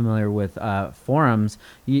you're not familiar with forums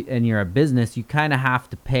and you're a business, you kind of have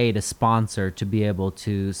to pay to sponsor to be able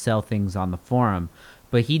to sell things on the forum.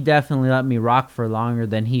 But he definitely let me rock for longer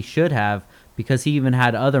than he should have, because he even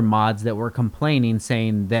had other mods that were complaining,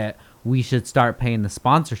 saying that we should start paying the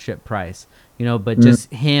sponsorship price, but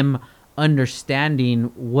just him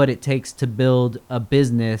understanding what it takes to build a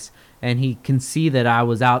business, and he can see that I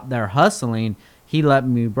was out there hustling. He let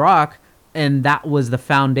me rock, and that was the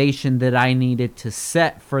foundation that I needed to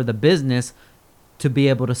set for the business to be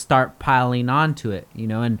able to start piling onto it,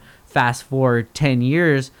 and fast forward 10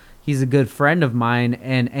 years, he's a good friend of mine,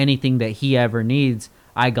 and anything that he ever needs,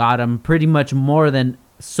 I got him. Pretty much more than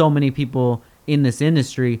so many people in this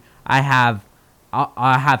industry, I have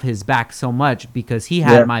his back so much, because he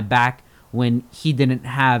had my back when he didn't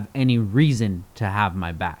have any reason to have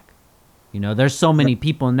my back. There's so many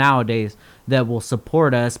people nowadays that will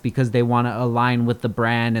support us because they want to align with the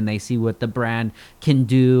brand and they see what the brand can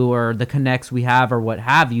do or the connects we have or what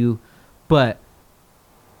have you. But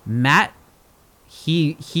Matt,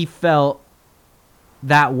 he felt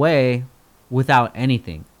that way without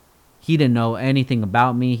anything. He didn't know anything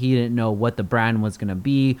about me. He didn't know what the brand was going to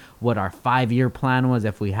be, what our 5-year plan was,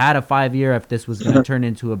 if we had a 5-year, if this was going to turn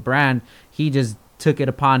into a brand. He just took it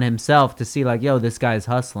upon himself to see like, yo, this guy's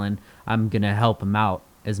hustling. I'm going to help him out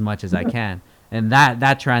as much as I can. And that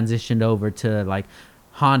transitioned over to like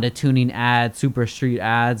Honda tuning ads, Super Street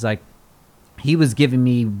ads. Like, he was giving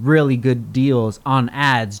me really good deals on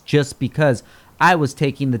ads just because I was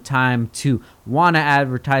taking the time to want to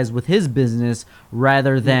advertise with his business,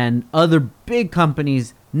 rather than other big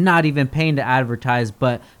companies not even paying to advertise,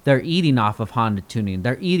 but they're eating off of Honda tuning.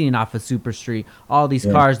 They're eating off of Super Street. All these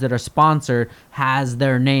cars that are sponsored has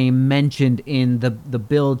their name mentioned in the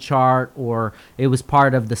build chart, or it was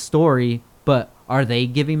part of the story, but are they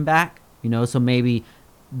giving back? So maybe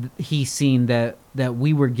he's seen that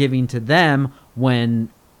we were giving to them when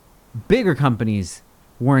bigger companies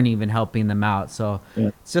weren't even helping them out. So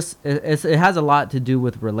it's just, it has a lot to do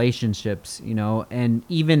with relationships, and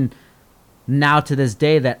even now to this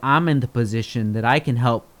day that I'm in the position that I can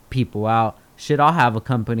help people out. Shit, I'll have a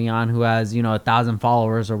company on who has, 1,000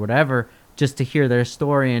 followers or whatever, just to hear their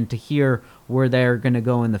story and to hear where they're going to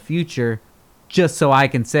go in the future, just so I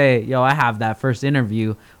can say, yo, I have that first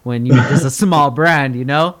interview when you're just a small brand,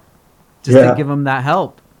 just to give them that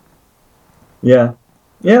help. Yeah.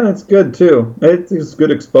 Yeah, that's good too. It's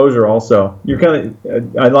good exposure also. You're kind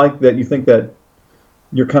of, I like that you think that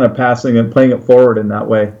you're kind of passing and playing it forward in that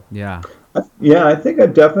way. Yeah. Yeah, I think I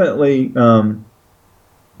definitely, I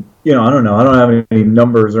don't know. I don't have any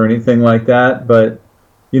numbers or anything like that, but,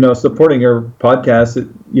 supporting your podcast,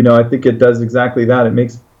 I think it does exactly that. It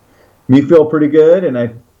makes me feel pretty good, and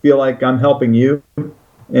I feel like I'm helping you.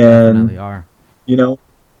 And, definitely are.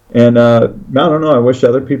 And I don't know, I wish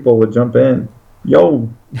other people would jump in. yo,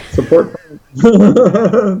 support.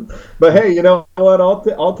 But hey, you know what?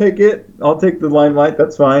 I'll take it. I'll take the limelight.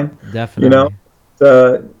 That's fine. You know, Definitely.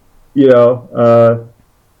 uh, you know,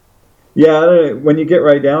 yeah. When you get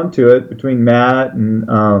right down to it, between Matt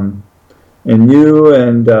and you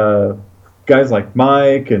and guys like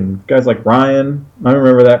Mike and guys like Ryan, I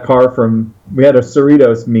remember that car from. We had a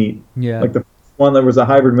Cerritos meet, Yeah. like the first one that was a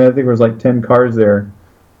hybrid. I think there was like 10 cars there,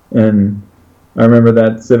 and I remember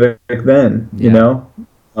that Civic then. You Yeah. know,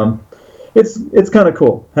 um, it's kind of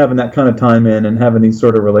cool having that kind of time in and having these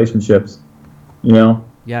sort of relationships. You know,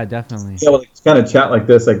 Yeah, definitely. be able to kind of chat like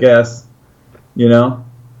this, I guess. You know,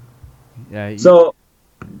 Yeah. so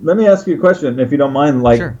let me ask you a question, if you don't mind.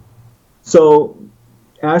 Like, Sure. so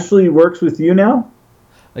Ashley works with you now?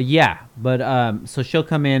 Yeah, but so she'll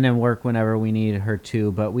come in and work whenever we need her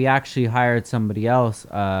to. But we actually hired somebody else,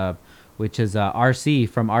 which is RC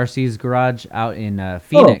from RC's Garage out in Oh,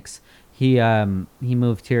 Phoenix. He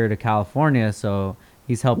moved here to California, so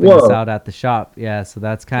he's helping us whoa, out at the shop. Yeah, so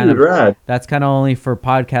dude, rad. that's kind of only for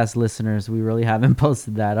podcast listeners. We really haven't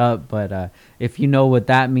posted that up, but if you know what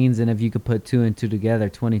that means and if you could put two and two together,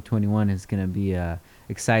 2021 is gonna be a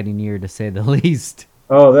exciting year to say the least.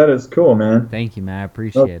 Oh, that is cool, man. Thank you, man. I Well,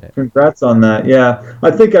 appreciate it. congrats on that. Yeah,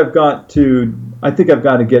 I think I've got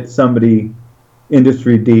to get somebody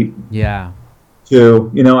industry deep Yeah.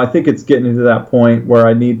 too. You know, I think it's getting to that point where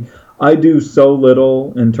I do so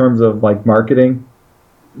little in terms of like marketing.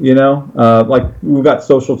 You know, like we've got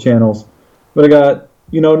social channels, but I got,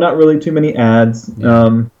 not really too many ads.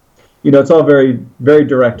 Yeah. It's all very, very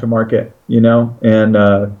direct to market, and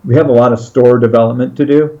we have a lot of store development to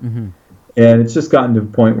do. Hmm. And it's just gotten to a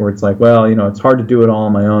point where it's like, well, it's hard to do it all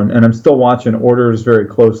on my own. And I'm still watching orders very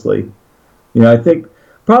closely. I think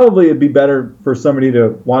probably it'd be better for somebody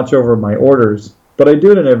to watch over my orders, but I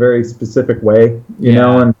do it in a very specific way,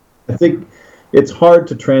 Yeah. and I think it's hard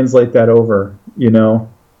to translate that over.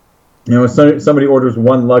 If somebody orders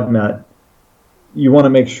one lug nut, you want to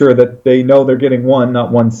make sure that they know they're getting one,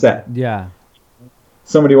 not one set. Yeah.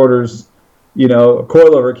 Somebody orders, a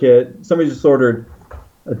coilover kit. Somebody just ordered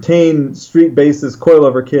a Tane Street Basis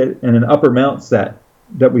coilover kit and an upper mount set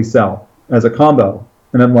that we sell as a combo.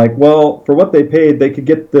 And I'm like, well, for what they paid, they could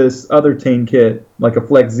get this other Tane kit, like a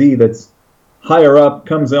Flex Z, that's higher up,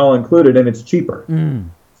 comes all included, and it's cheaper. Mm.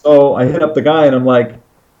 So I hit up the guy and I'm like,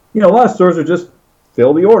 a lot of stores are just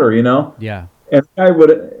fill the order, Yeah. and the guy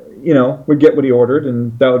would get what he ordered,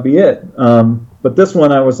 and that would be it. But this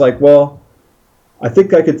one, I was like, well, I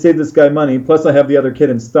think I could save this guy money. Plus, I have the other kit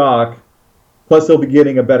in stock. Plus, he'll be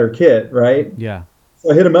getting a better kit, right? Yeah.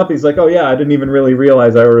 So I hit him up. He's like, oh yeah, I didn't even really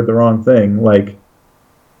realize I ordered the wrong thing. Like,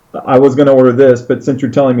 I was going to order this, but since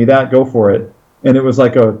you're telling me that, go for it. And it was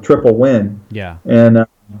like a triple win. Yeah. And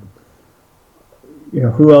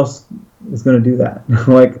who else is going to do that?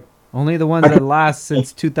 Like, Only the ones that last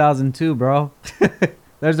since 2002, bro.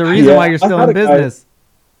 There's a reason why you're still in business.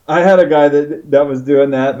 I had a guy that was doing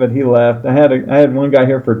that, but he left. I had one guy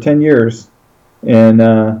here for 10 years,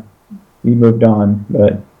 and he moved on.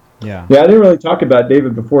 But Yeah. yeah, I didn't really talk about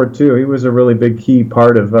David before too. He was a really big key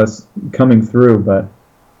part of us coming through. But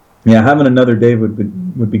yeah, having another Dave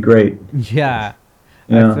would be great. Yeah.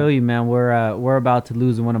 I Yeah. feel you, man. We're about to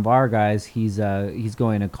lose one of our guys. He's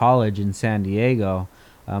going to college in San Diego.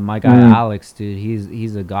 My guy Alex, dude,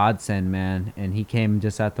 he's a godsend, man, and he came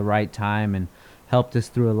just at the right time and helped us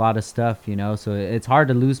through a lot of stuff, So it's hard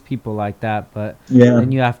to lose people like that, but Yeah.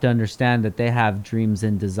 then you have to understand that they have dreams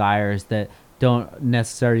and desires that don't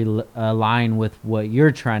necessarily align with what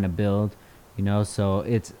you're trying to build, So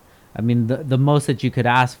I mean, the most that you could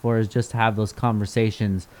ask for is just to have those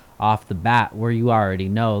conversations off the bat where you already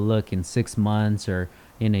know, look, in 6 months or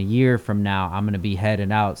in a year from now, I'm going to be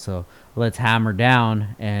headed out. So let's hammer down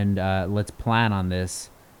and let's plan on this.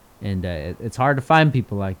 And it's hard to find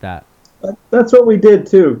people like that. That's what we did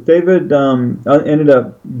too. David ended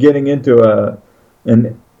up getting into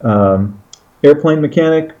an airplane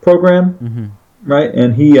mechanic program, Hmm. right?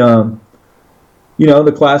 And he,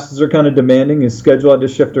 the classes are kind of demanding. His schedule had to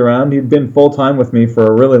shift around. He'd been full time with me for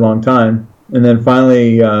a really long time, and then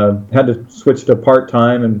finally had to switch to part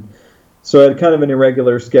time, and so I had kind of an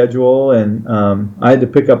irregular schedule, and I had to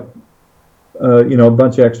pick up, a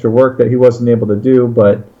bunch of extra work that he wasn't able to do.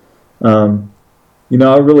 But I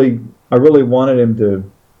really wanted him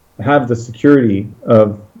to have the security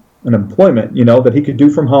of an employment, that he could do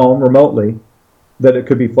from home remotely, that it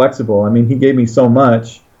could be flexible. I mean, he gave me so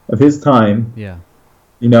much of his time. Yeah.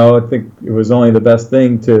 I think it was only the best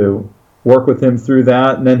thing to work with him through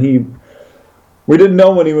that. And then we didn't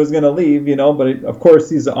know when he was going to leave, but of course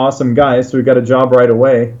he's an awesome guy, so he got a job right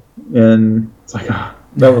away. And it's like,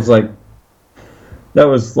 that was like, That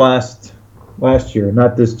was last year,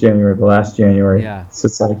 not this January, but last January. Yeah. So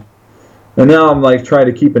it's like, and now I'm like trying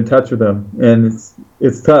to keep in touch with him, and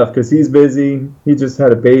it's tough because he's busy. He just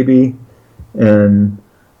had a baby, and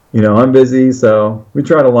I'm busy, so we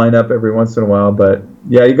try to line up every once in a while. But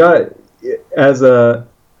yeah, you got as a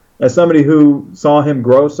as somebody who saw him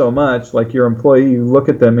grow so much, like your employee, you look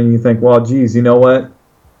at them and you think, well, geez, you know what?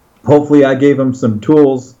 Hopefully, I gave him some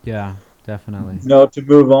tools, Yeah, definitely. to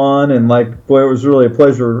move on. And like, boy, it was really a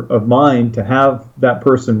pleasure of mine to have that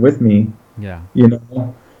person with me. Yeah. You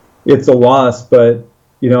know, it's a loss, but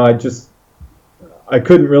I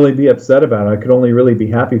couldn't really be upset about it. I could only really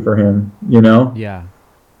be happy for him. Yeah.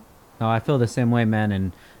 No, I feel the same way, man.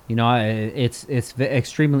 And it's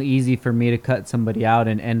extremely easy for me to cut somebody out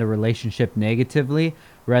and end a relationship negatively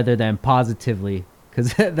rather than positively,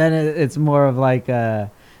 because then it's more of like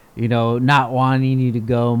not wanting you to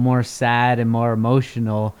go, more sad and more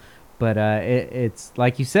emotional. But it's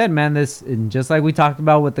like you said, man. This, and just like we talked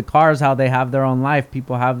about with the cars, how they have their own life.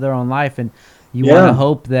 People have their own life, and you want to Yeah.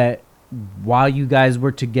 hope that while you guys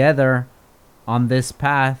were together on this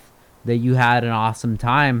path, that you had an awesome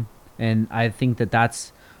time. And I think that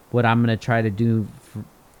that's what I'm going to try to do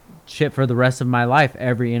for the rest of my life.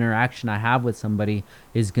 Every interaction I have with somebody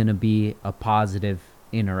is going to be a positive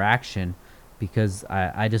interaction, because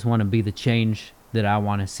I just want to be the change that I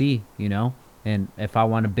want to see. And if I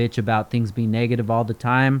want to bitch about things being negative all the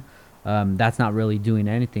time, that's not really doing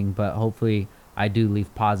anything. But hopefully I do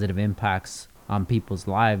leave positive impacts on people's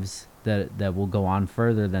lives that will go on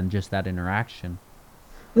further than just that interaction.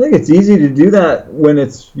 I think it's easy to do that when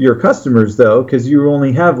it's your customers, though, because you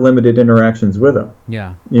only have limited interactions with them.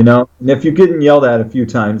 Yeah. And if you're getting yelled at a few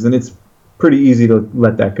times, then it's pretty easy to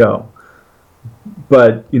let that go.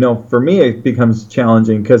 But for me, it becomes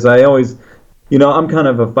challenging because I always, I'm kind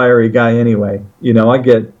of a fiery guy anyway. I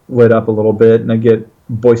get lit up a little bit and I get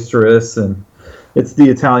boisterous, and it's the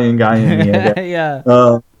Italian guy in me, I guess.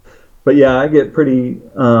 Yeah. But yeah, I get pretty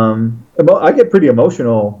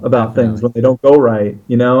emotional about things Definitely. when they don't go right,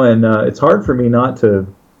 and it's hard for me not to,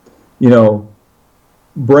 you know,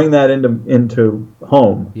 bring that into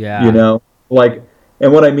home, Yeah. like,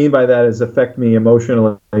 and what I mean by that is affect me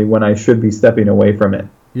emotionally when I should be stepping away from it.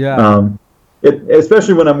 Yeah. Um,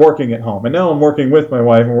 especially when I'm working at home, and now I'm working with my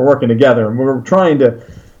wife, and we're working together, and we're trying to,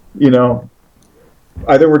 you know,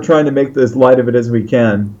 either we're trying to make as light of it as we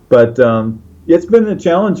can, but it's been a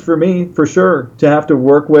challenge for me, for sure, to have to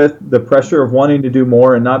work with the pressure of wanting to do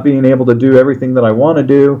more and not being able to do everything that I want to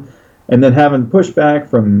do, and then having pushback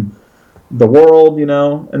from the world,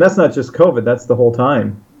 and that's not just COVID, that's the whole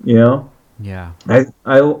time. Yeah.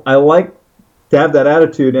 I like to have that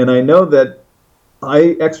attitude, and I know that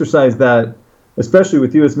I exercise that, especially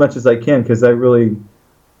with you, as much as I can, because I really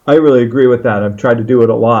agree with that. I've tried to do it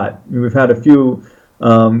a lot. I mean, we've had a few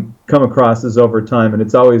come across this over time, and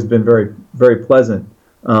it's always been very, very pleasant.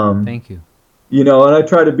 Thank you. And I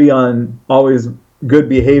try to be on always good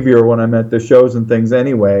behavior when I'm at the shows and things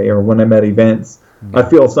anyway, or when I'm at events. I Yeah.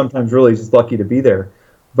 feel sometimes really just lucky to be there.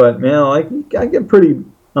 But man, I get pretty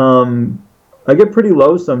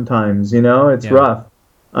low sometimes. It's Yeah. rough.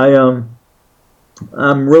 I'm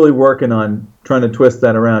really working on trying to twist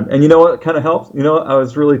that around. And you know what kind of helps? I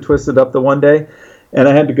was really twisted up the one day, and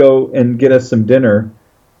I had to go and get us some dinner.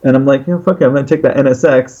 And I'm like, fuck it, I'm going to take that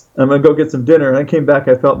NSX. I'm going to go get some dinner. And I came back,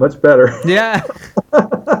 I felt much better. Yeah.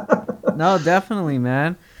 No, definitely,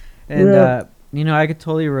 man. And Yeah. I could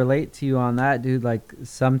totally relate to you on that, dude. Like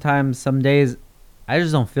sometimes, some days, I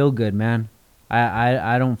just don't feel good, man.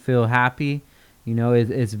 I don't feel happy.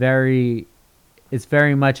 It's very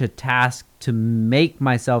much a task to make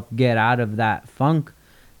myself get out of that funk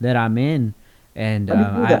that I'm in. And How do you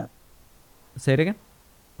do I that? say it again.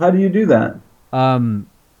 How do you do that?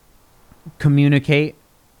 Communicate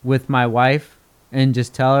with my wife and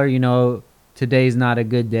just tell her, today's not a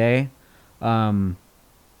good day.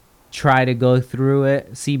 Try to go through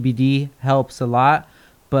it. CBD helps a lot,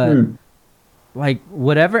 but Hmm. like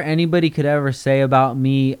whatever anybody could ever say about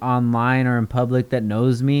me online or in public that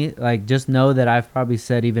knows me, like just know that I've probably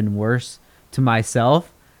said even worse to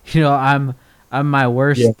myself. I'm my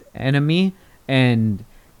worst Yeah. enemy, and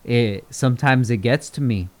it sometimes it gets to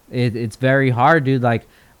me. It's very hard, dude. Like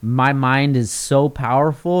my mind is so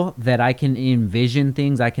powerful that I can envision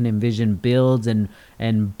things. I can envision builds and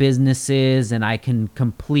businesses, and I can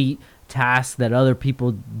complete tasks that other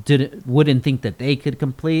people wouldn't think that they could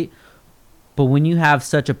complete. But when you have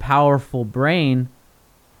such a powerful brain,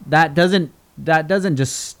 that doesn't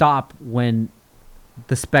just stop when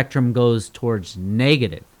the spectrum goes towards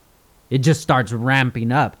negative. It just starts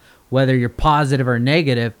ramping up. Whether you're positive or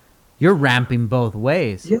negative, you're ramping both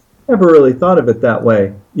ways. Yeah, never really thought of it that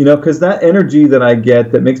way. Because that energy that I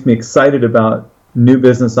get that makes me excited about new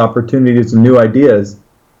business opportunities and new ideas,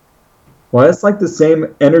 well, it's like the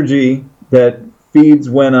same energy that feeds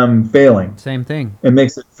when I'm failing Same thing. and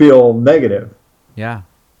makes it feel negative. Yeah.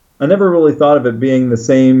 I never really thought of it being the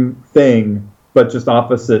same thing, but just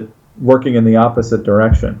opposite, working in the opposite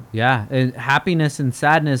direction. Yeah, and happiness and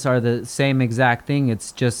sadness are the same exact thing.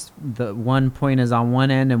 It's just the one point is on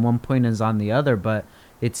one end and one point is on the other, but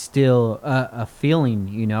it's still a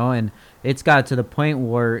feeling, and it's got to the point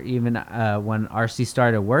where even when RC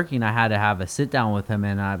started working, I had to have a sit down with him,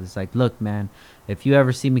 and I was like, look, man, if you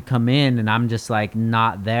ever see me come in and I'm just like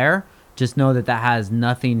not there, just know that has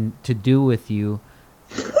nothing to do with you,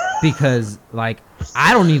 because like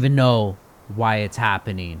I don't even know why it's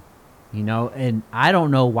happening, and I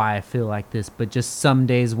don't know why I feel like this, but just some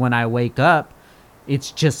days when I wake up,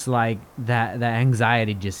 it's just like that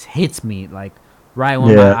anxiety just hits me like right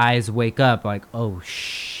when my eyes wake up, like, oh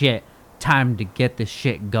shit, time to get this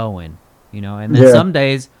shit going, and then some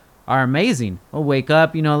days are amazing. I'll wake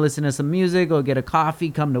up, listen to some music, go get a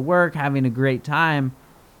coffee, come to work, having a great time.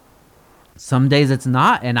 Some days it's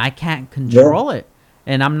not, and I can't control it,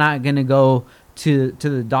 and I'm not gonna go to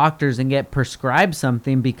the doctors and get prescribed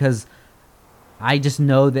something, because I just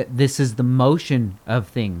know that this is the motion of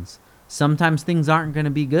things. Sometimes things aren't going to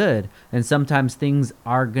be good, and sometimes things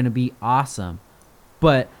are going to be awesome.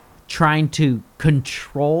 But trying to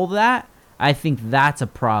control that, I think that's a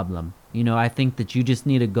problem. I think that you just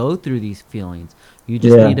need to go through these feelings. You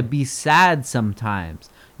just need to be sad sometimes.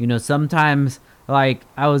 Sometimes, like,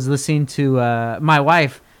 I was listening to my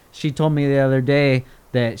wife. She told me the other day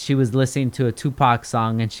that she was listening to a Tupac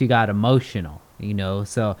song and she got emotional,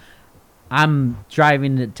 So I'm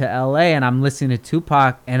driving to LA and I'm listening to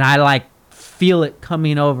Tupac and I like feel it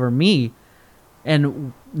coming over me,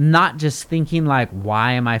 and not just thinking like,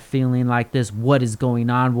 why am I feeling like this? What is going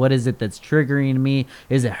on? What is it that's triggering me?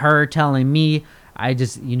 Is it her telling me? I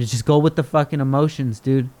just, just go with the fucking emotions,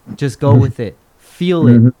 dude. Just go with it. Feel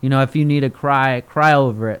it. If you need to cry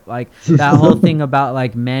over it. Like that whole thing about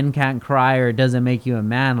like men can't cry or it doesn't make you a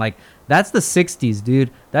man. Like that's the 60s,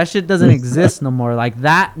 dude. That shit doesn't exist no more. Like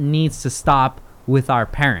that needs to stop with our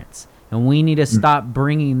parents. And we need to stop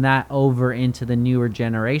bringing that over into the newer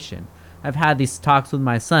generation. I've had these talks with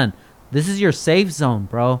my son. This is your safe zone,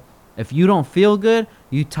 bro. If you don't feel good,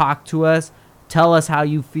 you talk to us. Tell us how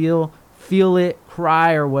you feel. Feel it,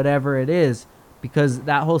 cry, or whatever it is. Because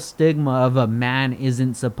that whole stigma of a man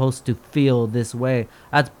isn't supposed to feel this way,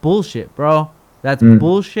 that's bullshit, bro. That's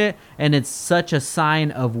bullshit, and it's such a sign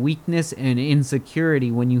of weakness and insecurity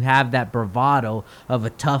when you have that bravado of a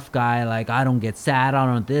tough guy, like, I don't get sad, I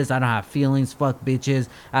don't this, I don't have feelings, fuck bitches,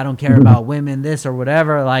 I don't care about women, this or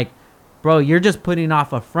whatever. Like, bro, you're just putting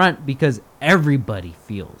off a front because everybody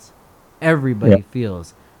feels. Everybody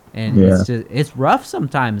feels. And it's rough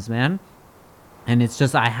sometimes, man. And it's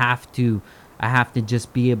just I have to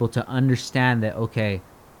just be able to understand that, okay,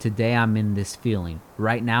 today I'm in this feeling.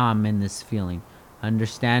 Right now I'm in this feeling.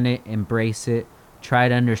 Understand it, embrace it, try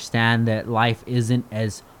to understand that life isn't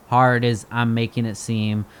as hard as I'm making it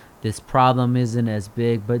seem. This problem isn't as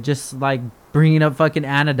big, but just like bringing up fucking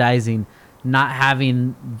anodizing, not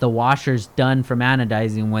having the washers done from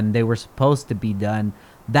anodizing when they were supposed to be done,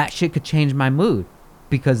 that shit could change my mood,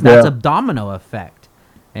 because that's a domino effect.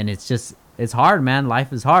 And it's hard, man.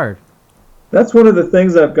 Life is hard. That's one of the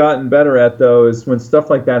things I've gotten better at, though, is when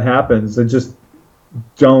stuff like that happens, I just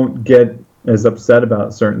don't get as upset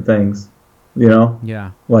about certain things, Yeah.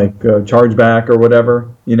 like chargeback or whatever,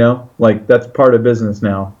 like that's part of business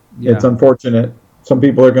now. Yeah. It's unfortunate. Some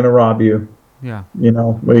people are going to rob you. Yeah.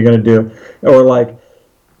 What are you going to do? Or like,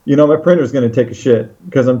 my printer's going to take a shit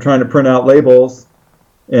because I'm trying to print out labels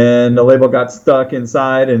and the label got stuck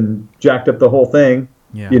inside and jacked up the whole thing.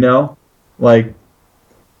 Yeah. Like,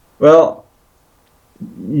 well,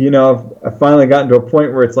 I've finally gotten to a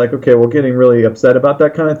point where it's like, okay, well, getting really upset about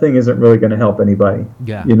that kind of thing isn't really going to help anybody.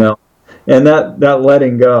 Yeah. And that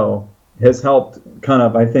letting go has helped kind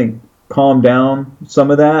of, I think, calm down some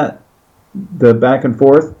of that, the back and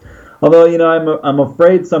forth. Although, I'm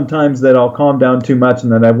afraid sometimes that I'll calm down too much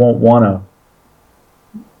and that I won't want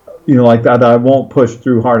to, like that I won't push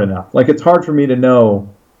through hard enough. Like it's hard for me to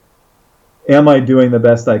know, am I doing the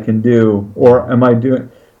best I can do, or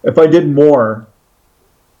if I did more,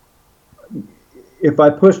 if I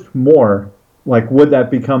pushed more, like, would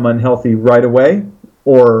that become unhealthy right away?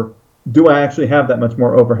 Or do I actually have that much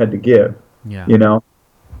more overhead to give? Yeah.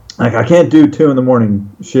 Like, I can't do 2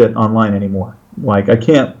 a.m. shit online anymore. Like, I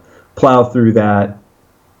can't plow through that.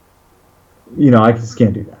 I just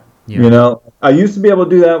can't do that. You know, I used to be able to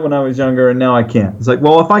do that when I was younger, and now I can't. It's like,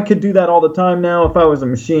 well, if I could do that all the time now, if I was a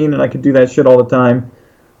machine and I could do that shit all the time,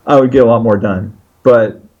 I would get a lot more done.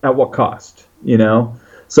 But at what cost? You know?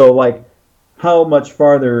 So, like, how much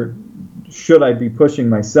farther should I be pushing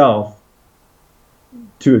myself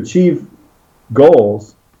to achieve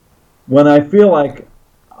goals when I feel like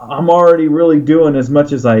I'm already really doing as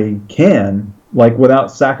much as I can, like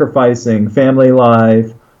without sacrificing family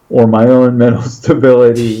life or my own mental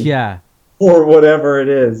stability, Yeah. or whatever it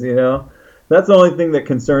is, you know? That's the only thing that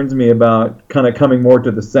concerns me about kind of coming more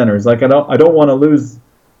to the center. Is like I don't want to lose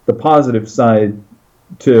the positive side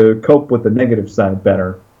to cope with the negative side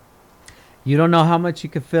better. You don't know how much you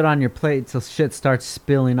can fit on your plate till shit starts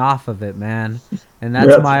spilling off of it, man. And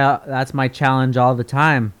that's my challenge all the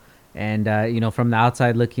time. And you know, from the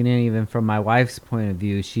outside looking in, even from my wife's point of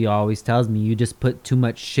view, she always tells me you just put too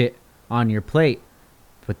much shit on your plate.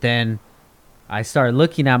 But then I start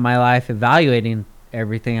looking at my life, evaluating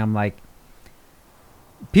everything. I'm like,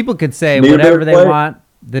 people could say whatever they want.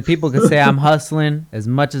 The people could say I'm hustling as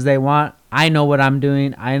much as they want. I know what I'm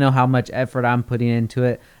doing. I know how much effort I'm putting into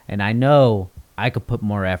it. And I know I could put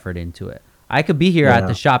more effort into it. I could be here at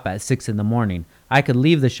the shop at 6 a.m. I could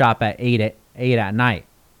leave the shop at 8 at night,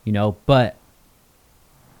 you know, but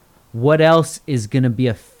what else is going to be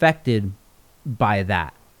affected by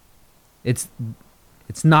that? It's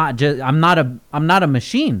not just, I'm not a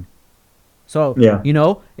machine. So, you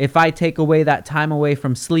know, if I take away that time away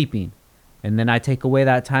from sleeping, and then I take away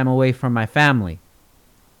that time away from my family,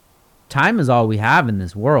 time is all we have in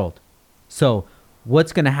this world. So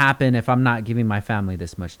what's going to happen if I'm not giving my family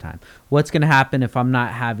this much time? What's going to happen if I'm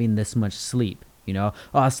not having this much sleep? You know,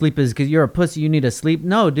 oh, sleep is because you're a pussy, you need to sleep.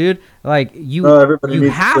 No, dude, like you have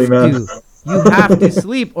to. You have to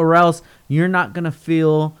sleep, or else you're not going to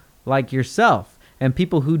feel like yourself. And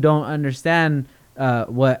people who don't understand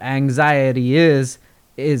what anxiety is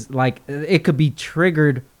like, it could be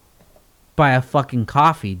triggered by a fucking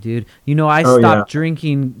coffee, dude. You know, I stopped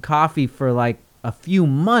drinking coffee for like a few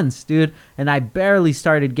months, dude, and I barely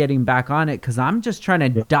started getting back on it because I'm just trying to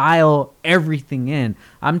dial everything in.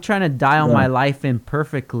 I'm trying to dial my life in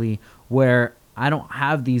perfectly where I don't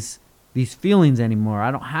have these feelings anymore. I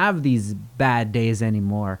don't have these bad days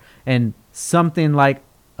anymore. And something like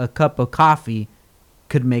a cup of coffee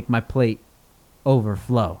could make my plate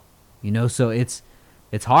overflow, you know? So it's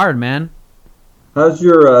hard, man. How's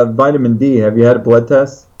your vitamin D? Have you had a blood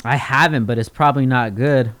test? I haven't, but it's probably not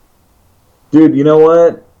good. Dude, you know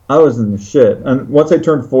what? I was in the shit. And once I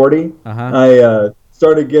turned 40, I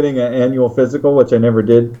started getting an annual physical, which I never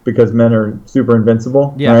did because men are super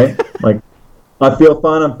invincible, right? Like, I feel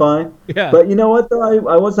fine, I'm fine. Yeah. But you know what, though?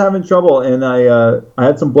 I was having trouble, and I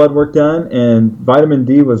had some blood work done, and vitamin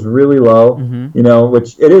D was really low, you know,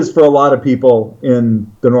 which it is for a lot of people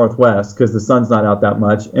in the Northwest because the sun's not out that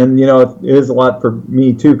much. And, you know, it is a lot for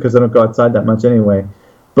me, too, because I don't go outside that much anyway.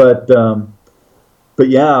 But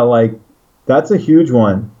yeah, like, that's a huge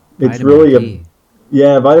one. It's vitamin really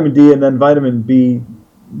vitamin D, and then vitamin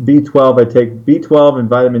B12. I take B12 and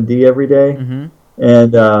vitamin D every day,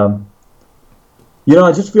 and you know,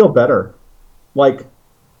 I just feel better. Like,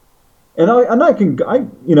 and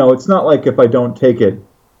you know, it's not like if I don't take it,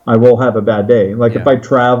 I will have a bad day. Like if I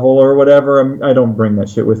travel or whatever, I don't bring that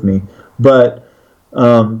shit with me. But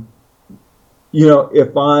you know,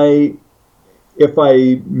 if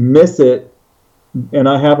I miss it and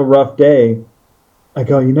I have a rough day, I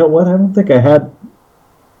go, you know what? I don't think I had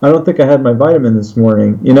my vitamin this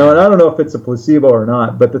morning. You know, and I don't know if it's a placebo or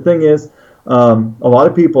not. But the thing is, a lot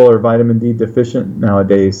of people are vitamin D deficient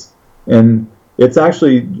nowadays, and it's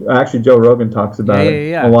actually Joe Rogan talks about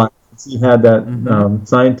it a lot. He had that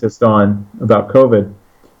scientist on about COVID,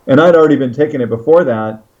 and I'd already been taking it before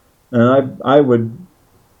that, and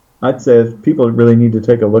I'd say people really need to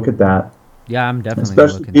take a look at that. Yeah, I'm definitely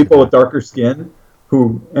especially people with darker skin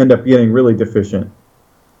who end up getting really deficient.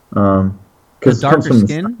 Because darker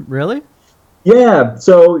skin, really? Yeah,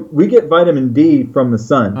 so we get vitamin D from the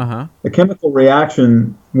sun. A chemical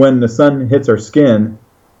reaction when the sun hits our skin,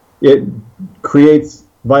 it creates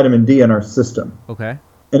vitamin D in our system. Okay.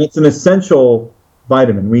 And it's an essential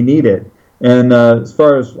vitamin. We need it. And as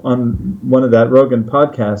far as on one of that Rogan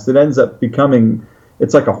podcasts, it ends up becoming,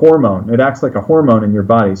 it's like a hormone. It acts like a hormone in your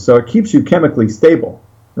body. So it keeps you chemically stable,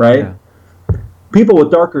 right? Yeah. People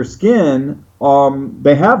with darker skin,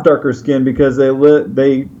 they have darker skin because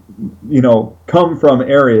they you know, come from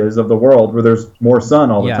areas of the world where there's more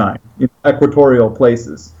sun all the time. You know, equatorial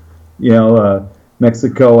places, you know,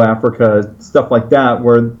 Mexico, Africa, stuff like that,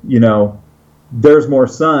 where, you know, there's more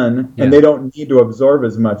sun and they don't need to absorb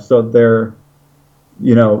as much. So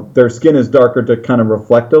their skin is darker to kind of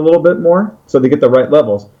reflect a little bit more, so they get the right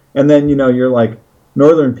levels. And then you're like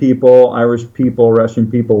northern people, Irish people, Russian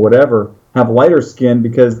people, whatever, have lighter skin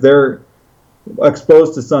because they're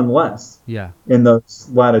exposed to sun less. Yeah. In those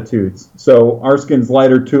latitudes. So our skin's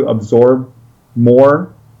lighter to absorb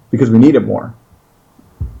more because we need it more.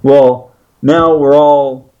 Well, now we're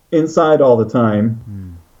all inside all the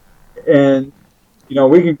time. And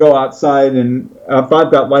we can go outside, and if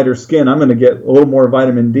I've got lighter skin, I'm going to get a little more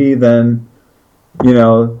vitamin D than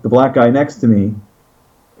the black guy next to me.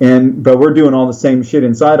 But we're doing all the same shit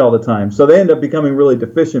inside all the time. So they end up becoming really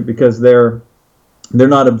deficient because they're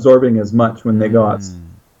not absorbing as much when they go outside.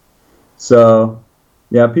 So,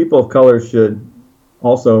 yeah, people of color should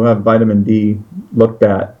also have vitamin D looked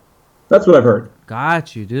at. That's what I've heard.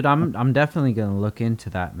 Got you, dude. I'm definitely gonna look into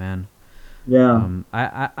that, man. Yeah.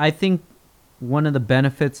 I think one of the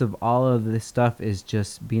benefits of all of this stuff is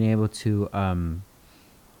just being able to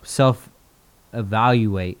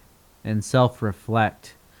self-evaluate and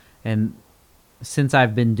self-reflect. And since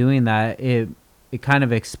I've been doing that, it kind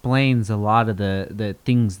of explains a lot of the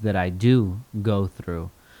things that I do go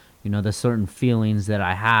through. The certain feelings that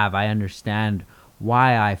I have. I understand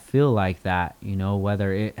why I feel like that,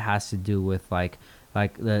 whether it has to do with like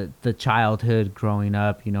the childhood growing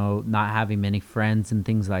up, not having many friends and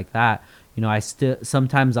things like that.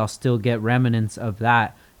 Sometimes I'll still get remnants of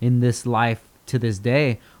that in this life to this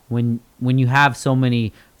day when you have so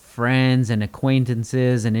many friends and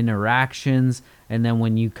acquaintances and interactions, and then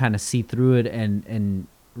when you kind of see through it and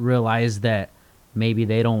realize that maybe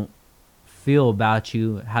they don't feel about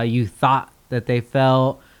you how you thought that they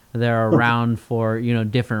felt, they're around for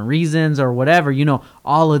different reasons or whatever,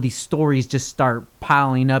 all of these stories just start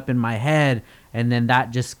piling up in my head, and then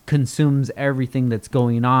that just consumes everything that's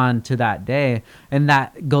going on to that day. And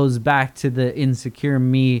that goes back to the insecure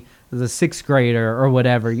me as a sixth grader or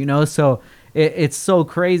whatever, so it's so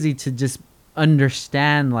crazy to just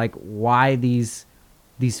understand like why these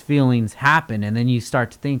feelings happen. And then you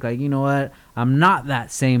start to think like, what, I'm not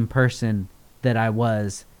that same person that I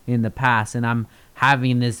was in the past, and I'm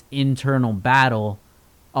having this internal battle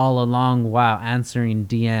all along while answering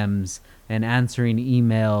DMs and answering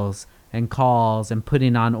emails and calls and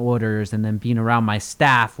putting on orders, and then being around my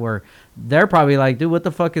staff where they're probably like, dude, what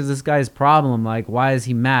the fuck is this guy's problem? Like, why is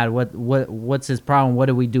he mad? What's his problem? What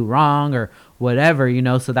did we do wrong or whatever,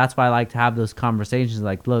 So that's why I like to have those conversations.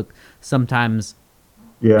 Like, look, sometimes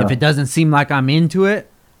if it doesn't seem like I'm into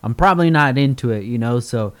it, I'm probably not into it,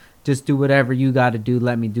 So just do whatever you got to do.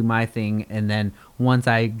 Let me do my thing. And then once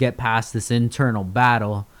I get past this internal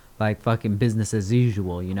battle, like fucking business as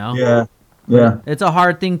usual, Yeah. It's a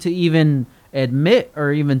hard thing to even admit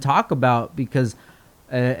or even talk about because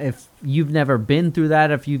if you've never been through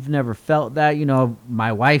that, if you've never felt that,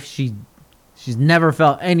 my wife, she's never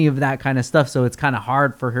felt any of that kind of stuff. So it's kind of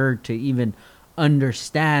hard for her to even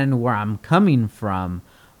understand where I'm coming from.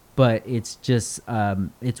 But it's just,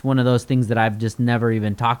 it's one of those things that I've just never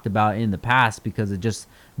even talked about in the past because of just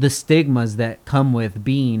the stigmas that come with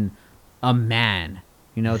being a man.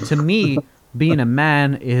 To me, being a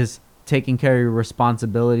man is taking care of your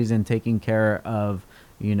responsibilities and taking care of,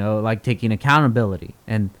 like taking accountability.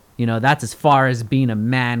 And, that's as far as being a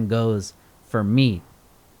man goes for me.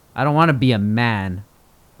 I don't want to be a man.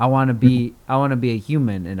 I want to be a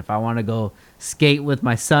human. And if I want to go skate with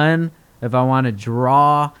my son, if I want to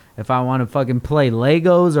draw, if I want to fucking play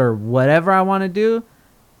Legos or whatever I want to do,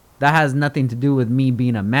 that has nothing to do with me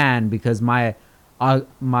being a man because my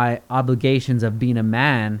obligations of being a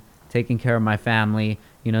man, taking care of my family,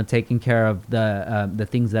 taking care of the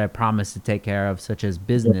things that I promised to take care of, such as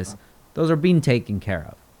business, those are being taken care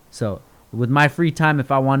of. So with my free time,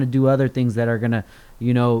 if I want to do other things that are going to,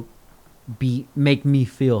 make me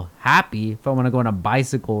feel happy, if I want to go on a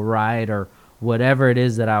bicycle ride or whatever it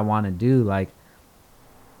is that I want to do, like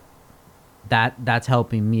that's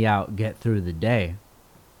helping me out get through the day.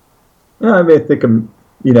 Yeah, I think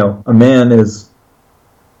a man is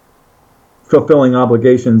fulfilling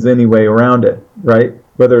obligations anyway around it, right?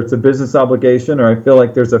 Whether it's a business obligation or I feel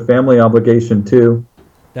like there's a family obligation too.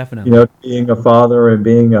 Definitely. Being a father and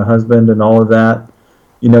being a husband and all of that.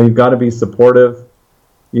 You've got to be supportive.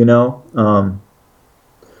 Yeah, I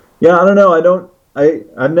don't know.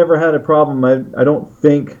 I've never had a problem. I don't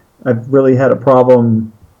think I've really had a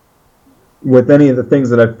problem with any of the things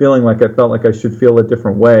that I'm feeling like I felt like I should feel a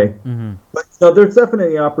different way. Mm-hmm. But there's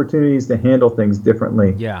definitely opportunities to handle things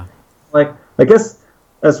differently. Yeah. Like, I guess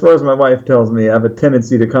as far as my wife tells me, I have a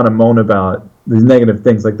tendency to kind of moan about these negative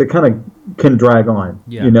things. Like, they kind of can drag on,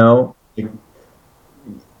 You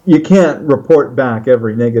can't report back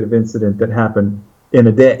every negative incident that happened in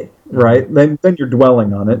a day, right? Then you're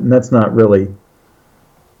dwelling on it, and that's not really,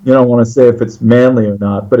 you don't want to say if it's manly or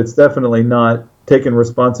not, but it's definitely not taking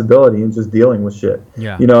responsibility and just dealing with shit.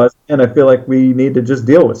 Yeah. And I feel like we need to just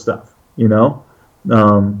deal with stuff,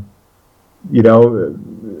 um,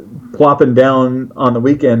 plopping down on the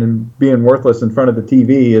weekend and being worthless in front of the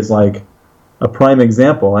TV is like a prime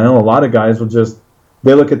example. I know a lot of guys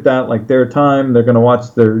they look at that like their time, they're going to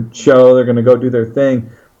watch their show, they're going to go do their thing,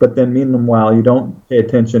 but then meanwhile, you don't pay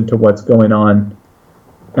attention to what's going on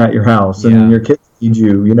at your house, and your kids need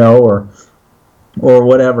you, or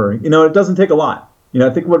whatever. It doesn't take a lot. I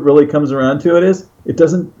think what really comes around to it is it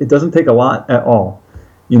doesn't take a lot at all.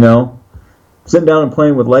 Sitting down and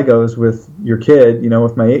playing with Legos with your kid,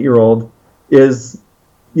 with my 8-year-old is,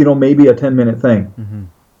 maybe a 10-minute thing,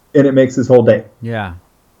 and it makes his whole day. Yeah.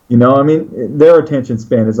 Their attention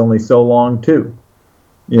span is only so long too,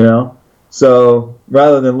 so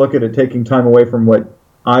rather than look at it taking time away from what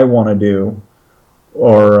I want to do,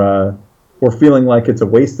 or feeling like it's a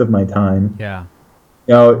waste of my time. Yeah.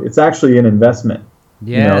 It's actually an investment.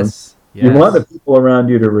 Yes. You want the people around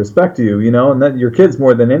you to respect you, and that your kids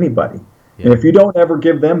more than anybody. Yeah. And if you don't ever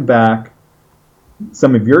give them back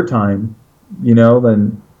some of your time,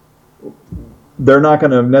 then they're not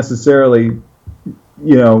going to necessarily,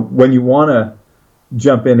 when you want to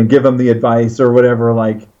jump in and give them the advice or whatever,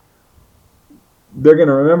 like, they're going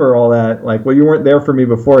to remember all that. Like, well, you weren't there for me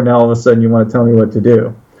before. Now all of a sudden you want to tell me what to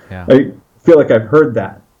do. Yeah. I feel like I've heard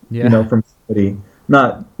that, from somebody,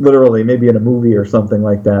 not literally, maybe in a movie or something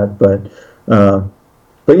like that. But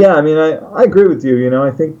yeah, I agree with you.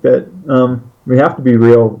 I think that we have to be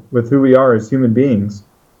real with who we are as human beings,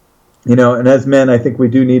 and as men, I think we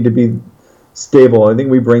do need to be stable. I think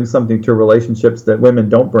we bring something to relationships that women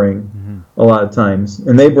don't bring a lot of times.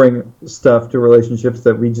 And they bring stuff to relationships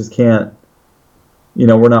that we just can't,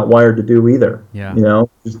 we're not wired to do either. Yeah.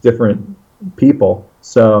 Just different people.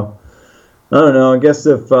 So, I don't know. I guess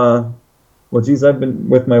if, I've been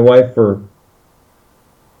with my wife for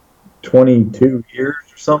 22 years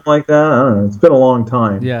or something like that. I don't know. It's been a long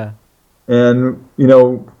time. Yeah. And,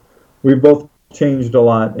 we've both changed a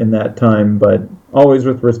lot in that time, but always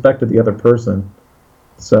with respect to the other person.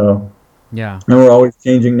 So, yeah. And we're always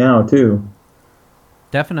changing now, too.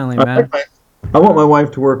 Definitely, man. I want my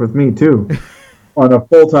wife to work with me, too, on a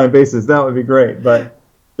full-time basis. That would be great. But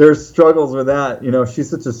there's struggles with that. She's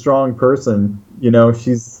such a strong person.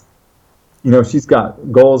 She's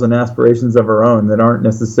got goals and aspirations of her own that aren't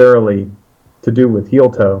necessarily to do with heel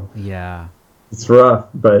toe. Yeah. It's rough,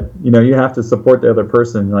 but, you have to support the other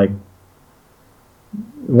person. Like,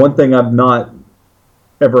 one thing I've not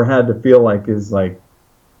ever had to feel like is, like,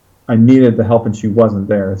 I needed the help and she wasn't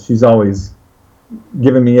there. She's always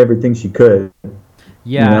given me everything she could.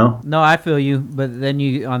 Yeah. No, I feel you. But then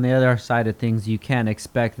you, on the other side of things, you can't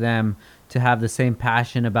expect them to have the same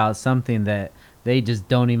passion about something that they just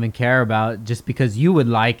don't even care about just because you would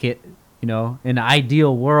like it. In an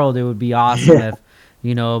ideal world, it would be awesome if,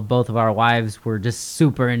 both of our wives were just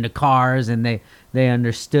super into cars and they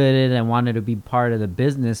understood it and wanted to be part of the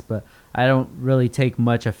business. But I don't really take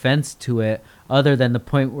much offense to it other than the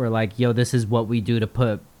point where, like, yo, this is what we do to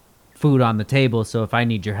put food on the table. So if I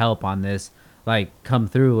need your help on this, like, come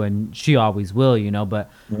through, and she always will,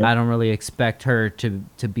 but I don't really expect her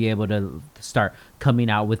to be able to start coming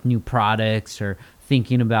out with new products or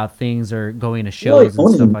thinking about things or going to shows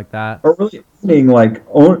and stuff like that. Or really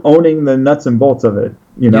owning the nuts and bolts of it,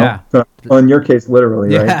 Yeah. Well, in your case,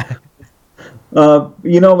 literally, right? But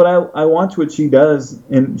I watch what she does,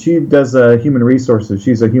 and she does human resources.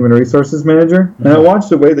 She's a human resources manager, and I watch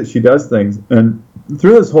the way that she does things. And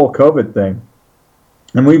through this whole COVID thing,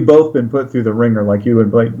 and we've both been put through the ringer, like you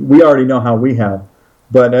and Blake. We already know how we have,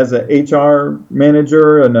 but as a HR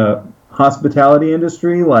manager in a hospitality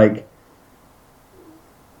industry, like,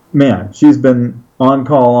 man, she's been on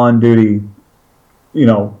call, on duty,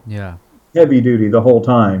 heavy duty the whole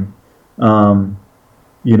time, and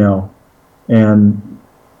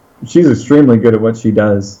she's extremely good at what she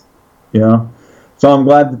does, So I'm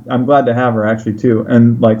glad to have her actually too,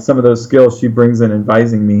 and like some of those skills she brings in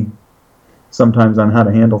advising me sometimes on how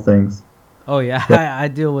to handle things. Oh yeah, I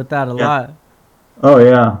deal with that a lot. Oh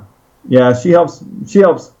yeah. She helps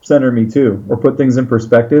center me too, or put things in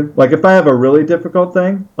perspective. Like if I have a really difficult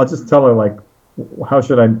thing, I'll just tell her, like, how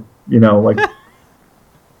should I, like,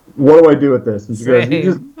 what do I do with this? And she goes,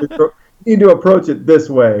 you need to approach it this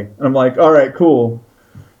way. And I'm like, all right, cool.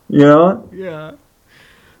 Yeah.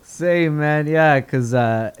 Same, man. Yeah, because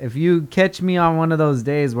if you catch me on one of those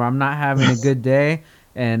days where I'm not having a good day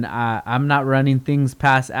and I'm not running things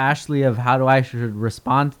past Ashley of how I should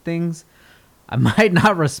respond to things, I might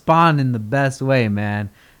not respond in the best way, man.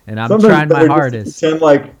 And I'm Sometimes trying my better just hardest. pretend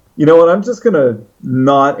like, you know what, I'm just gonna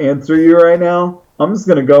not answer you right now. I'm just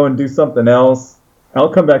gonna go and do something else.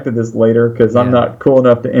 I'll come back to this later because I'm Yeah. not cool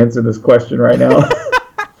enough to answer this question right now.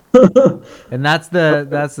 And that's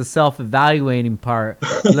the self-evaluating part.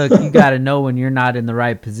 Look, you got to know when you're not in the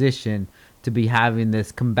right position to be having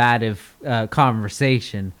this combative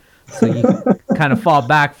conversation. So you kind of fall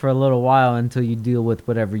back for a little while until you deal with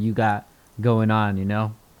whatever you got going on, you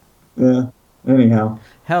know? Yeah. Anyhow.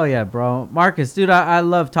 Hell yeah, bro. Marcus, dude, I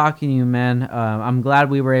love talking to you, man. I'm glad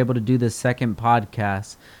we were able to do this second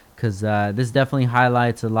podcast because this definitely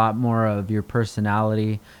highlights a lot more of your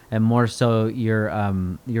personality and more so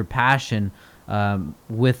your passion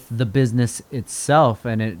with the business itself.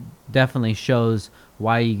 And it definitely shows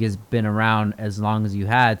why you guys been around as long as you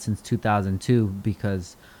had since 2002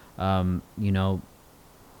 because, you know,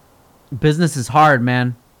 business is hard,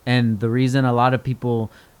 man. And the reason a lot of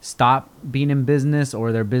people stop being in business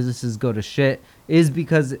or their businesses go to shit is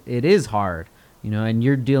because it is hard, you know, and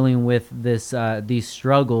you're dealing with this these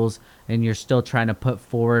struggles and you're still trying to put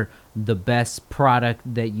forward the best product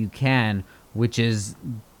that you can, which is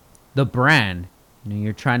the brand. You know,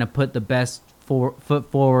 you're trying to put the best foot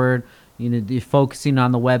forward, you know, you're focusing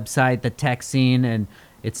on the website, the tech scene, and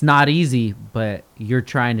it's not easy, but you're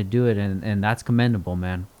trying to do it, and that's commendable,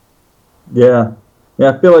 man. Yeah.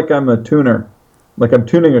 Yeah, I feel like I'm a tuner. Like I'm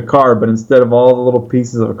tuning a car, but instead of all the little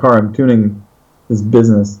pieces of a car, I'm tuning this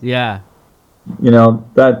business. Yeah. You know,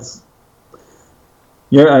 that's,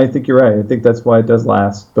 yeah, I think you're right. I think that's why it does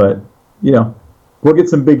last. But, you know, we'll get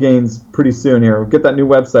some big gains pretty soon here. We'll get that new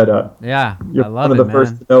website up. Yeah, You're I love one it, of the man.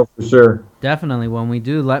 first to know for sure. Definitely. When we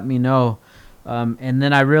do, let me know. And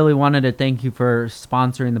then I really wanted to thank you for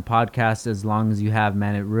sponsoring the podcast as long as you have,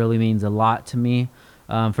 man. It really means a lot to me.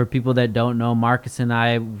 For people that don't know, Marcus and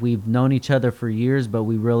I, we've known each other for years, but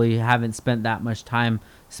we really haven't spent that much time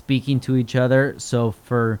speaking to each other. So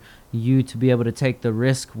for you to be able to take the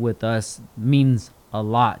risk with us means a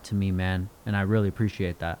lot to me, man. And I really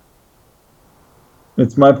appreciate that.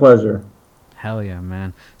 It's my pleasure. Hell yeah,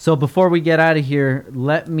 man. So before we get out of here,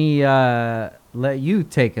 let me let you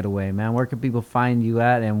take it away, man. Where can people find you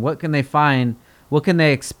at, and what can they find? What can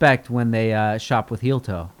they expect when they shop with Heel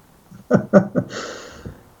Toe?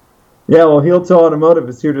 Yeah, well, Heel Toe Automotive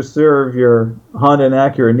is here to serve your Honda and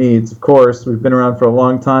Acura needs. Of course, we've been around for a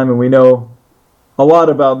long time, and we know a lot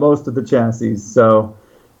about most of the chassis. So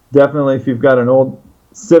definitely, if you've got an old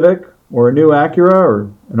Civic or a new Acura or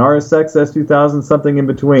an RSX S2000, something in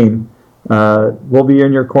between, we'll be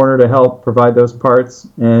in your corner to help provide those parts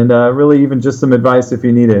and really even just some advice if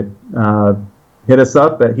you need it. Hit us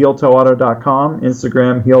up at HeelToeAuto.com,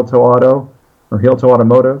 Instagram Heel Toe Auto or Heel Toe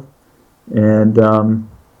Automotive, and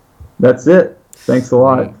that's it. Thanks a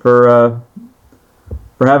lot for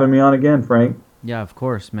having me on again, Frank. Yeah, of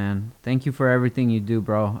course, man. Thank you for everything you do,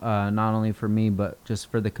 bro. Not only for me, but just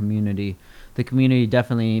for the community. The community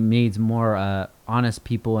definitely needs more honest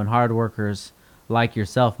people and hard workers like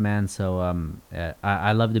yourself, man. So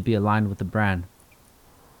I love to be aligned with the brand.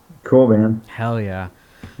 Cool, man. Hell yeah.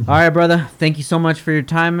 All right, brother. Thank you so much for your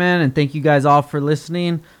time, man. And thank you guys all for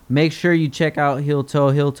listening. Make sure you check out Heel Toe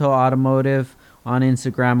Automotive on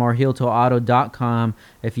Instagram or HeelToeAuto.com.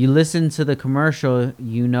 If you listen to the commercial,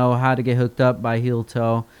 you know how to get hooked up by Heel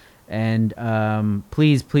Toe. And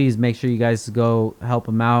please make sure you guys go help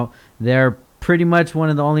them out. They're pretty much one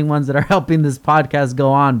of the only ones that are helping this podcast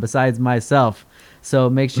go on besides myself. So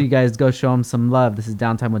make sure you guys go show them some love. This is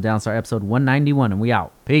Downtime with Downstar, episode 191, and we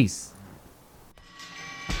out. Peace.